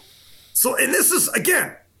 kilo. So, and this is,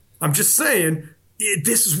 again, I'm just saying,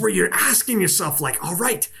 this is where you're asking yourself, like, all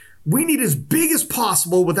right, we need as big as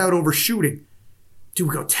possible without overshooting. Do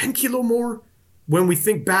we go 10 kilo more when we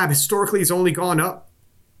think Bab historically has only gone up?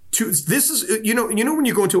 This is, you know when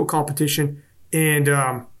you go into a competition and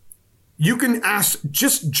you can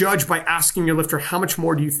just judge by asking your lifter, how much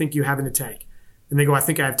more do you think you have in the tank? And they go, I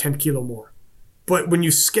think I have 10 kilo more. But when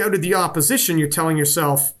you scouted the opposition, you're telling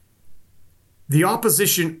yourself, the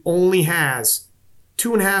opposition only has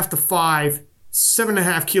 2.5 to 5,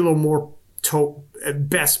 7.5 kilo more at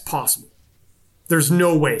best possible. There's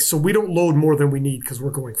no way. So we don't load more than we need because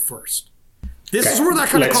we're going first. This is where that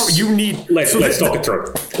kind of you need. Let's talk it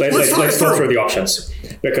through. Let's talk through the options,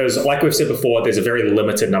 because, like we've said before, there's a very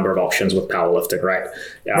limited number of options with powerlifting.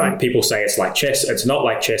 Right? People say it's like chess. It's not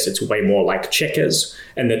like chess. It's way more like checkers,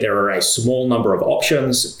 and that there are a small number of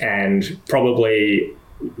options, and probably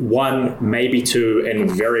 1, maybe 2, and in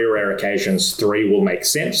very rare occasions 3 will make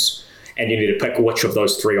sense. And you need to pick which of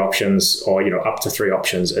those 3 options, or up to 3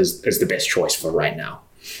 options, is the best choice for right now.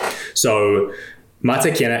 So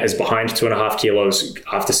Marta Kina is behind 2.5 kilos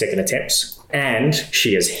after second attempts, and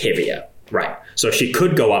she is heavier, right? So she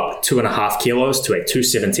could go up 2.5 kilos to a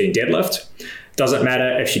 217 deadlift. Doesn't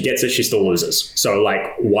matter. If she gets it, she still loses. So,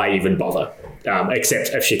 why even bother? Except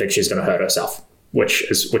if she thinks she's going to hurt herself, which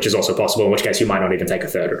is also possible, in which case you might not even take a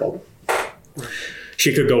third at all.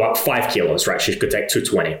 She could go up 5 kilos, right? She could take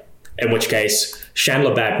 220. In which case,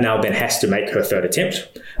 Chandler Bab now then has to make her third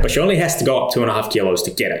attempt, but she only has to go up 2.5 kilos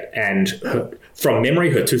to get it. And from memory,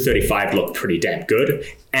 her 235 looked pretty damn good,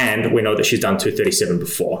 and we know that she's done 237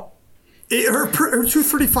 before. Her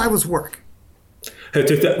 235 was work. We're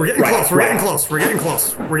getting close. We're getting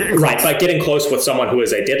close. Right, but getting close with someone who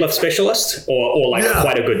is a deadlift specialist or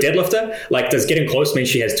quite a good deadlifter, does getting close mean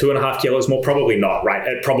she has 2.5 kilos more? Probably not, right?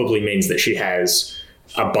 It probably means that she has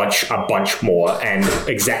a bunch more, and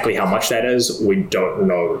exactly how much that is, we don't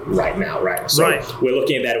know right now, right? So we're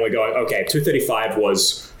looking at that and we're going, okay, 235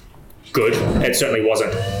 was good. It certainly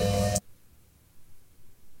wasn't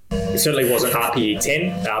RPE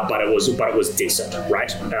 10, but it was decent,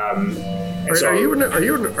 right? Are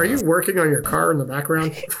you working on your car in the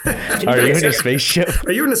background? Are you in a spaceship?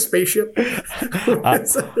 Are you in a spaceship?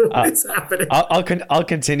 What's happening? I'll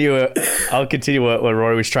continue. I'll continue what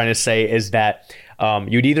Rory was trying to say is that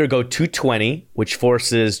you'd either go 220, which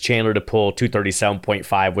forces Chandler to pull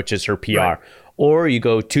 237.5, which is her PR. Right. Or you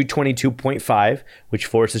go 222.5, which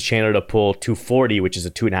forces Chandler to pull 240, which is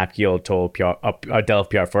a 2.5 kilo total PR, deadlift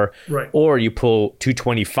PR for her. Right. Or you pull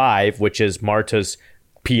 225, which is Marta's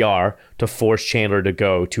PR, to force Chandler to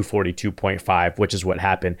go 242.5, which is what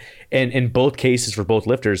happened. And in both cases for both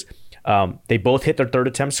lifters, they both hit their third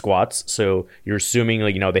attempt squats. So you're assuming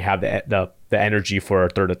they have the energy for a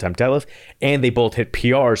third attempt deadlift, and they both hit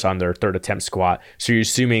PRs on their third attempt squat. So you're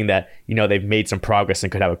assuming that they've made some progress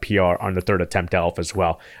and could have a PR on the third attempt deadlift as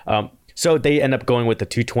well. So they end up going with the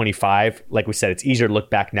 225. Like we said, it's easier to look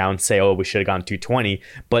back now and say, oh, we should have gone 220,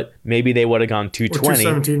 but maybe they would have gone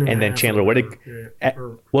 220 and then Chandler would have,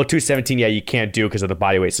 217, you can't do because of the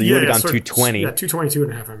body weight. So you would have gone 220. Yeah, 222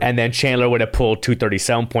 and a half. And then Chandler would have pulled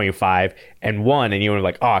 237.5 and won, and you were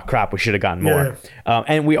like, oh crap, we should have gotten more. Yeah.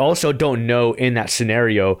 And we also don't know in that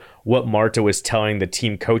scenario what Marta was telling the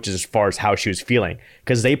team coaches as far as how she was feeling,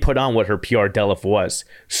 because they put on what her PR deadlift was.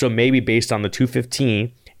 So maybe based on the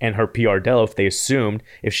 215 and her PR deadlift, they assumed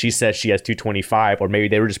if she says she has 225, or maybe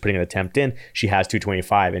they were just putting an attempt in, she has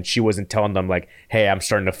 225, and she wasn't telling them hey, I'm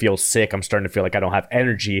starting to feel sick, I'm starting to feel like I don't have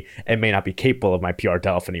energy and may not be capable of my PR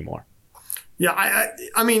deadlift anymore. Yeah,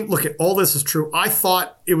 I mean, look, all this is true. I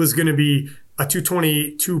thought it was going to be a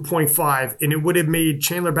 222.5, and it would have made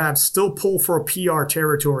Chandler Bab still pull for a PR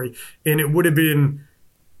territory, and it would have been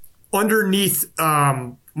underneath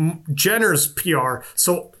Jenner's PR.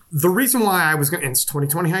 So the reason why I was going to, and it's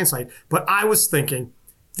 2020 hindsight, but I was thinking,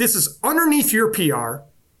 this is underneath your PR,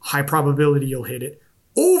 high probability you'll hit it.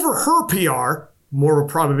 Over her PR, more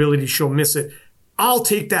probability she'll miss it. I'll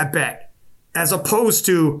take that bet. As opposed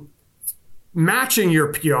to matching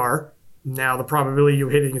your PR, now the probability you're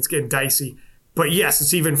hitting, it's getting dicey. But yes,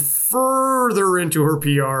 it's even further into her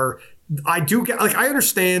PR. I do get, I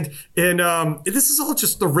understand. And this is all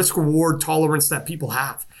just the risk reward tolerance that people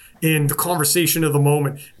have in the conversation of the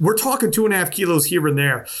moment. We're talking 2.5 kilos here and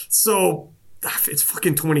there. So it's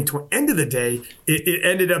fucking 2020. End of the day, it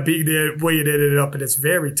ended up being the way it ended up, and it's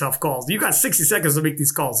very tough calls. You got 60 seconds to make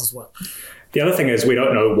these calls as well. The other thing is we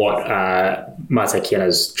don't know what Mata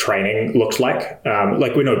Kiana's training looked like.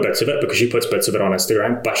 We know bits of it because she puts bits of it on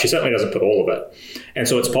Instagram, but she certainly doesn't put all of it. And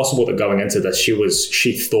so it's possible that going into this,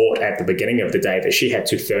 she thought at the beginning of the day that she had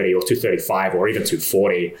 230 or 235 or even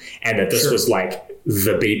 240, and that this was like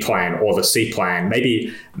the B plan or the C plan.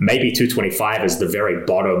 Maybe 225 is the very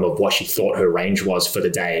bottom of what she thought her range was for the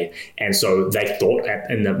day. And so they thought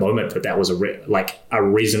in that moment that was a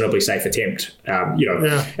reasonably safe attempt.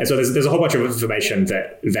 And so there's a whole bunch of information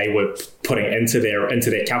that they were putting into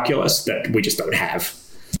their calculus that we just don't have.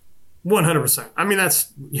 100%. I mean,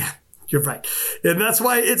 you're right. And that's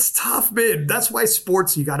why it's tough, man. That's why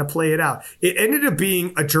sports, you got to play it out. It ended up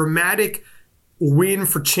being a dramatic win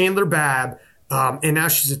for Chandler Babb. And now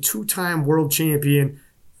she's a 2-time world champion,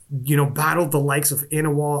 battled the likes of Anna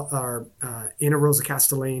Rosa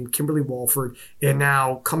Castellane, Kimberly Walford, and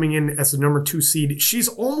now coming in as the number 2 seed. She's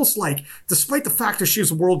almost like, despite the fact that she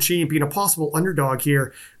was a world champion, a possible underdog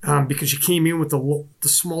here because she came in with the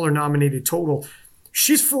smaller nominated total,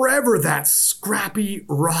 she's forever that scrappy,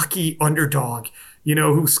 rocky underdog,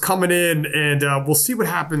 who's coming in, and we'll see what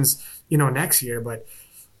happens, next year. But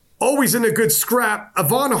always in a good scrap.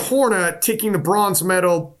 Ivana Horna taking the bronze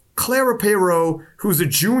medal. Clara Perot, who's a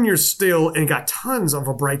junior still and got tons of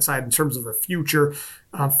a bright side in terms of her future,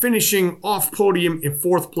 finishing off podium in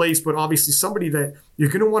 4th place, but obviously somebody that you're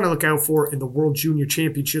going to want to look out for in the World Junior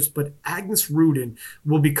Championships. But Agnes Rudin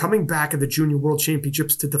will be coming back at the Junior World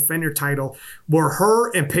Championships to defend her title, where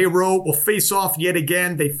her and Perot will face off yet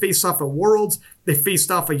again. They face off at Worlds. They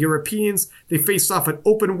faced off at Europeans. They faced off at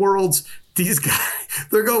Open Worlds. These guys,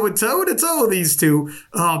 they're going toe-to-toe, these two,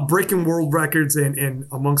 breaking world records and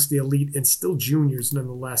amongst the elite and still juniors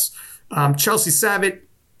nonetheless. Chelsea Savitt,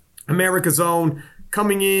 America's Own,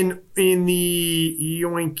 coming in the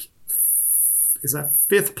yoink, is that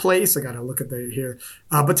 5th place? I got to look at that here.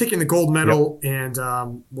 But taking the gold medal, and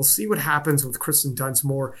we'll see what happens with Kristen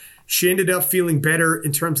Dunsmore. She ended up feeling better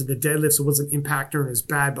in terms of the deadlifts. It wasn't impacting her as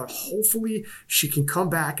bad, but hopefully she can come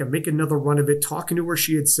back and make another run of it. Talking to her,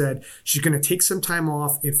 she had said she's going to take some time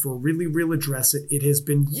off and for really, real address it. It has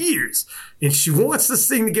been years, and she wants this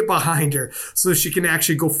thing to get behind her so she can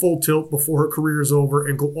actually go full tilt before her career is over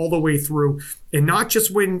and go all the way through, and not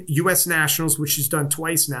just win U.S. Nationals, which she's done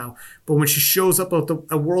twice now, but when she shows up at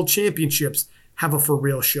the World Championships, have a for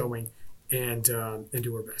real showing and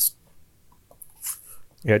do her best.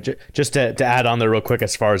 Yeah, just to add on there real quick,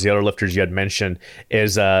 as far as the other lifters you had mentioned,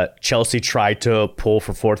 is Chelsea tried to pull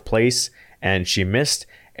for 4th place and she missed,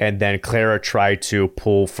 and then Clara tried to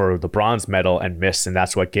pull for the bronze medal and missed, and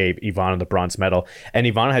that's what gave Ivana the bronze medal. And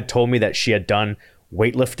Ivana had told me that she had done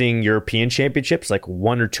weightlifting European Championships like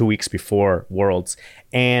 1 or 2 weeks before Worlds,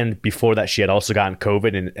 and before that she had also gotten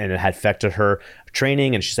COVID and it had affected her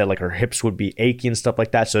training, and she said like her hips would be achy and stuff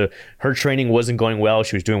like that, so her training wasn't going well.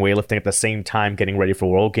 She was doing weightlifting at the same time, getting ready for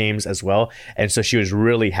World Games as well, and so she was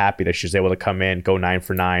really happy that she was able to come in, go 9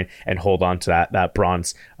 for 9 and hold on to that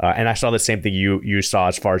bronze. And I saw the same thing you saw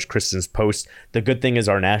as far as Kristen's post. The good thing is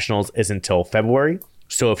our nationals is until February.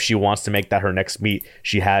 So if she wants to make that her next meet,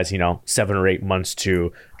 she has, 7 or 8 months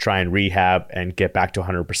to try and rehab and get back to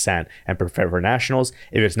 100% and prepare for nationals.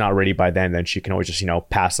 If it's not ready by then she can always just,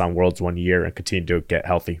 pass on Worlds 1 year and continue to get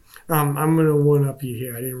healthy. I'm going to one-up you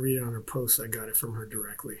here. I didn't read it on her post. I got it from her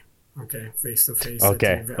directly. Okay, face-to-face.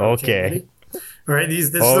 Okay. Ready? All right, this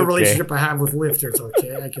is the relationship I have with lifters,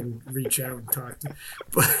 okay? I can reach out and talk to.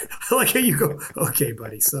 But I like how you go, okay,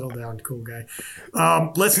 buddy, settle down, cool guy.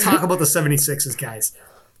 Let's talk about the 76s, guys.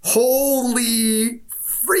 Holy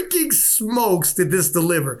freaking smokes did this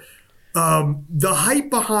deliver. The hype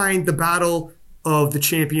behind the battle of the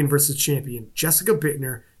champion versus champion. Jessica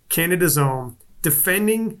Bittner, Canada's Own,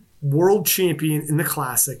 defending world champion in the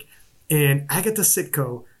classic, and Agata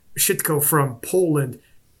Sitko from Poland,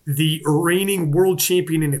 the reigning world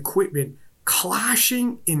champion in equipment,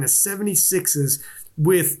 clashing in the 76s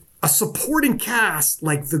with a supporting cast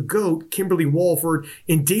like the GOAT, Kimberly Walford,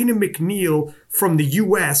 and Dana McNeil from the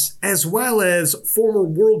U.S., as well as former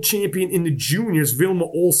world champion in the juniors, Vilma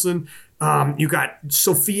Olsen. You got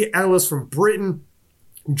Sophia Ellis from Britain,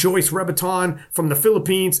 Joyce Rebaton from the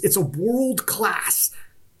Philippines. It's a world-class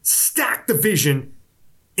stacked division.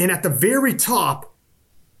 And at the very top,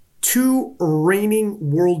 2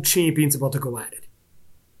 reigning world champions about to go at it.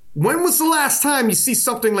 When was the last time you see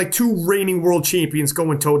something like 2 reigning world champions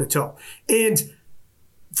going toe-to-toe? And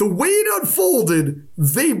the way it unfolded,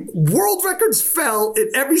 world records fell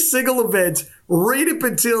in every single event right up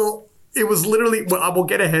until it was literally, well, I will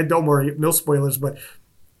get ahead, don't worry, no spoilers, but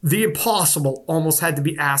the impossible almost had to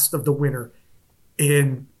be asked of the winner.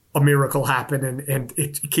 And a miracle happen, and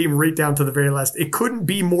it came right down to the very last. It couldn't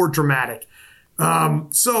be more dramatic.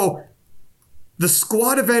 So the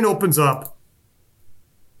squat event opens up.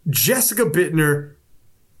 Jessica Bittner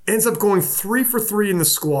ends up going 3 for 3 in the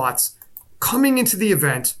squats. Coming into the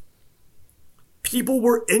event,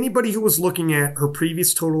 anybody who was looking at her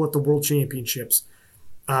previous total at the World Championships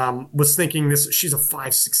was thinking she's a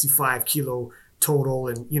 565 kilo total.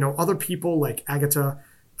 And, other people like Agatha,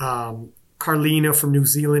 Carlina from New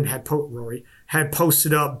Zealand had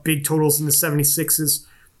posted up big totals in the 76s.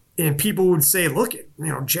 And people would say, look,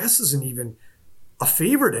 Jess isn't even a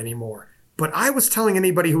favorite anymore. But I was telling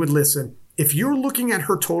anybody who would listen, if you're looking at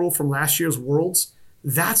her total from last year's Worlds,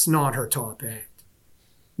 that's not her top end.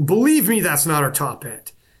 Believe me, that's not her top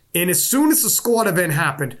end. And as soon as the squat event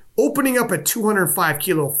happened, opening up at 205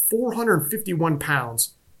 kilo, 451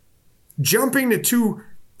 pounds, jumping to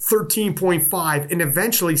 213.5, and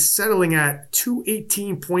eventually settling at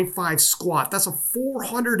 218.5 squat. That's a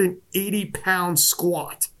 480-pound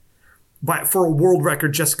squat for a world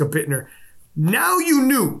record, Jessica Bittner. Now you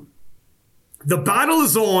knew the battle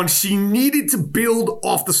is on. She needed to build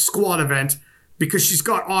off the squat event because she's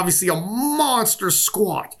got obviously a monster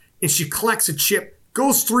squat, and she collects a chip,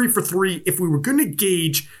 goes 3 for 3. If we were going to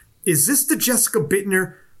gauge, is this the Jessica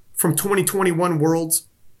Bittner from 2021 Worlds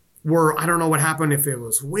where I don't know what happened, if it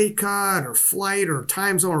was weight cut or flight or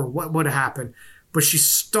time zone or what would have happened, but she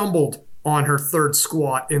stumbled on her third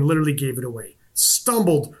squat and literally gave it away.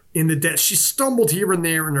 Stumbled in the death. She stumbled here and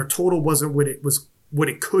there, and her total wasn't what it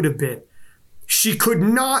could have been. She could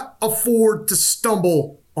not afford to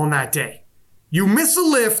stumble on that day. You miss a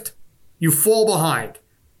lift, you fall behind.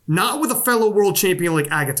 Not with a fellow world champion like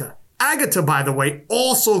Agatha. Agatha, by the way,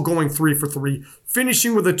 also going 3 for 3,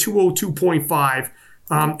 finishing with a 202.5.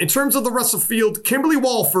 In terms of the rest of the field, Kimberly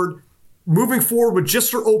Walford moving forward with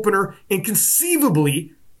just her opener and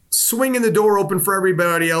conceivably swinging the door open for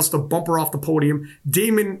everybody else to bump her off the podium.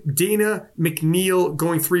 Dana McNeil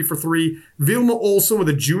going 3 for 3. Vilma Olsen with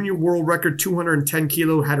a junior world record, 210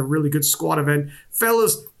 kilo, had a really good squat event.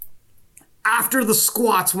 Fellas, after the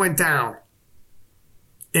squats went down,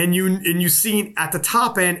 and you seen at the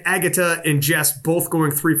top end, Agatha and Jess both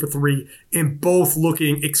going 3 for 3 and both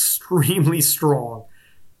looking extremely strong.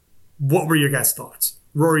 What were your guys' thoughts?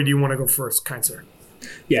 Rory, do you want to go first, kind sir?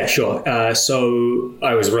 Yeah, sure. So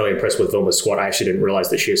I was really impressed with Vilma's squat. I actually didn't realize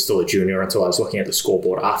that she was still a junior until I was looking at the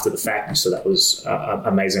scoreboard after the fact. So that was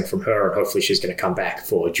amazing from her. And hopefully she's going to come back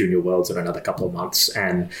for Junior Worlds in another couple of months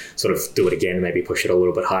and sort of do it again, maybe push it a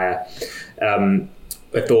little bit higher.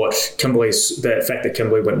 I thought the fact that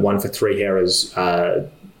Kimberly went 1 for 3 here is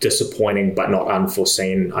disappointing, but not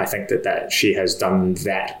unforeseen. I think that she has done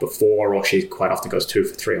that before, or she quite often goes 2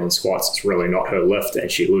 for 3 on squats. It's really not her lift,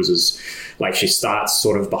 and she loses. Like, she starts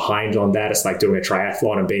sort of behind on that. It's like doing a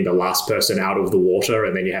triathlon and being the last person out of the water,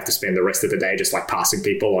 and then you have to spend the rest of the day just like passing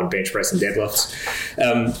people on bench press and deadlifts.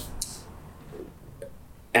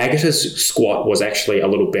 Agatha's squat was actually a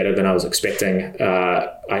little better than I was expecting.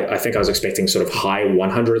 I think I was expecting sort of high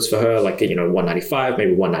 100s for her, like 195,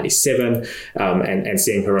 maybe 197, and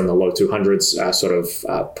seeing her in the low 200s sort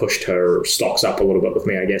of pushed her stocks up a little bit with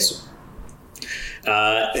me, I guess.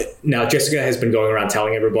 Now, Jessica has been going around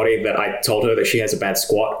telling everybody that I told her that she has a bad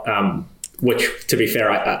squat, which, to be fair,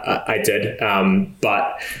 I did.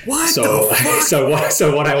 But so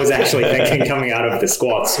what I was actually thinking coming out of the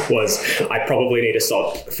squats was I probably need to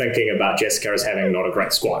stop thinking about Jessica as having not a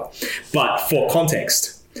great squat. But for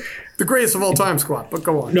context, the greatest of all time squat, but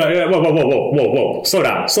go on. No, whoa. Slow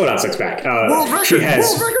down, six pack. World record. She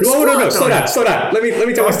has, no, slow down. Let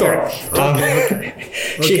me tell my story. Okay.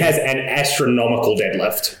 She has an astronomical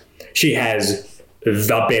deadlift. She has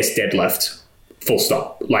the best deadlift. Full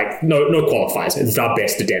stop. Like, no qualifiers. It's the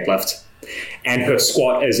best deadlift. And her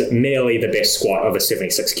squat is merely the best squat of a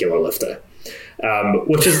 76 kilo lifter.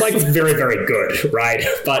 Which is like very, very good, right?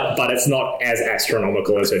 But it's not as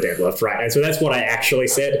astronomical as her deadlift, right? And so that's what I actually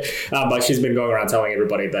said. But she's been going around telling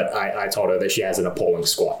everybody that I told her that she has an appalling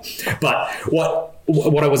squat. But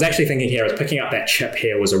what I was actually thinking here is picking up that chip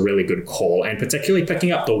here was a really good call, and particularly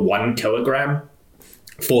picking up the 1 kilogram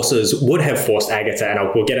would have forced Agatha,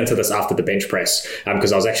 and we'll get into this after the bench press,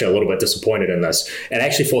 because I was actually a little bit disappointed in this. It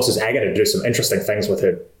actually forces Agatha to do some interesting things with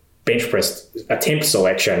her bench press attempt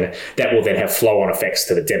selection that will then have flow-on effects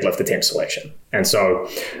to the deadlift attempt selection. And so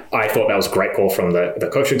I thought that was a great call from the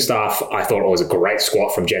coaching staff. I thought it was a great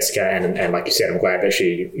squat from Jessica, and like you said, I'm glad that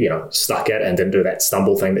she stuck it and didn't do that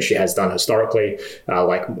stumble thing that she has done historically.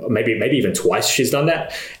 Like maybe even twice she's done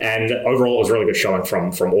that. And overall, it was really good showing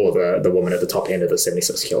from all of the women at the top end of the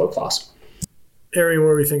 76 kilo class. Ari, what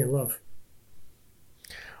were you thinking, love?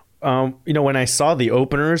 When I saw the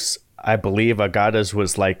openers, I believe Agata's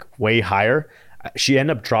was like way higher. She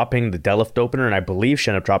ended up dropping the deadlift opener, and I believe she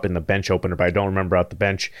ended up dropping the bench opener, but I don't remember out the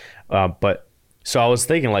bench. So I was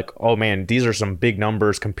thinking like, oh man, these are some big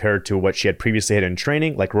numbers compared to what she had previously hit in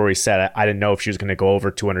training. Like Rory said, I didn't know if she was going to go over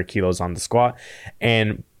 200 kilos on the squat,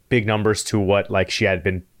 and big numbers to what like she had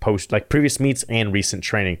been previous meets and recent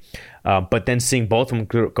training. But then seeing both of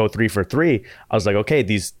them go 3 for 3, I was like, okay,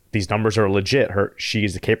 these numbers are legit.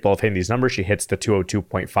 She's capable of hitting these numbers. She hits the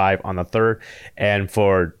 202.5 on the third. And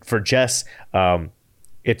for Jess,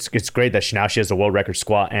 it's great that she has a world record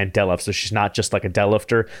squat and deadlift. So she's not just like a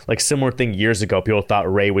deadlifter. Like similar thing years ago, people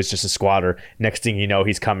thought Ray was just a squatter. Next thing you know,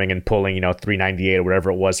 he's coming and pulling 398 or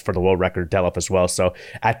whatever it was for the world record deadlift as well. So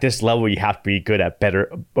at this level, you have to be good at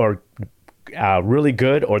better or really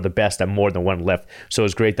good or the best at more than one lift. So it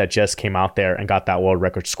was great that Jess came out there and got that world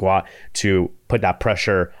record squat to put that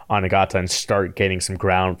pressure on Agata and start gaining some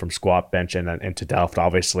ground from squat, bench, and into deadlift,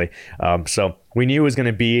 obviously. So we knew it was going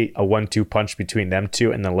to be a 1-2 punch between them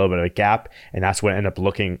two and then a little bit of a gap. And that's what ended up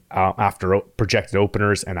looking after projected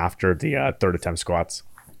openers and after the third attempt squats.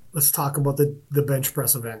 Let's talk about the bench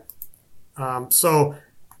press event. So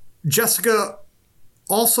Jessica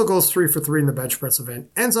also goes 3 for 3 in the bench press event,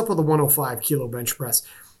 ends up with a 105 kilo bench press.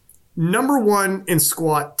 Number 1 in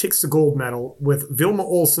squat takes the gold medal, with Vilma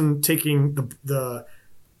Olsen taking the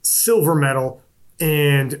silver medal,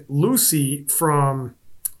 and Lucy from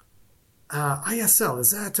ISL.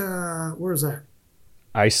 Is that, where is that?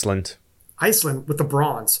 Iceland with the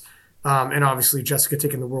bronze. And obviously Jessica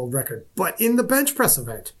taking the world record. But in the bench press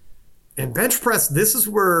event, and bench press, this is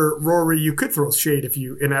where, Rory, you could throw shade if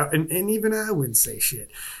you, and even I wouldn't say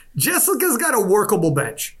shit. Jessica's got a workable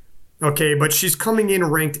bench, okay, but she's coming in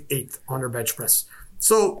ranked 8th on her bench press.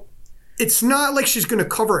 So it's not like she's going to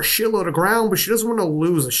cover a shitload of ground, but she doesn't want to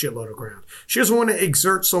lose a shitload of ground. She doesn't want to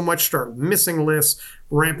exert so much, start missing lifts,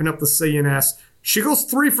 ramping up the CNS. She goes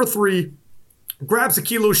 3 for 3, grabs the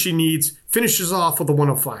kilo she needs, finishes off with a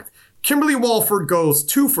 105. Kimberly Walford goes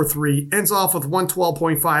 2 for 3, ends off with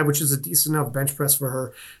 112.5, which is a decent enough bench press for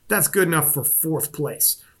her. That's good enough for 4th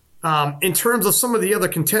place. In terms of some of the other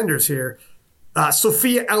contenders here,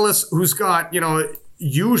 Sophia Ellis, who's got,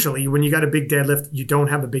 usually when you got a big deadlift, you don't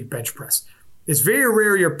have a big bench press. It's very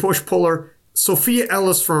rare you're a push puller. Sophia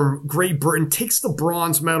Ellis from Great Britain takes the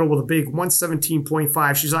bronze medal with a big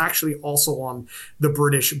 117.5. She's actually also on the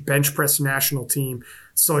British bench press national team.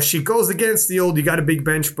 So she goes against the old, you got a big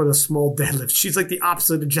bench but a small deadlift. She's like the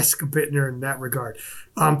opposite of Jessica Bittner in that regard.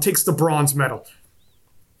 Takes the bronze medal.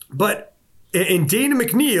 But and Dana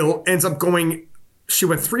McNeil ends up going, she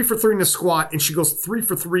went 3 for 3 in the squat, and she goes 3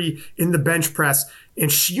 for 3 in the bench press.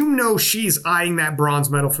 And she's eyeing that bronze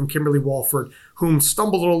medal from Kimberly Walford, whom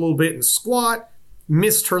stumbled a little bit in squat,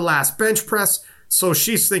 missed her last bench press. So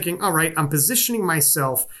she's thinking, all right, I'm positioning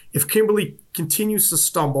myself. If Kimberly continues to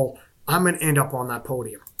stumble, I'm going to end up on that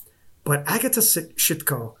podium. But Agata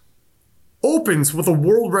Shitko opens with a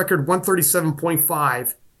world record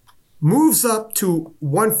 137.5, moves up to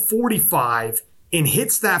 145, and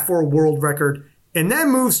hits that for a world record, and then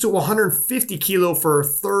moves to 150 kilo for her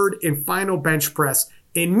third and final bench press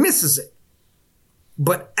and misses it.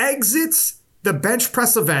 But exits the bench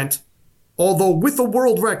press event, although with a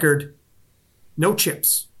world record, no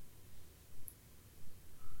chips.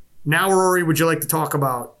 Now, Rory, would you like to talk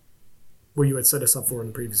about what you had set us up for in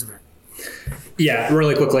the previous event? Yeah,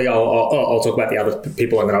 really quickly, I'll talk about the other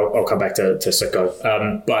people, and then I'll come back to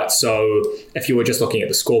Sitko. But so if you were just looking at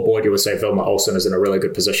the scoreboard, you would say Vilma Olsen is in a really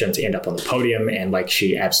good position to end up on the podium, and like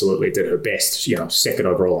she absolutely did her best. Second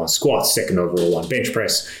overall on squats, second overall on bench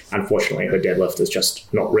press. Unfortunately, her deadlift is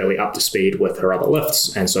just not really up to speed with her other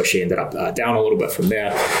lifts, and so she ended up down a little bit from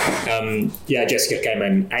there. Jessica came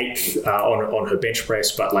in 8th on her bench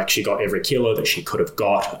press, but like she got every kilo that she could have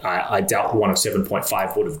got. I doubt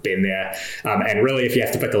 107.5 would have been there. And really, if you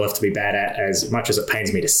have to pick a lift to be bad at, as much as it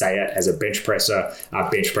pains me to say it, as a bench presser,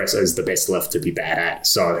 bench press is the best lift to be bad at.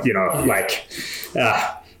 So, it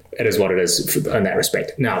is what it is in that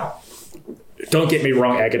respect. Now, don't get me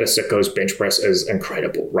wrong, Agata Shitko's bench press is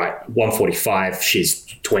incredible, right? 145, she's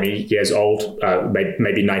 20 years old,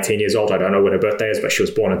 maybe 19 years old. I don't know when her birthday is, but she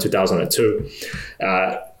was born in 2002.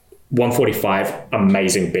 145,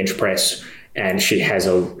 amazing bench press, and she has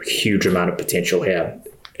a huge amount of potential here.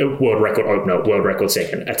 World record opener, world record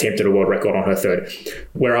second, attempted a world record on her third.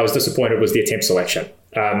 Where I was disappointed was the attempt selection.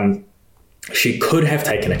 She could have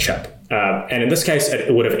taken a chip. And in this case,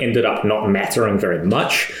 it would have ended up not mattering very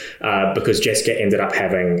much because Jessica ended up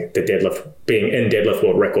having the deadlift being in deadlift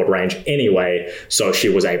world record range anyway. So she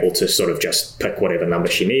was able to sort of just pick whatever number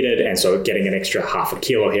she needed. And so getting an extra half a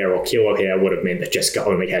kilo here or kilo here would have meant that Jessica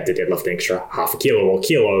only had to deadlift an extra half a kilo or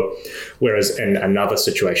kilo. Whereas in another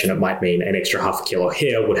situation, it might mean an extra half a kilo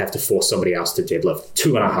here would have to force somebody else to deadlift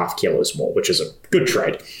 2.5 kilos more, which is a good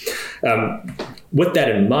trade. With that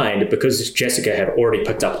in mind, because Jessica had already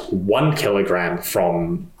picked up 1 kilogram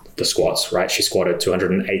from the squats, right? She squatted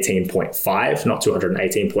 218.5, not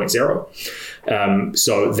 218.0.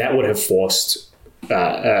 So that would have forced,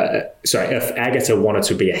 if Agata wanted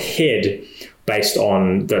to be ahead based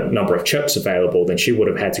on the number of chips available, then she would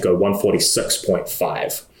have had to go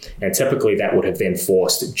 146.5. And typically that would have then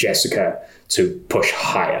forced Jessica to push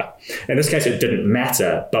higher. In this case, it didn't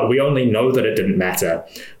matter, but we only know that it didn't matter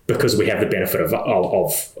because we have the benefit of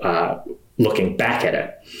looking back at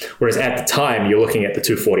it. Whereas at the time, you're looking at the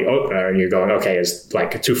 240 opener and you're going, okay, is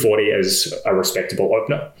like a 240 is a respectable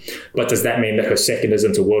opener. But does that mean that her second is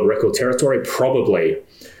into world record territory? Probably,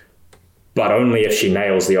 but only if she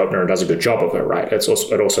nails the opener and does a good job of it, right? It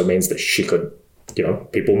also means that she could,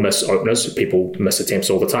 people miss openers, people miss attempts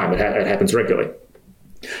all the time. It happens regularly.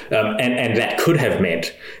 And that could have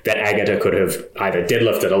meant that Agata could have either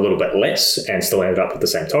deadlifted a little bit less and still ended up with the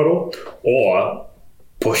same total, or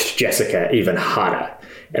pushed Jessica even harder.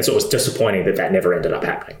 And so it was disappointing that never ended up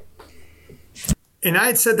happening. And I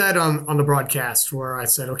had said that on the broadcast where I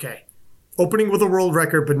said, okay, opening with a world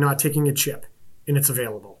record but not taking a chip, and it's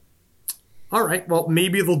available. All right, well,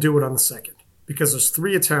 maybe they'll do it on the second because there's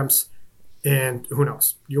 3 attempts, and who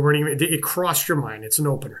knows? You weren't even, it crossed your mind. It's an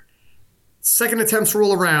opener. Second attempts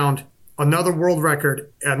roll around, another world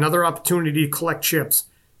record, another opportunity to collect chips,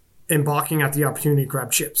 and balking at the opportunity to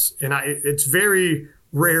grab chips. And it's very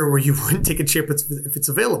rare where you wouldn't take a chip if it's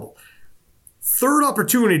available. Third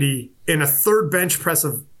opportunity in a third bench press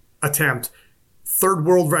attempt, third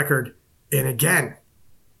world record, and again,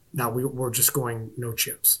 now we're just going no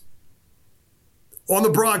chips. On the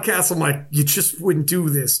broadcast, I'm like, you just wouldn't do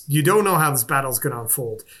this. You don't know how this battle is going to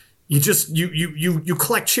unfold. You just you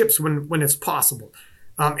collect chips when it's possible.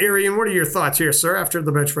 Arian, what are your thoughts here, sir, after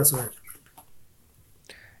the bench press event?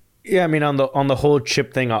 Yeah, I mean, on the whole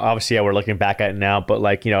chip thing, obviously, yeah, we're looking back at it now, but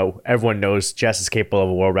everyone knows Jess is capable of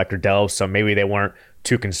a world record deadlift, so maybe they weren't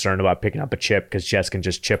too concerned about picking up a chip because Jess can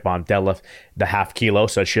just chip on deadlift the half kilo,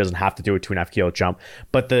 so she doesn't have to do a 2.5 kilo jump.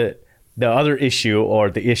 But the other issue, or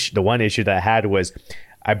the one issue that I had was,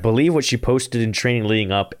 I believe what she posted in training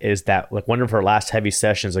leading up is that one of her last heavy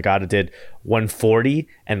sessions, Agata did 140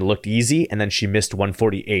 and looked easy, and then she missed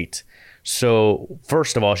 148. So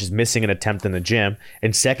first of all, she's missing an attempt in the gym,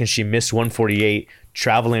 and second, she missed 148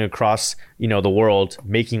 traveling across the world,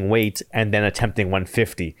 making weight, and then attempting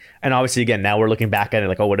 150. And obviously, again, now we're looking back at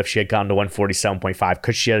it what if she had gotten to 147.5?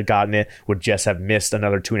 Could she have gotten it? Would Jess have missed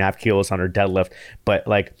another 2.5 kilos on her deadlift? But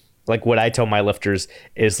what I tell my lifters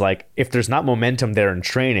is if there's not momentum there in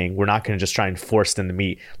training, we're not going to just try and force them to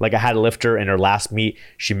meet. I had a lifter in her last meet,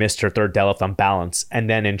 she missed her third deadlift on balance. And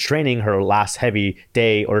then in training, her last heavy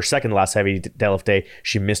day, or second last heavy deadlift day,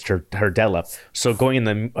 she missed her deadlift. So going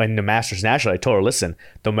in the Masters National, I told her, listen,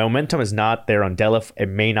 the momentum is not there on deadlift. It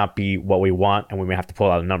may not be what we want, and we may have to pull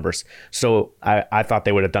out of numbers. So I thought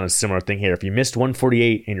they would have done a similar thing here. If you missed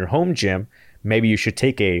 148 in your home gym, maybe you should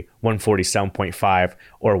take a 147.5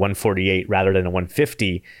 or 148 rather than a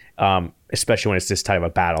 150, especially when it's this type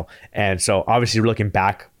of battle. And so obviously looking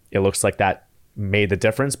back, it looks like that made the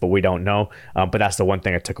difference, but we don't know. But that's the one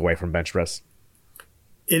thing I took away from bench press.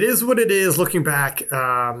 It is what it is looking back.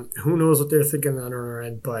 Who knows what they're thinking on our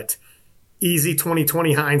end, but easy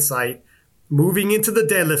 2020 hindsight. Moving into the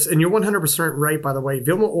deadlifts, and you're 100% right, by the way.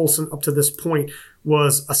 Vilma Olsen, up to this point,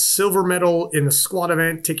 was a silver medal in the squat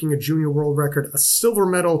event, taking a junior world record, a silver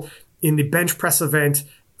medal in the bench press event,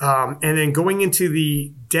 and then going into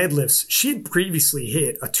the deadlifts, she had previously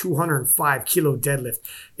hit a 205 kilo deadlift.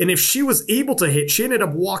 And if she was able to hit, she ended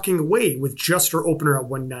up walking away with just her opener at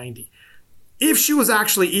 190. If she was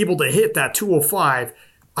actually able to hit that 205,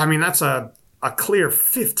 I mean, that's a clear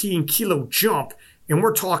 15 kilo jump. And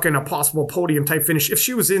we're talking a possible podium type finish. If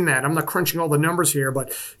she was in that, I'm not crunching all the numbers here,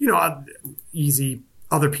 but easy.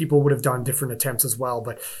 Other people would have done different attempts as well.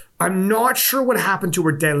 But I'm not sure what happened to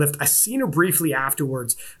her deadlift. I seen her briefly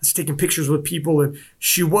afterwards. I was taking pictures with people, and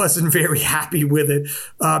she wasn't very happy with it.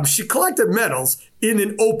 She collected medals in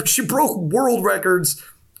an open. She broke world records,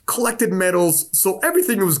 collected medals, so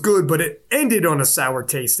everything was good. But it ended on a sour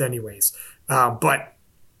taste, anyways.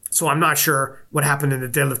 So I'm not sure what happened in the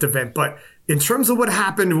deadlift event, but in terms of what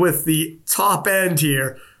happened with the top end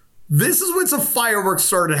here, This is when some fireworks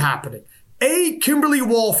started happening. Kimberly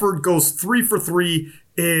Walford goes 3 for 3,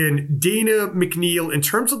 and Dana McNeil, in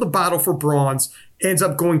terms of the battle for bronze, ends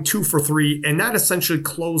up going 2 for 3, and that essentially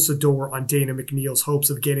closed the door on Dana McNeil's hopes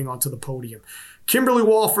of getting onto the podium. Kimberly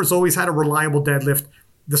Walford's always had a reliable deadlift.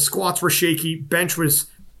 The squats were shaky, bench was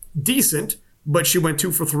decent, but she went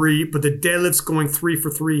 2 for 3, but the deadlift's going 3 for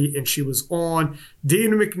 3, and she was on.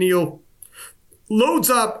 Dana McNeil loads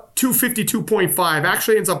up 252.5,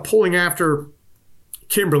 actually ends up pulling after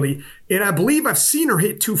Kimberly, and I believe I've seen her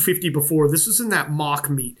hit 250 before. This was in that mock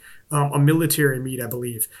meet, a military meet, I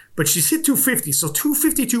believe. But she's hit 250, so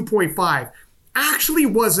 252.5 actually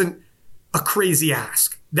wasn't a crazy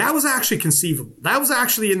ask. That was actually conceivable. That was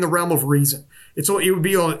actually in the realm of reason. It would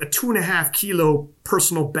be a 2.5 kilo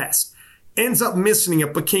personal best. Ends up missing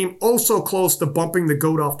it, but came oh so close to bumping the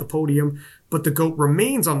GOAT off the podium, but the GOAT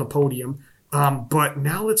remains on the podium. But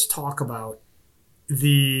now let's talk about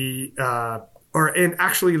the...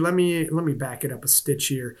 actually, let me back it up a stitch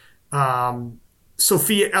here.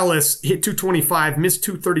 Sophia Ellis hit 225, missed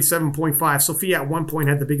 237.5. Sophia at one point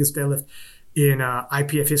had the biggest deadlift in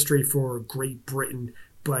IPF history for Great Britain,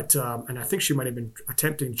 but and I think she might have been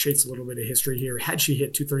attempting to chase a little bit of history here. Had she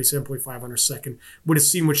hit 237.5 on her second, would have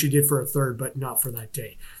seen what she did for her third, but not for that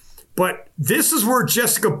day. But this is where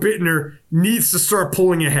Jessica Bittner needs to start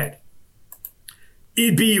pulling ahead.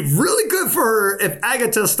 It'd be really good for her if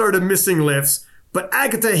Agata started missing lifts, but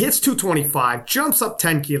Agata hits 225, jumps up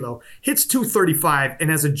 10 kilo, hits 235, and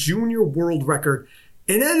has a junior world record,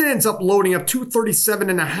 and then ends up loading up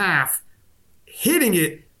 237.5, hitting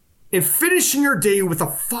it, and finishing her day with a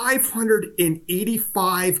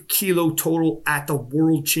 585 kilo total at the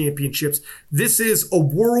World Championships. This is a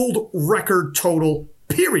world record total,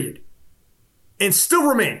 period. And still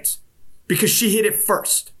remains, because she hit it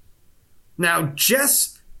first. Now,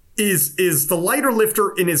 Jess is the lighter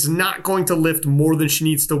lifter and is not going to lift more than she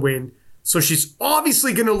needs to win. So she's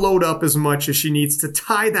obviously going to load up as much as she needs to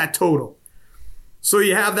tie that total. So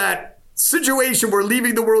you have that situation where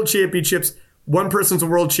leaving the World Championships, one person's a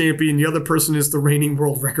world champion, the other person is the reigning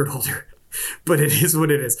world record holder. But it is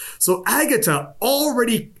what it is. So Agata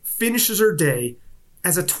already finishes her day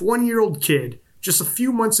as a 20-year-old kid. Just a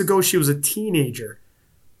few months ago, she was a teenager,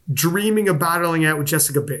 dreaming of battling out with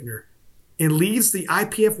Jessica Bittner, and leaves the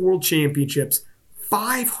IPF World Championships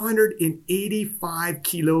 585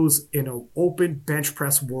 kilos in an open bench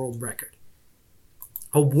press world record.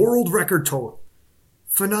 A world record total.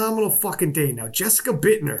 Phenomenal fucking day. Now, Jessica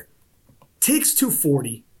Bittner takes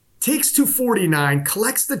 240, takes 249,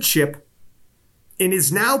 collects the chip, and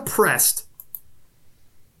is now pressed,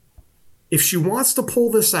 if she wants to pull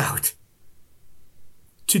this out,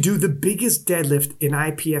 to do the biggest deadlift in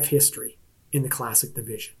IPF history in the classic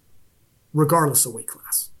division, regardless of weight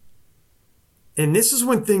class. And this is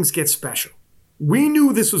when things get special. We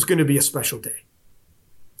knew this was going to be a special day.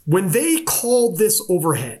 When they called this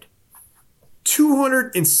overhead,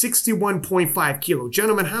 261.5 kilo.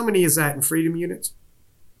 Gentlemen, how many is that in freedom units?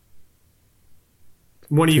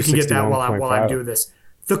 One of you can get that while I do this.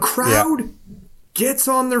 The crowd gets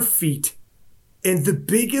on their feet, and the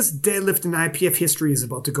biggest deadlift in IPF history is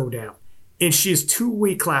about to go down. And she is 2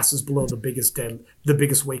 weight classes below the biggest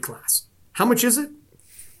weight class. How much is it?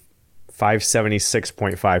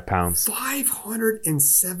 576.5 pounds.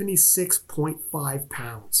 576.5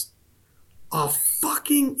 pounds. A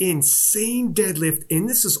fucking insane deadlift, and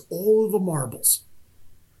this is all of the marbles.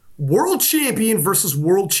 World champion versus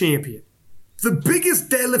world champion. The biggest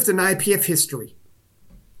deadlift in IPF history.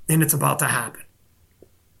 And it's about to happen.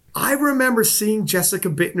 I remember seeing Jessica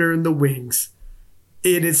Bittner in the wings.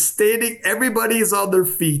 It is standing, everybody is on their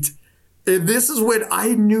feet. And this is when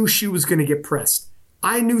I knew she was going to get pressed.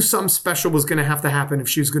 I knew something special was going to have to happen if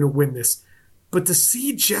she was going to win this. But to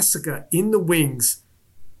see Jessica in the wings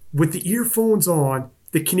with the earphones on,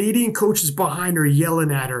 the Canadian coaches behind her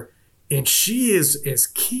yelling at her, and she is as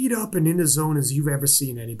keyed up and in the zone as you've ever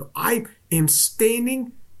seen anybody. I am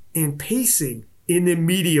standing and pacing in the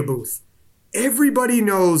media booth. Everybody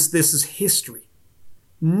knows this is history.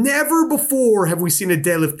 Never before have we seen a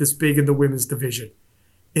deadlift this big in the women's division.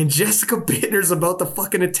 And Jessica Bittner's about to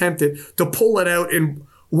fucking attempt it to pull it out in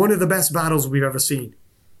one of the best battles we've ever seen.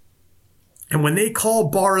 And when they call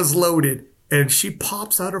bars loaded and she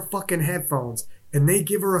pops out her fucking headphones and they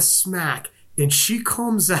give her a smack and she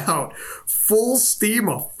comes out full steam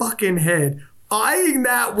a fucking head, eyeing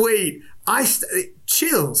that weight,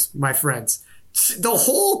 chills, my friends. The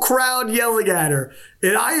whole crowd yelling at her,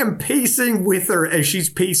 and I am pacing with her as she's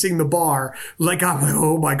pacing the bar. I'm like,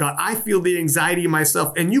 oh my God, I feel the anxiety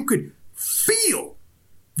myself. And you could feel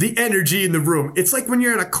the energy in the room. It's like when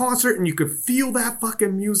you're at a concert and you could feel that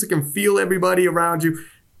fucking music and feel everybody around you.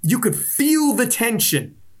 You could feel the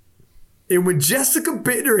tension. And when Jessica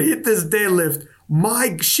Bittner hit this deadlift,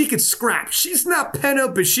 she could scrap. She's not pent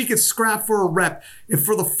up, but she could scrap for a rep. And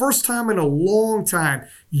for the first time in a long time,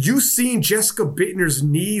 you seen Jessica Bittner's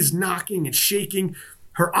knees knocking and shaking,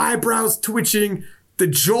 her eyebrows twitching, the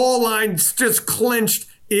jawline just clenched.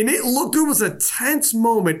 And it was a tense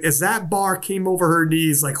moment as that bar came over her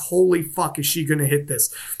knees like, holy fuck, is she going to hit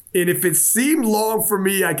this? And if it seemed long for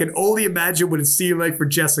me, I can only imagine what it seemed like for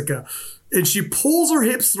Jessica. And she pulls her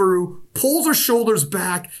hips through, pulls her shoulders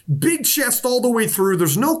back, big chest all the way through.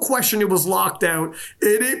 There's no question it was locked out.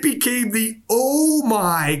 And it became the, oh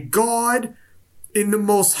my God, in the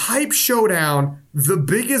most hype showdown, the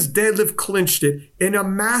biggest deadlift clinched it in a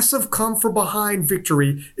massive come from behind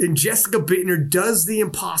victory. And Jessica Bittner does the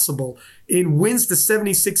impossible and wins the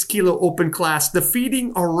 76 kilo open class,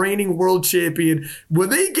 defeating a reigning world champion. When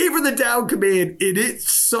they gave her the down command, it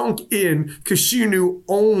sunk in because she knew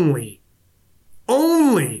only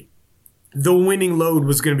the winning load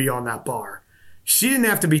was going to be on that bar. She didn't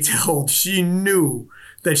have to be told. She knew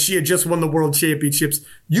that she had just won the world championships.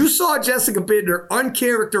 You saw Jessica Bittner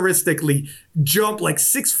uncharacteristically jump like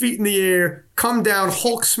 6 feet in the air, come down,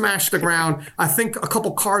 Hulk smash the ground. I think a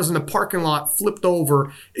couple cars in the parking lot flipped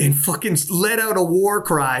over and fucking let out a war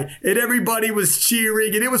cry. And everybody was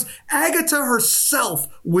cheering. And it was Agatha herself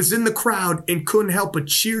was in the crowd and couldn't help but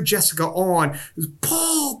cheer Jessica on. It was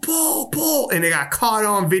Paul, Paul, Paul. And they got caught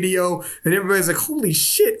on video. And everybody's like, holy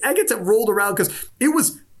shit. Agatha rolled around because it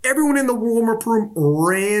was... Everyone in the warm-up room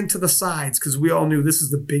ran to the sides because we all knew this is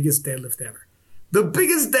the biggest deadlift ever. The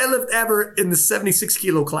biggest deadlift ever in the 76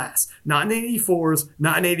 kilo class. Not in 84s,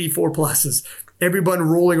 not in 84 pluses. Everyone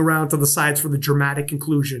rolling around to the sides for the dramatic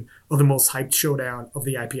conclusion of the most hyped showdown of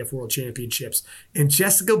the IPF World Championships. And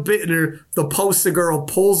Jessica Bittner, the poster girl,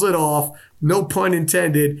 pulls it off, no pun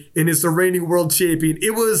intended, and is the reigning world champion.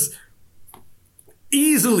 It was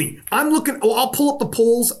easily. I'll pull up the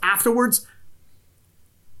polls afterwards.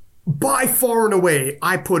 By far and away,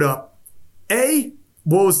 I put up, A,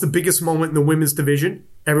 what was the biggest moment in the women's division?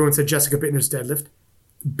 Everyone said Jessica Bittner's deadlift.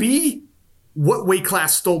 B, what weight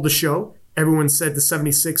class stole the show? Everyone said the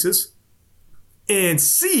 76s. And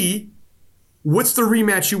C, what's the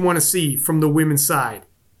rematch you want to see from the women's side?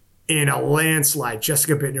 In a landslide,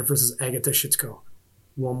 Jessica Bittner versus Agatha Shitsko.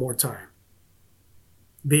 One more time.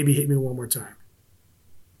 Baby, hit me one more time.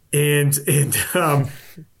 And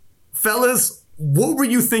fellas, what were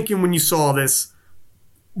you thinking when you saw this?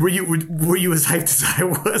 Were you as hyped as I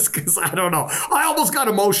was? Because I don't know. I almost got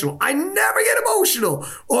emotional. I never get emotional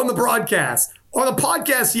on the broadcast. On the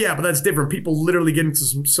podcast, yeah, but that's different. People literally get into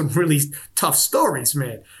some really tough stories,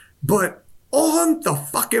 man. But on the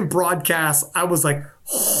fucking broadcast, I was like,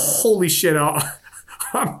 holy shit,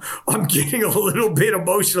 I'm getting a little bit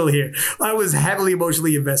emotional here. I was heavily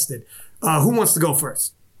emotionally invested. Who wants to go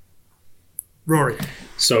first? Rory.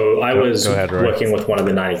 So I was working with one of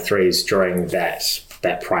the 93s during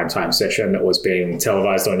that primetime session that was being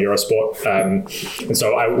televised on Eurosport. And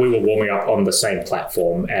so we were warming up on the same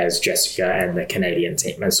platform as Jessica and the Canadian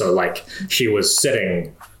team. And so like she was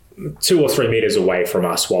sitting 2 or 3 meters away from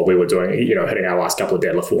us while we were doing, hitting our last couple of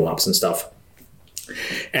deadlift warm-ups and stuff.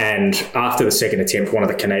 And after the second attempt, one of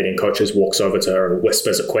the Canadian coaches walks over to her and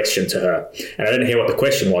whispers a question to her. And I didn't hear what the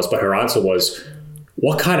question was, but her answer was,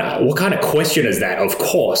 what kind of question is that? Of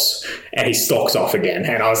course. And he stalks off again.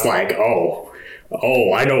 And I was like, oh,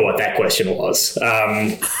 I know what that question was.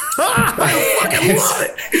 I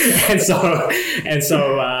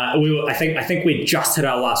think we just hit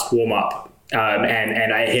our last warm up.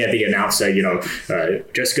 And I hear the announcer,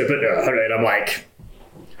 Jessica Bittner, and I'm like,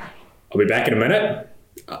 I'll be back in a minute.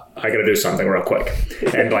 I gotta do something real quick,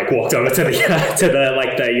 and like walked over to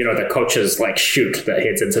the coach's like chute that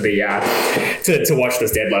heads into the to watch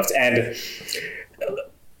this deadlift, and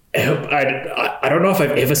I don't know if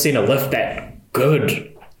I've ever seen a lift that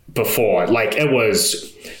good before. Like it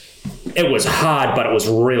was hard, but it was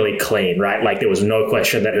really clean, right? Like there was no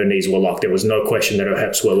question that her knees were locked. There was no question that her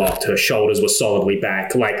hips were locked. Her shoulders were solidly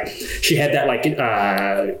back. Like she had that like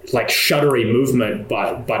shuddery movement,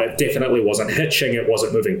 but it definitely wasn't hitching. It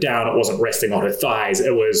wasn't moving down. It wasn't resting on her thighs.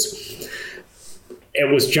 It was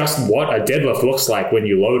just what a deadlift looks like when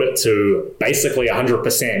you load it to basically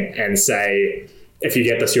 100% and say, if you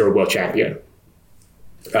get this, you're a world champion.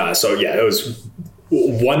 So yeah, it was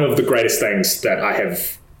one of the greatest things that I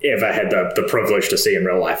have ever had the privilege to see in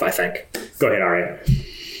real life, I think. Go ahead, Arian.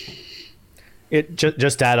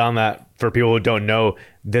 Just to add on that, for people who don't know,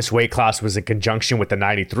 this weight class was in conjunction with the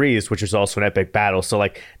 93s, which was also an epic battle. So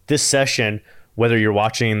like this session whether you're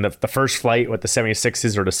watching the first flight with the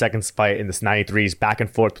 76s or the second fight in this 93s, back and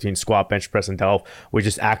forth between squat, bench press, and delve, was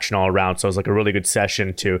just action all around. So it was like a really good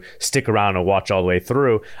session to stick around and watch all the way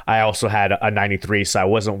through. I also had a 93, so I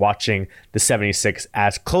wasn't watching the 76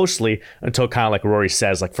 as closely until kind of like Rory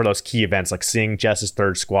says, like for those key events, like seeing Jess's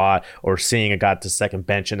third squat or seeing Agata's second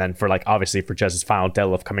bench, and then for like obviously for Jess's final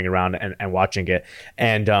deadlift coming around and watching it.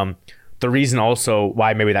 And the reason also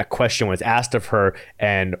why maybe that question was asked of her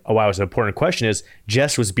and why it was an important question is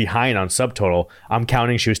Jess was behind on subtotal. I'm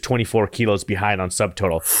counting she was 24 kilos behind on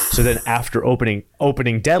subtotal. So then after opening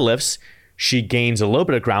deadlifts, she gains a little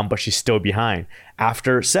bit of ground, but she's still behind.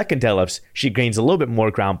 After second deadlifts, she gains a little bit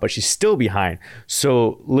more ground, but she's still behind.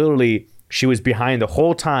 So literally she was behind the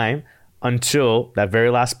whole time until that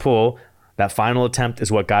very last pull. That final attempt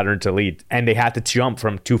is what got her into lead. And they had to jump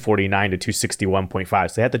from 249 to 261.5.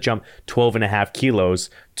 So they had to jump 12 and a half kilos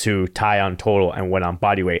to tie on total and win on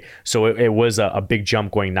body weight. So it was a big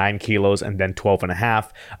jump going 9 kilos and then 12 and a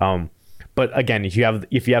half. But again, if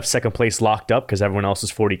you have second place locked up because everyone else is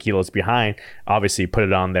 40 kilos behind, obviously put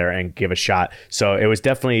it on there and give a shot. So it was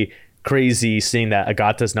definitely crazy seeing that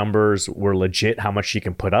Agata's numbers were legit, how much she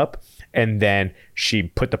can put up. And then she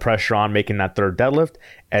put the pressure on making that third deadlift.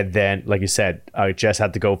 And then, like you said, Jess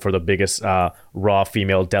had to go for the biggest raw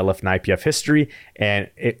female deadlift in IPF history. And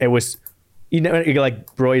it was, like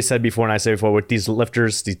Roy said before and I said before, with these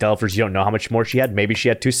lifters, these deadlifters, you don't know how much more she had. Maybe she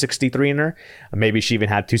had 263 in her. Maybe she even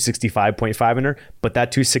had 265.5 in her. But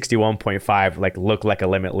that 261.5 like looked like a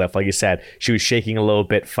limit lift. Like you said, she was shaking a little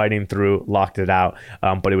bit, fighting through, locked it out.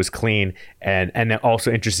 But it was clean. And then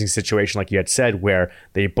also interesting situation, like you had said, where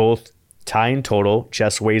they both tie in total.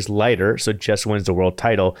 Jess weighs lighter, so Jess wins the world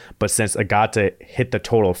title. But since Agata hit the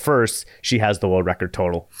total first, she has the world record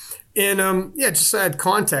total. And just to add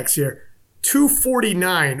context here,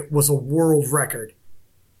 249 was a world record.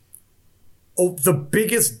 Oh, the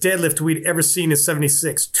biggest deadlift we'd ever seen is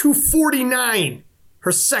 76. 249,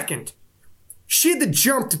 her second. She had to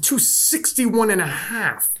jump to 261 and a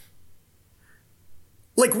half.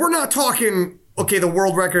 Like, we're not talking, okay, the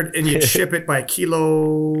world record and you chip it by a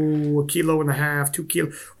kilo and a half, 2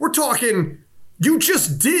 kilos. We're talking, you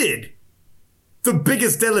just did the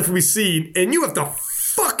biggest deadlift we've seen and you have to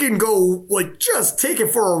fucking go, like, just take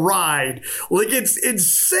it for a ride. Like, it's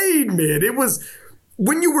insane, man. It was,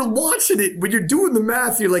 when you were watching it, when you're doing the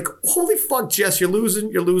math, you're like, holy fuck, Jess, you're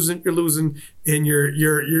losing, and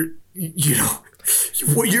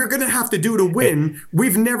what you're gonna have to do to win,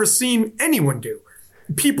 we've never seen anyone do.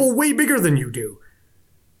 People way bigger than you do.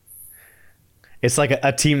 It's like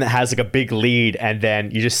a team that has like a big lead and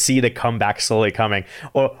then you just see the comeback slowly coming.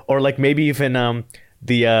 Or like maybe even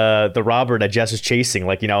the robber that Jess is chasing,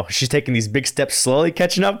 like, she's taking these big steps, slowly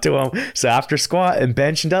catching up to him. So after squat and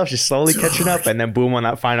bench and deadlift, she's slowly catching up, and then boom on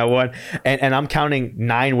that final one. And I'm counting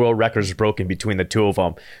 9 world records broken between the two of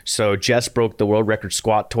them. So Jess broke the world record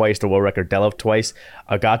squat twice, the world record deadlift twice.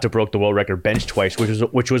 Agata broke the world record bench twice,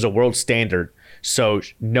 which was a world standard. So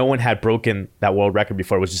no one had broken that world record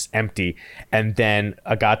before. It was just empty. And then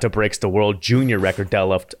Agata breaks the world junior record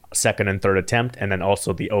deadlift second and third attempt, and then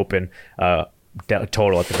also the open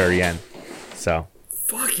total at the very end. So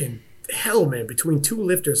fucking hell, man. Between two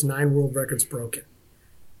lifters, 9 world records broken.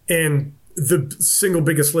 And the single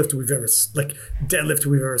biggest lift we've ever, like, deadlift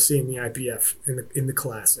we've ever seen in the IPF, in the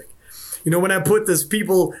classic. When I put this,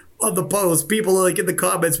 people on the post, people like in the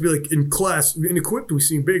comments be like, in class, in equipped, we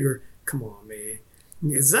seem bigger. Come on, man.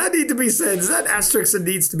 Does that need to be said? Is that asterisk that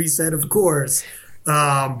needs to be said? Of course.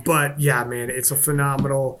 But yeah, man, it's a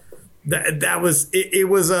phenomenal. That was it.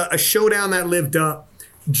 Was a showdown that lived up.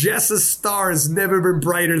 Jess's star has never been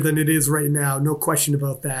brighter than it is right now. No question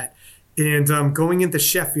about that. And going into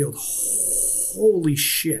Sheffield, holy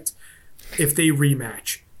shit! If they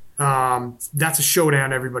rematch, that's a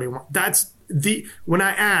showdown everybody wants. That's when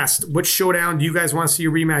I asked what showdown do you guys want to see a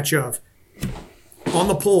rematch of, on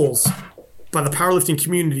the polls by the powerlifting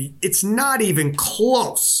community, it's not even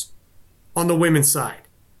close on the women's side.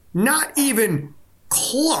 Not even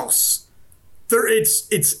close.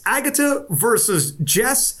 It's Agata versus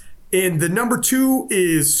Jess, and the number 2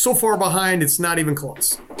 is so far behind it's not even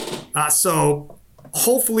close. So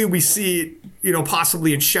hopefully we see it,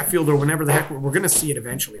 possibly in Sheffield or whenever the heck we're going to see it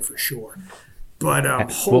eventually for sure. But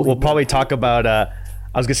we'll probably talk about.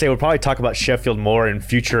 I was gonna say we'll probably talk about Sheffield more in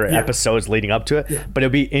future episodes leading up to it. Yeah. But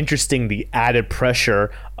it'll be interesting, the added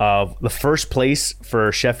pressure of the first place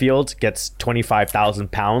for Sheffield gets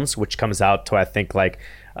 25,000 pounds, which comes out to I think like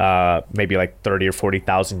maybe like 30 or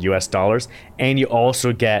 40,000 US dollars, and you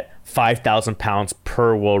also get 5,000 pounds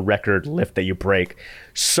per world record lift that you break.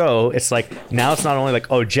 So it's like, now it's not only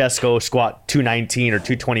like, oh, just go squat 219 or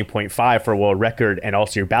 220.5 for a world record and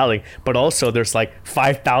also you're battling, but also there's like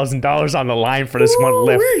 $5,000 on the line for this one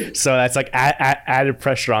lift. So that's like added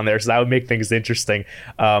pressure on there. So that would make things interesting.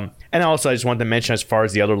 And also I just wanted to mention, as far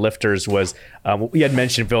as the other lifters was, we had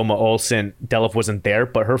mentioned Vilma Olsen, deadlift wasn't there,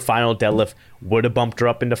 but her final deadlift would have bumped her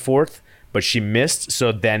up into fourth, but she missed.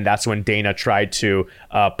 So then that's when Dana tried to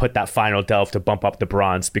put that final deadlift to bump up the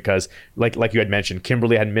bronze, because like you had mentioned,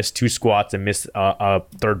 Kimberly had missed 2 squats and missed a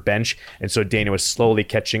third bench. And so Dana was slowly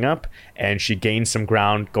catching up, and she gained some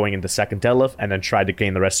ground going into second deadlift and then tried to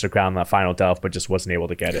gain the rest of the ground on that final deadlift, but just wasn't able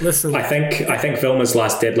to get it. Listen, I think Vilma's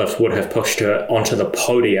last deadlift would have pushed her onto the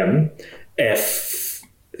podium if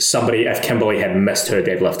Kimberly had missed her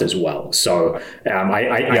deadlift as well. So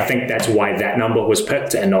I think that's why that number was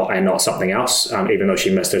picked and not something else. Even though she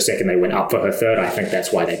missed her second, they went up for her third. I think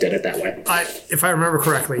that's why they did it that way. If I remember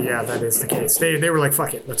correctly, yeah, that is the case. They were like,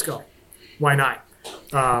 fuck it, let's go. Why not?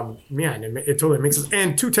 Yeah, and it totally makes sense.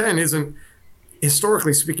 And 210 isn't,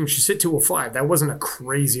 historically speaking, she's hit 205. That wasn't a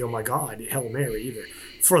crazy, oh my God, Hail Mary either.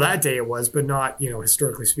 For that day it was, but not,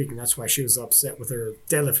 historically speaking. That's why she was upset with her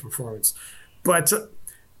deadlift performance. But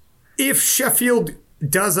if Sheffield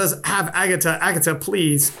does have Agata,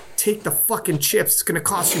 please take the fucking chips. It's going to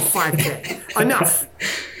cost you $5K.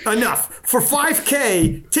 Enough. For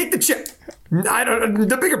 $5K, take the chip.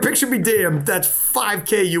 The bigger picture be damned. That's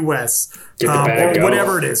 $5K US. Or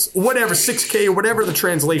whatever it is. Whatever, $6K or whatever the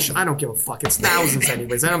translation. I don't give a fuck. It's thousands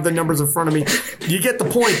anyways. I don't have the numbers in front of me. You get the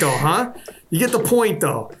point though, huh? You get the point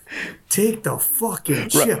though. Take the fucking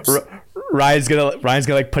chips. Ryan's gonna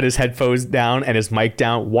like put his headphones down and his mic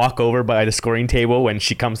down, walk over by the scoring table when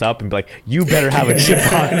she comes up and be like, you better have a chip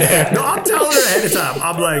on there. No, I'm telling her ahead of time.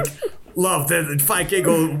 I'm like, love the 5K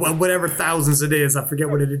go whatever thousands it is. I forget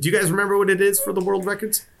what it is. Do you guys remember what it is for the world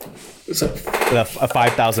records? It's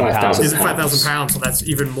 5,000 pounds. Is it 5,000 pounds? So that's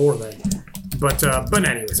even more than. But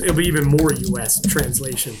anyways, it'll be even more US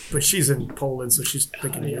translation. But she's in Poland, so she's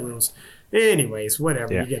thinking euros. Anyways,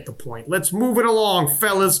 whatever, You get the point. Let's move it along,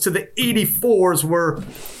 fellas, to the 84s, where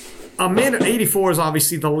 84 is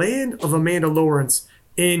obviously the land of Amanda Lawrence,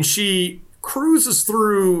 and she cruises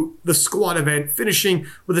through the squat event, finishing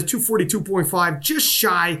with a 242.5, just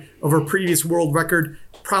shy of her previous world record.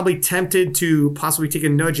 Probably tempted to possibly take a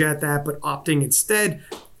nudge at that, but opting instead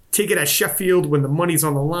take it at Sheffield when the money's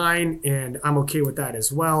on the line, and I'm okay with that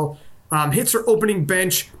as well. Hits her opening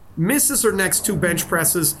bench, misses her next 2 bench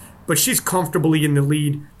presses, but she's comfortably in the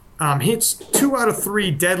lead. Hits 2 out of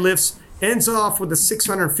 3 deadlifts, ends off with a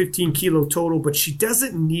 615 kilo total, but she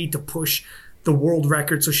doesn't need to push the world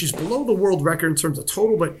record. So she's below the world record in terms of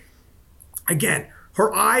total, but again,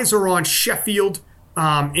 her eyes are on Sheffield.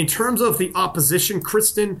 In terms of the opposition,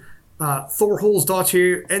 Kristen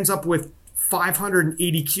Thorholsdottir ends up with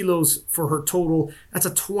 580 kilos for her total. That's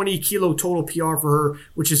a 20 kilo total PR for her,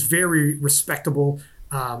 which is very respectable.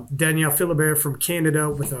 Danielle Philibert from Canada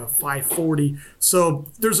with a 540. So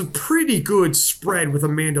there's a pretty good spread with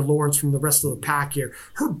Amanda Lawrence from the rest of the pack here.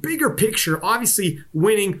 Her bigger picture, obviously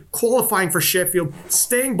winning, qualifying for Sheffield,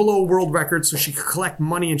 staying below world record so she could collect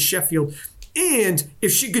money in Sheffield. And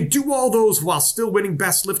if she could do all those while still winning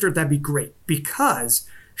best lifter, that'd be great, because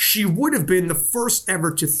she would have been the first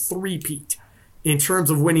ever to three-peat in terms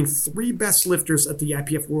of winning 3 best lifters at the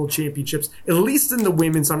IPF World Championships, at least in the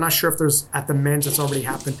women's. I'm not sure if there's at the men's, it's already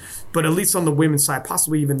happened, but at least on the women's side,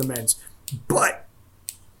 possibly even the men's. But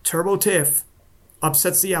Turbo Tiff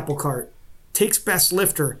upsets the apple cart, takes best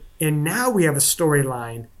lifter, and now we have a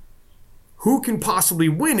storyline. Who can possibly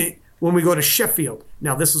win it when we go to Sheffield?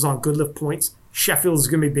 Now, this is on good lift points. Sheffield is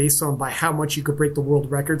going to be based on by how much you could break the world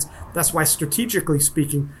records. That's why, strategically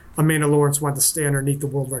speaking, Amanda Lawrence wanted to stay underneath the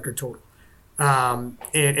world record total.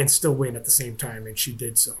 And still win at the same time, and she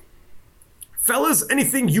did so. Fellas,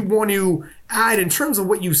 anything you want to add in terms of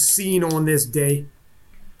what you've seen on this day?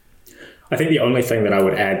 I think the only thing that I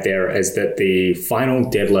would add there is that the final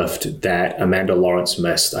deadlift that Amanda Lawrence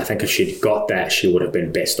missed, I think if she'd got that, she would have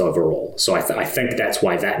been best overall. So I think that's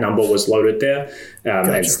why that number was loaded there,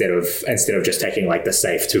 gotcha. instead of just taking like the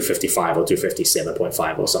safe 255 or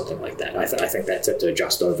 257.5 or something like that. I think that's it to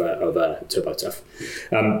just over Turbo Tiff.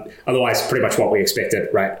 Otherwise, pretty much what we expected,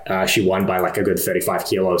 right? She won by like a good 35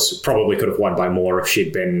 kilos. Probably could have won by more if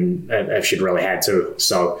she'd really had to.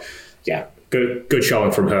 So yeah. Good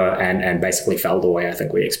showing from her, and basically fell the way I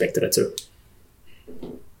think we expected it to.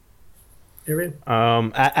 Arian?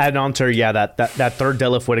 Add on to her, yeah, that third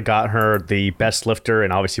deadlift would have got her the best lifter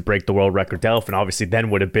and obviously break the world record deadlift, and obviously then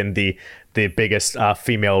would have been the biggest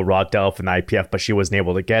female raw deadlift in the IPF, but she wasn't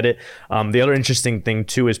able to get it. The other interesting thing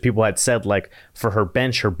too is people had said like for her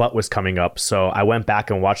bench, her butt was coming up. So I went back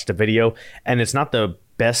and watched the video, and it's not the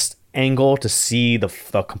best angle to see the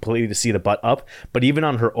completely to see the butt up, but even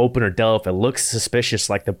on her opener deadlift it looks suspicious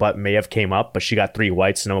like the butt may have came up, but she got 3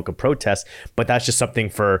 whites so no one could protest. But that's just something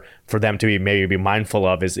for them to be mindful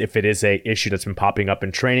of, is if it is a issue that's been popping up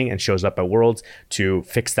in training and shows up at Worlds, to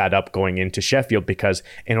fix that up going into Sheffield, because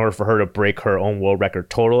in order for her to break her own world record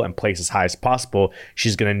total and place as high as possible,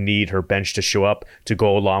 she's going to need her bench to show up to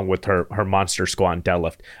go along with her monster squat and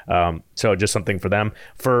deadlift. So just something for them.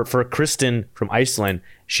 For Kristen from Iceland,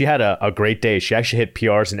 she had a great day. She actually hit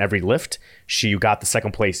PRs in every lift. She got the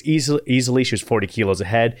second place easily. She was 40 kilos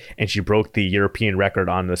ahead, and she broke the European record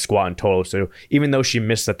on the squat and total. So even though she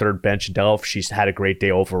missed the third bench deadlift, she's had a great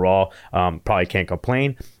day overall. Probably can't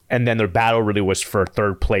complain. And then their battle really was for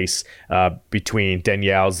third place between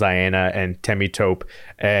Danielle, Ziana, and Temi Tope.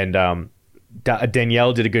 And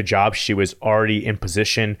Danielle did a good job. She was already in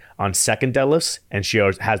position on second deadlifts, and she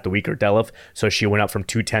always has the weaker deadlift, so she went up from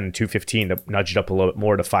 210 to 215 to nudge it up a little bit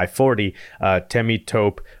more to 540. Temi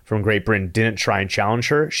Tope from Great Britain didn't try and challenge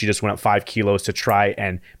her. She just went up 5 kilos to try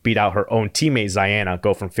and beat out her own teammate Ziana,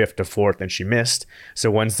 go from 5th to 4th, and she missed.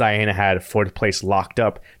 So once Ziana had 4th place locked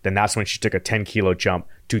up, then that's when she took a 10 kilo jump,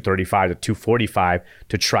 235 to 245,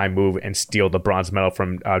 to try and move and steal the bronze medal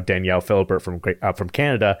from Danielle Philibert from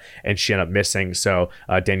Canada, and she ended up missing. So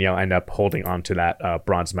Danielle ended up holding on to that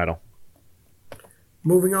bronze medal.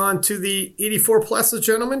 Moving on to the 84 pluses,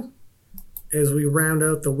 gentlemen, as we round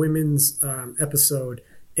out the women's episode.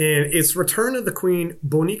 And it's Return of the Queen,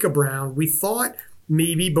 Bonica Brown. We thought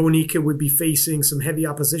maybe Bonica would be facing some heavy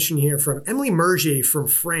opposition here from Emily Mergier from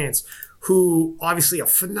France, who obviously a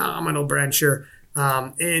phenomenal bencher.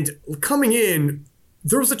 And coming in,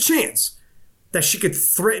 there was a chance that she could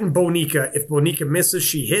threaten Bonica. If Bonica misses,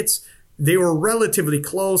 she hits. They were relatively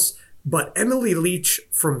close, but Emily Leach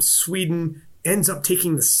from Sweden ends up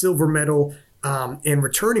taking the silver medal, and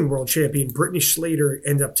returning world champion Brittany Schlater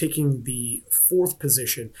ends up taking the 4th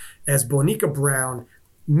position, as Bonica Brown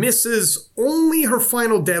misses only her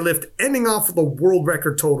final deadlift, ending off with a world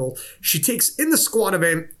record total. She takes in the squat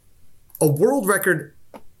event a world record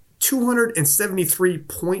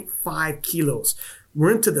 273.5 kilos.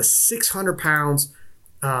 We're into the 600 pounds.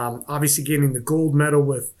 Obviously getting the gold medal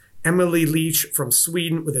with Emily Leach from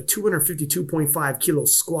Sweden with a 252.5 kilo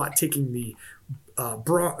squat, taking the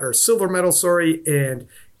silver medal, and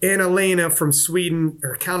Anna-Lena from Sweden,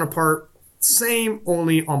 her counterpart, same,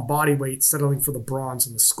 only on body weight, settling for the bronze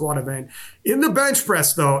in the squat event. In the bench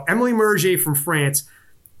press, though, Emily Mergier from France,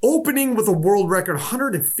 opening with a world record,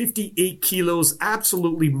 158 kilos,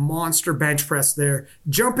 absolutely monster bench press there.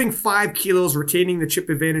 Jumping 5 kilos, retaining the chip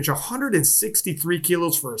advantage, 163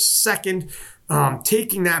 kilos for a second.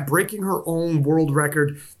 Taking that, breaking her own world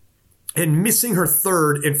record, and missing her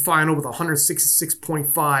third and final with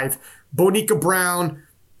 166.5. Bonica Brown,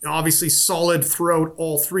 obviously solid throughout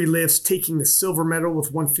all 3 lifts, taking the silver medal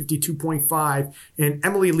with 152.5, and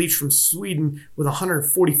Emily Leach from Sweden with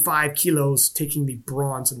 145 kilos, taking the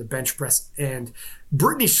bronze in the bench press, and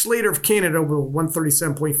Brittany Schlater of Canada with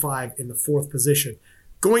 137.5 in the 4th position.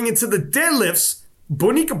 Going into the deadlifts,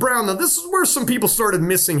 Bonica Brown, now this is where some people started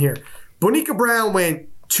missing here. Bonica Brown went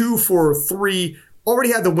 2 for 3,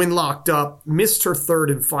 already had the win locked up, missed her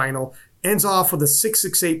third and final, ends off with a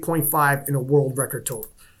 668.5 in a world record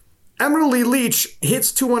total. Emily Leach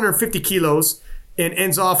hits 250 kilos and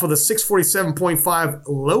ends off with a 647.5,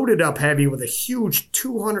 loaded up heavy with a huge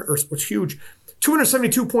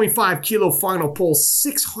 272.5 kilo final pull,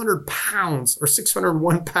 600 pounds or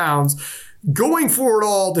 601 pounds, going for it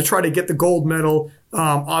all to try to get the gold medal.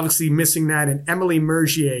 Obviously missing that, and Emily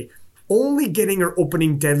Mergier only getting her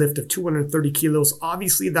opening deadlift of 230 kilos.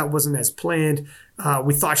 Obviously, that wasn't as planned.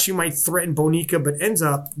 We thought she might threaten Bonica, but ends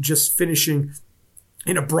up just finishing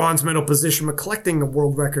in a bronze medal position, but collecting a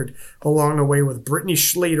world record along the way, with Brittany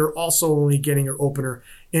Schlater also only getting her opener,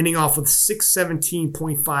 ending off with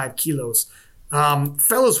 617.5 kilos.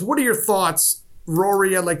 Fellas, what are your thoughts?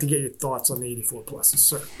 Rory, I'd like to get your thoughts on the 84 pluses,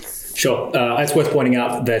 sir. Sure. It's worth pointing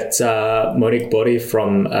out that Monique Body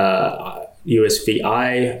from ISV,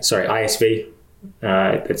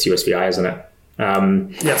 that's USVI, isn't it?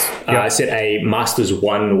 Yes. Set a Masters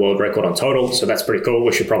 1 world record on total, so that's pretty cool.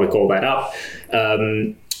 We should probably call that up.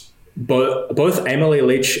 Both Emily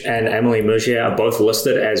Leach and Emily Murgier are both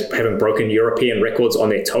listed as having broken European records on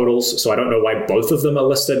their totals. So I don't know why both of them are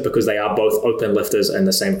listed, because they are both open lifters in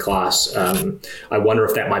the same class. I wonder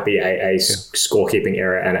if that might be a scorekeeping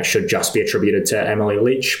error, and it should just be attributed to Emily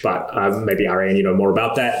Leach. But maybe Ariane, you know more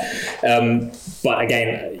about that. But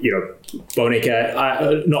again,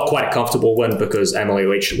 Bonica, not quite a comfortable win, because Emily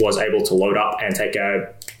Leach was able to load up and take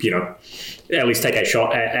at least take a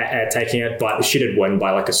shot at taking it, but she did win by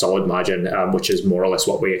like a solid margin, which is more or less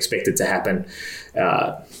what we expected to happen.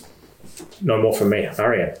 No more from me.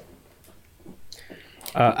 Ariane.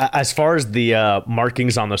 As far as the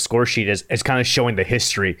markings on the score sheet, it's kind of showing the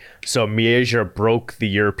history. So Mieger broke the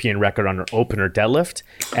European record on her opener deadlift,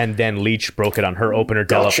 and then Leach broke it on her opener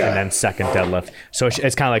deadlift and then second deadlift. So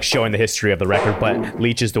it's kind of like showing the history of the record, but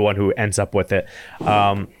Leach is the one who ends up with it. A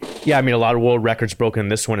lot of world records broken in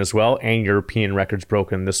this one as well, and European records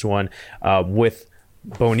broken in this one. With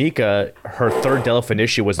Bonica, her third deadlift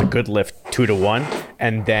initially was a good lift 2-1,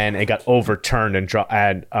 and then it got overturned and dropped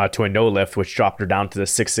to a no lift, which dropped her down to the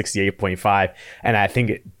 668.5. And I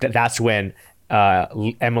think that's when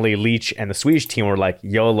Emily Leach and the Swedish team were like,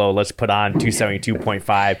 YOLO, let's put on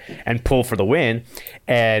 272.5 and pull for the win.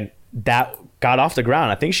 And that got off the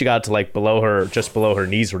ground. I think she got to like just below her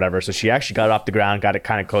knees or whatever. So she actually got off the ground, got it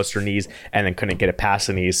kind of close to her knees, and then couldn't get it past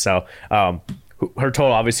the knees. So her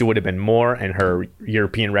total obviously would have been more, and her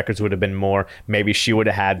European records would have been more. Maybe she would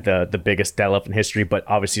have had the biggest deadlift in history, but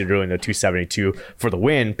obviously you're doing the 272 for the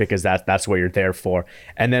win, because that's what you're there for.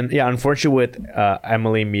 And then, unfortunately with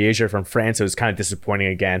Emily Mieger from France, it was kind of disappointing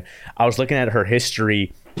again. I was looking at her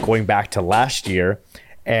history going back to last year,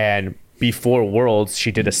 and before Worlds,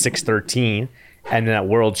 she did a 613. And then at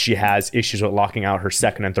Worlds, she has issues with locking out her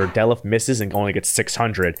second and third deadlift, misses, and only gets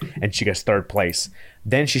 600, and she gets third place.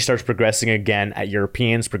 Then she starts progressing again at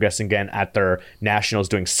Europeans, progressing again at their nationals,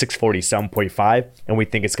 doing 647.5, and we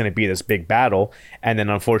think it's going to be this big battle. And then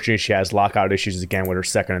unfortunately, she has lockout issues again with her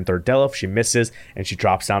second and third deadlift. She misses, and she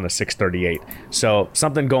drops down to 638. So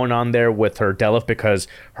something going on there with her deadlift, because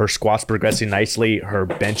her squat's progressing nicely, her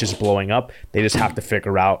bench is blowing up. They just have to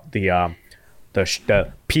figure out the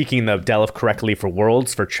peaking the deadlift correctly for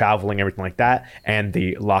Worlds, for traveling, everything like that, and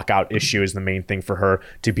the lockout issue is the main thing for her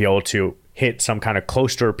to be able to hit some kind of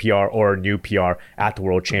close to her PR or a new PR at the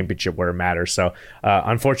World Championship where it matters. So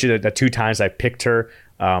unfortunately, the two times I picked her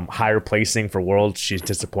higher placing for Worlds, she's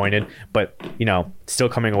disappointed, but still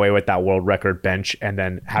coming away with that world record bench and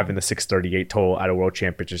then having the 638 total at a World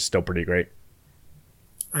Championship is still pretty great.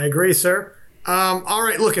 I agree, sir. All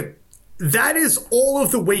right, look, that is all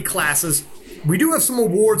of the weight classes. We do have some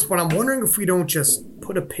awards, but I'm wondering if we don't just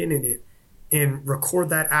put a pin in it and record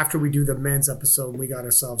that after we do the men's episode. We got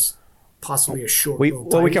ourselves possibly a short. We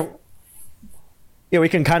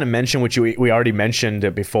can kind of mention, which we already mentioned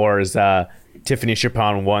it before, is Tiffany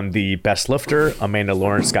Chapon won the best lifter, Amanda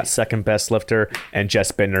Lawrence got second best lifter, and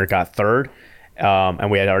Jess Bittner got third.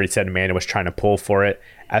 And we had already said Amanda was trying to pull for it.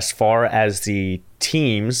 As far as the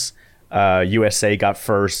teams, USA got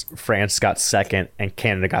first, France got second, and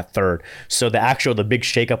Canada got third. So the big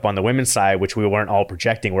shakeup on the women's side, which we weren't all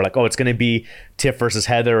projecting, we're like, it's going to be Tiff versus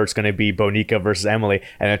Heather, or it's going to be Bonica versus Emily,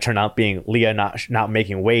 and it turned out being Leah not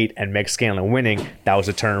making weight and Meg Scanlon winning. That was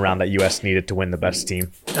a turnaround that US needed to win the best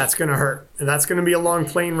team. That's going to hurt, and that's going to be a long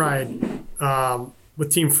plane ride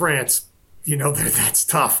with Team France. That's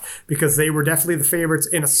tough, because they were definitely the favorites,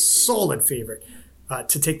 and a solid favorite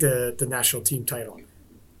to take the national team title.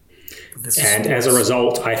 And as a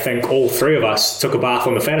result, I think all three of us took a bath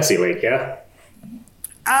on the fantasy league, yeah?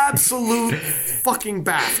 Absolute fucking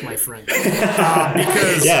bath, my friend.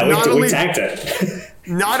 Because we tanked it.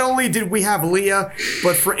 Not only did we have Leah,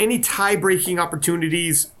 but for any tie-breaking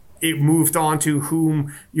opportunities, it moved on to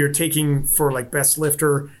whom you're taking for like best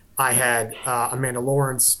lifter. I had Amanda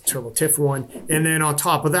Lawrence, Turbo Tiff won. And then on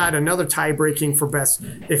top of that, another tie-breaking for best,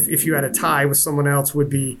 if you had a tie with someone else, would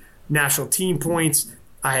be national team points.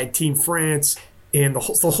 I had Team France, and the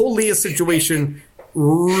whole Leah situation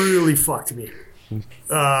really fucked me.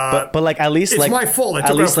 But like at least it's my fault. I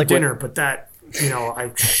took her out for dinner, but that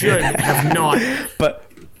I should have not. But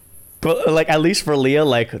like at least for Leah,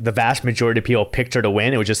 like the vast majority of people picked her to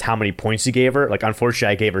win. It was just how many points you gave her. Like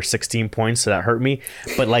unfortunately, I gave her 16 points, so that hurt me.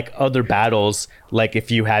 But like other battles, like if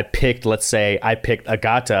you had picked, let's say I picked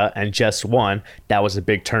Agata and Jess won, that was a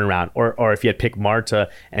big turnaround. Or if you had picked Marta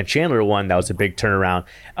and Chandler won, that was a big turnaround.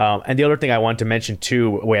 And the other thing I wanted to mention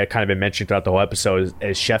too, the way I've kind of been mentioning throughout the whole episode,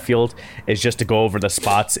 is Sheffield. Is just to go over the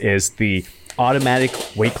spots. Is the automatic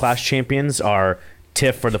weight class champions are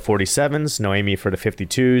Tiff for the 47s, Noemi for the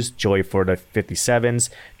 52s, Joy for the 57s,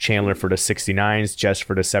 Chandler for the 69s, Jess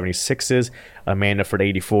for the 76s, Amanda for the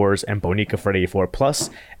 84s, and Bonica for the 84 plus.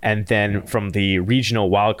 And then from the regional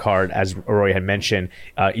wild card, as Roy had mentioned,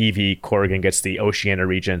 Evie Corrigan gets the Oceania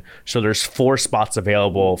region. So there's 4 spots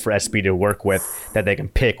available for SB to work with that they can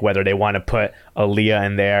pick, whether they want to put a Leah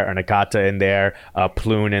in there, an Agata in there, a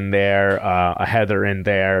Plune in there, a Heather in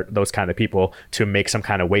there, those kind of people to make some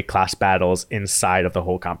kind of weight class battles inside of the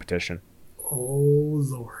whole competition. Oh,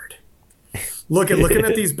 Lord. Looking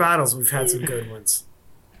at these battles, we've had some good ones.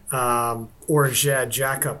 Or Jad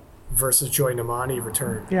Jacob versus Joy Namani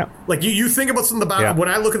return. Yeah. Like you think about some of the battles. Yeah. When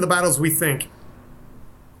I look at the battles, we think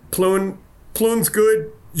Plune's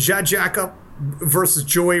good. Jad Jacob versus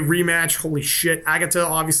Joy rematch. Holy shit. Agatha,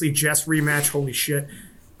 obviously, Jess rematch. Holy shit.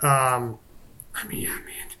 I mean, yeah,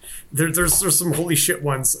 man. There's some holy shit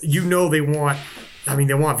ones. You know they want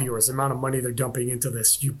viewers. The amount of money they're dumping into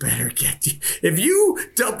this, you better get. If you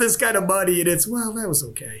dump this kind of money and it's, well, that was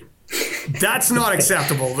okay. That's not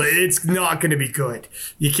acceptable. It's not going to be good.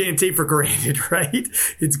 You can't take for granted, right?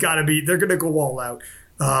 It's got to be. They're going to go all out.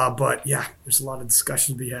 But yeah, there's a lot of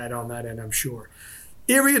discussion to be had on that end, I'm sure.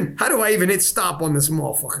 Arian, how do I even hit stop on this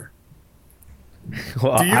motherfucker?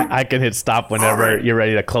 Well, I can hit stop whenever you're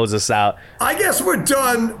ready to close us out. I guess we're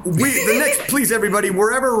done. Please, everybody,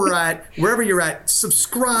 wherever you're at,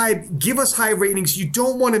 subscribe, give us high ratings. You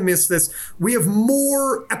don't want to miss this. We have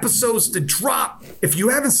more episodes to drop. If you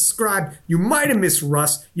haven't subscribed, you might have missed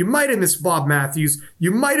Russ. You might have missed Bob Matthews. You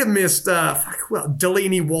might have missed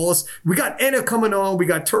Delaney Wallace. We got Anna coming on. We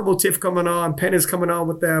got Turbo Tiff coming on. Penn is coming on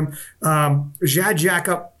with them. Jad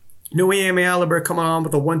Jacob. Noemi Alibert coming on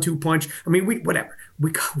with a 1-2 punch. I mean, we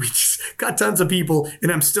just got tons of people, and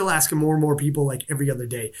I'm still asking more and more people like every other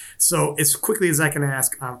day. So as quickly as I can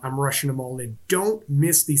ask, I'm rushing them all in. Don't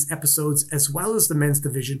miss these episodes, as well as the men's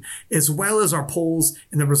division, as well as our polls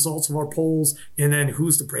and the results of our polls, and then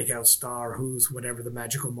who's the breakout star, who's whatever the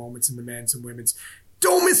magical moments in the men's and women's.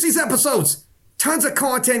 Don't miss these episodes. Tons of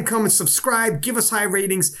content coming. Subscribe. Give us high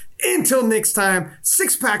ratings. Until next time,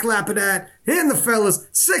 6-pack Lapidat and the fellas.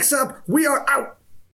 6 up. We are out.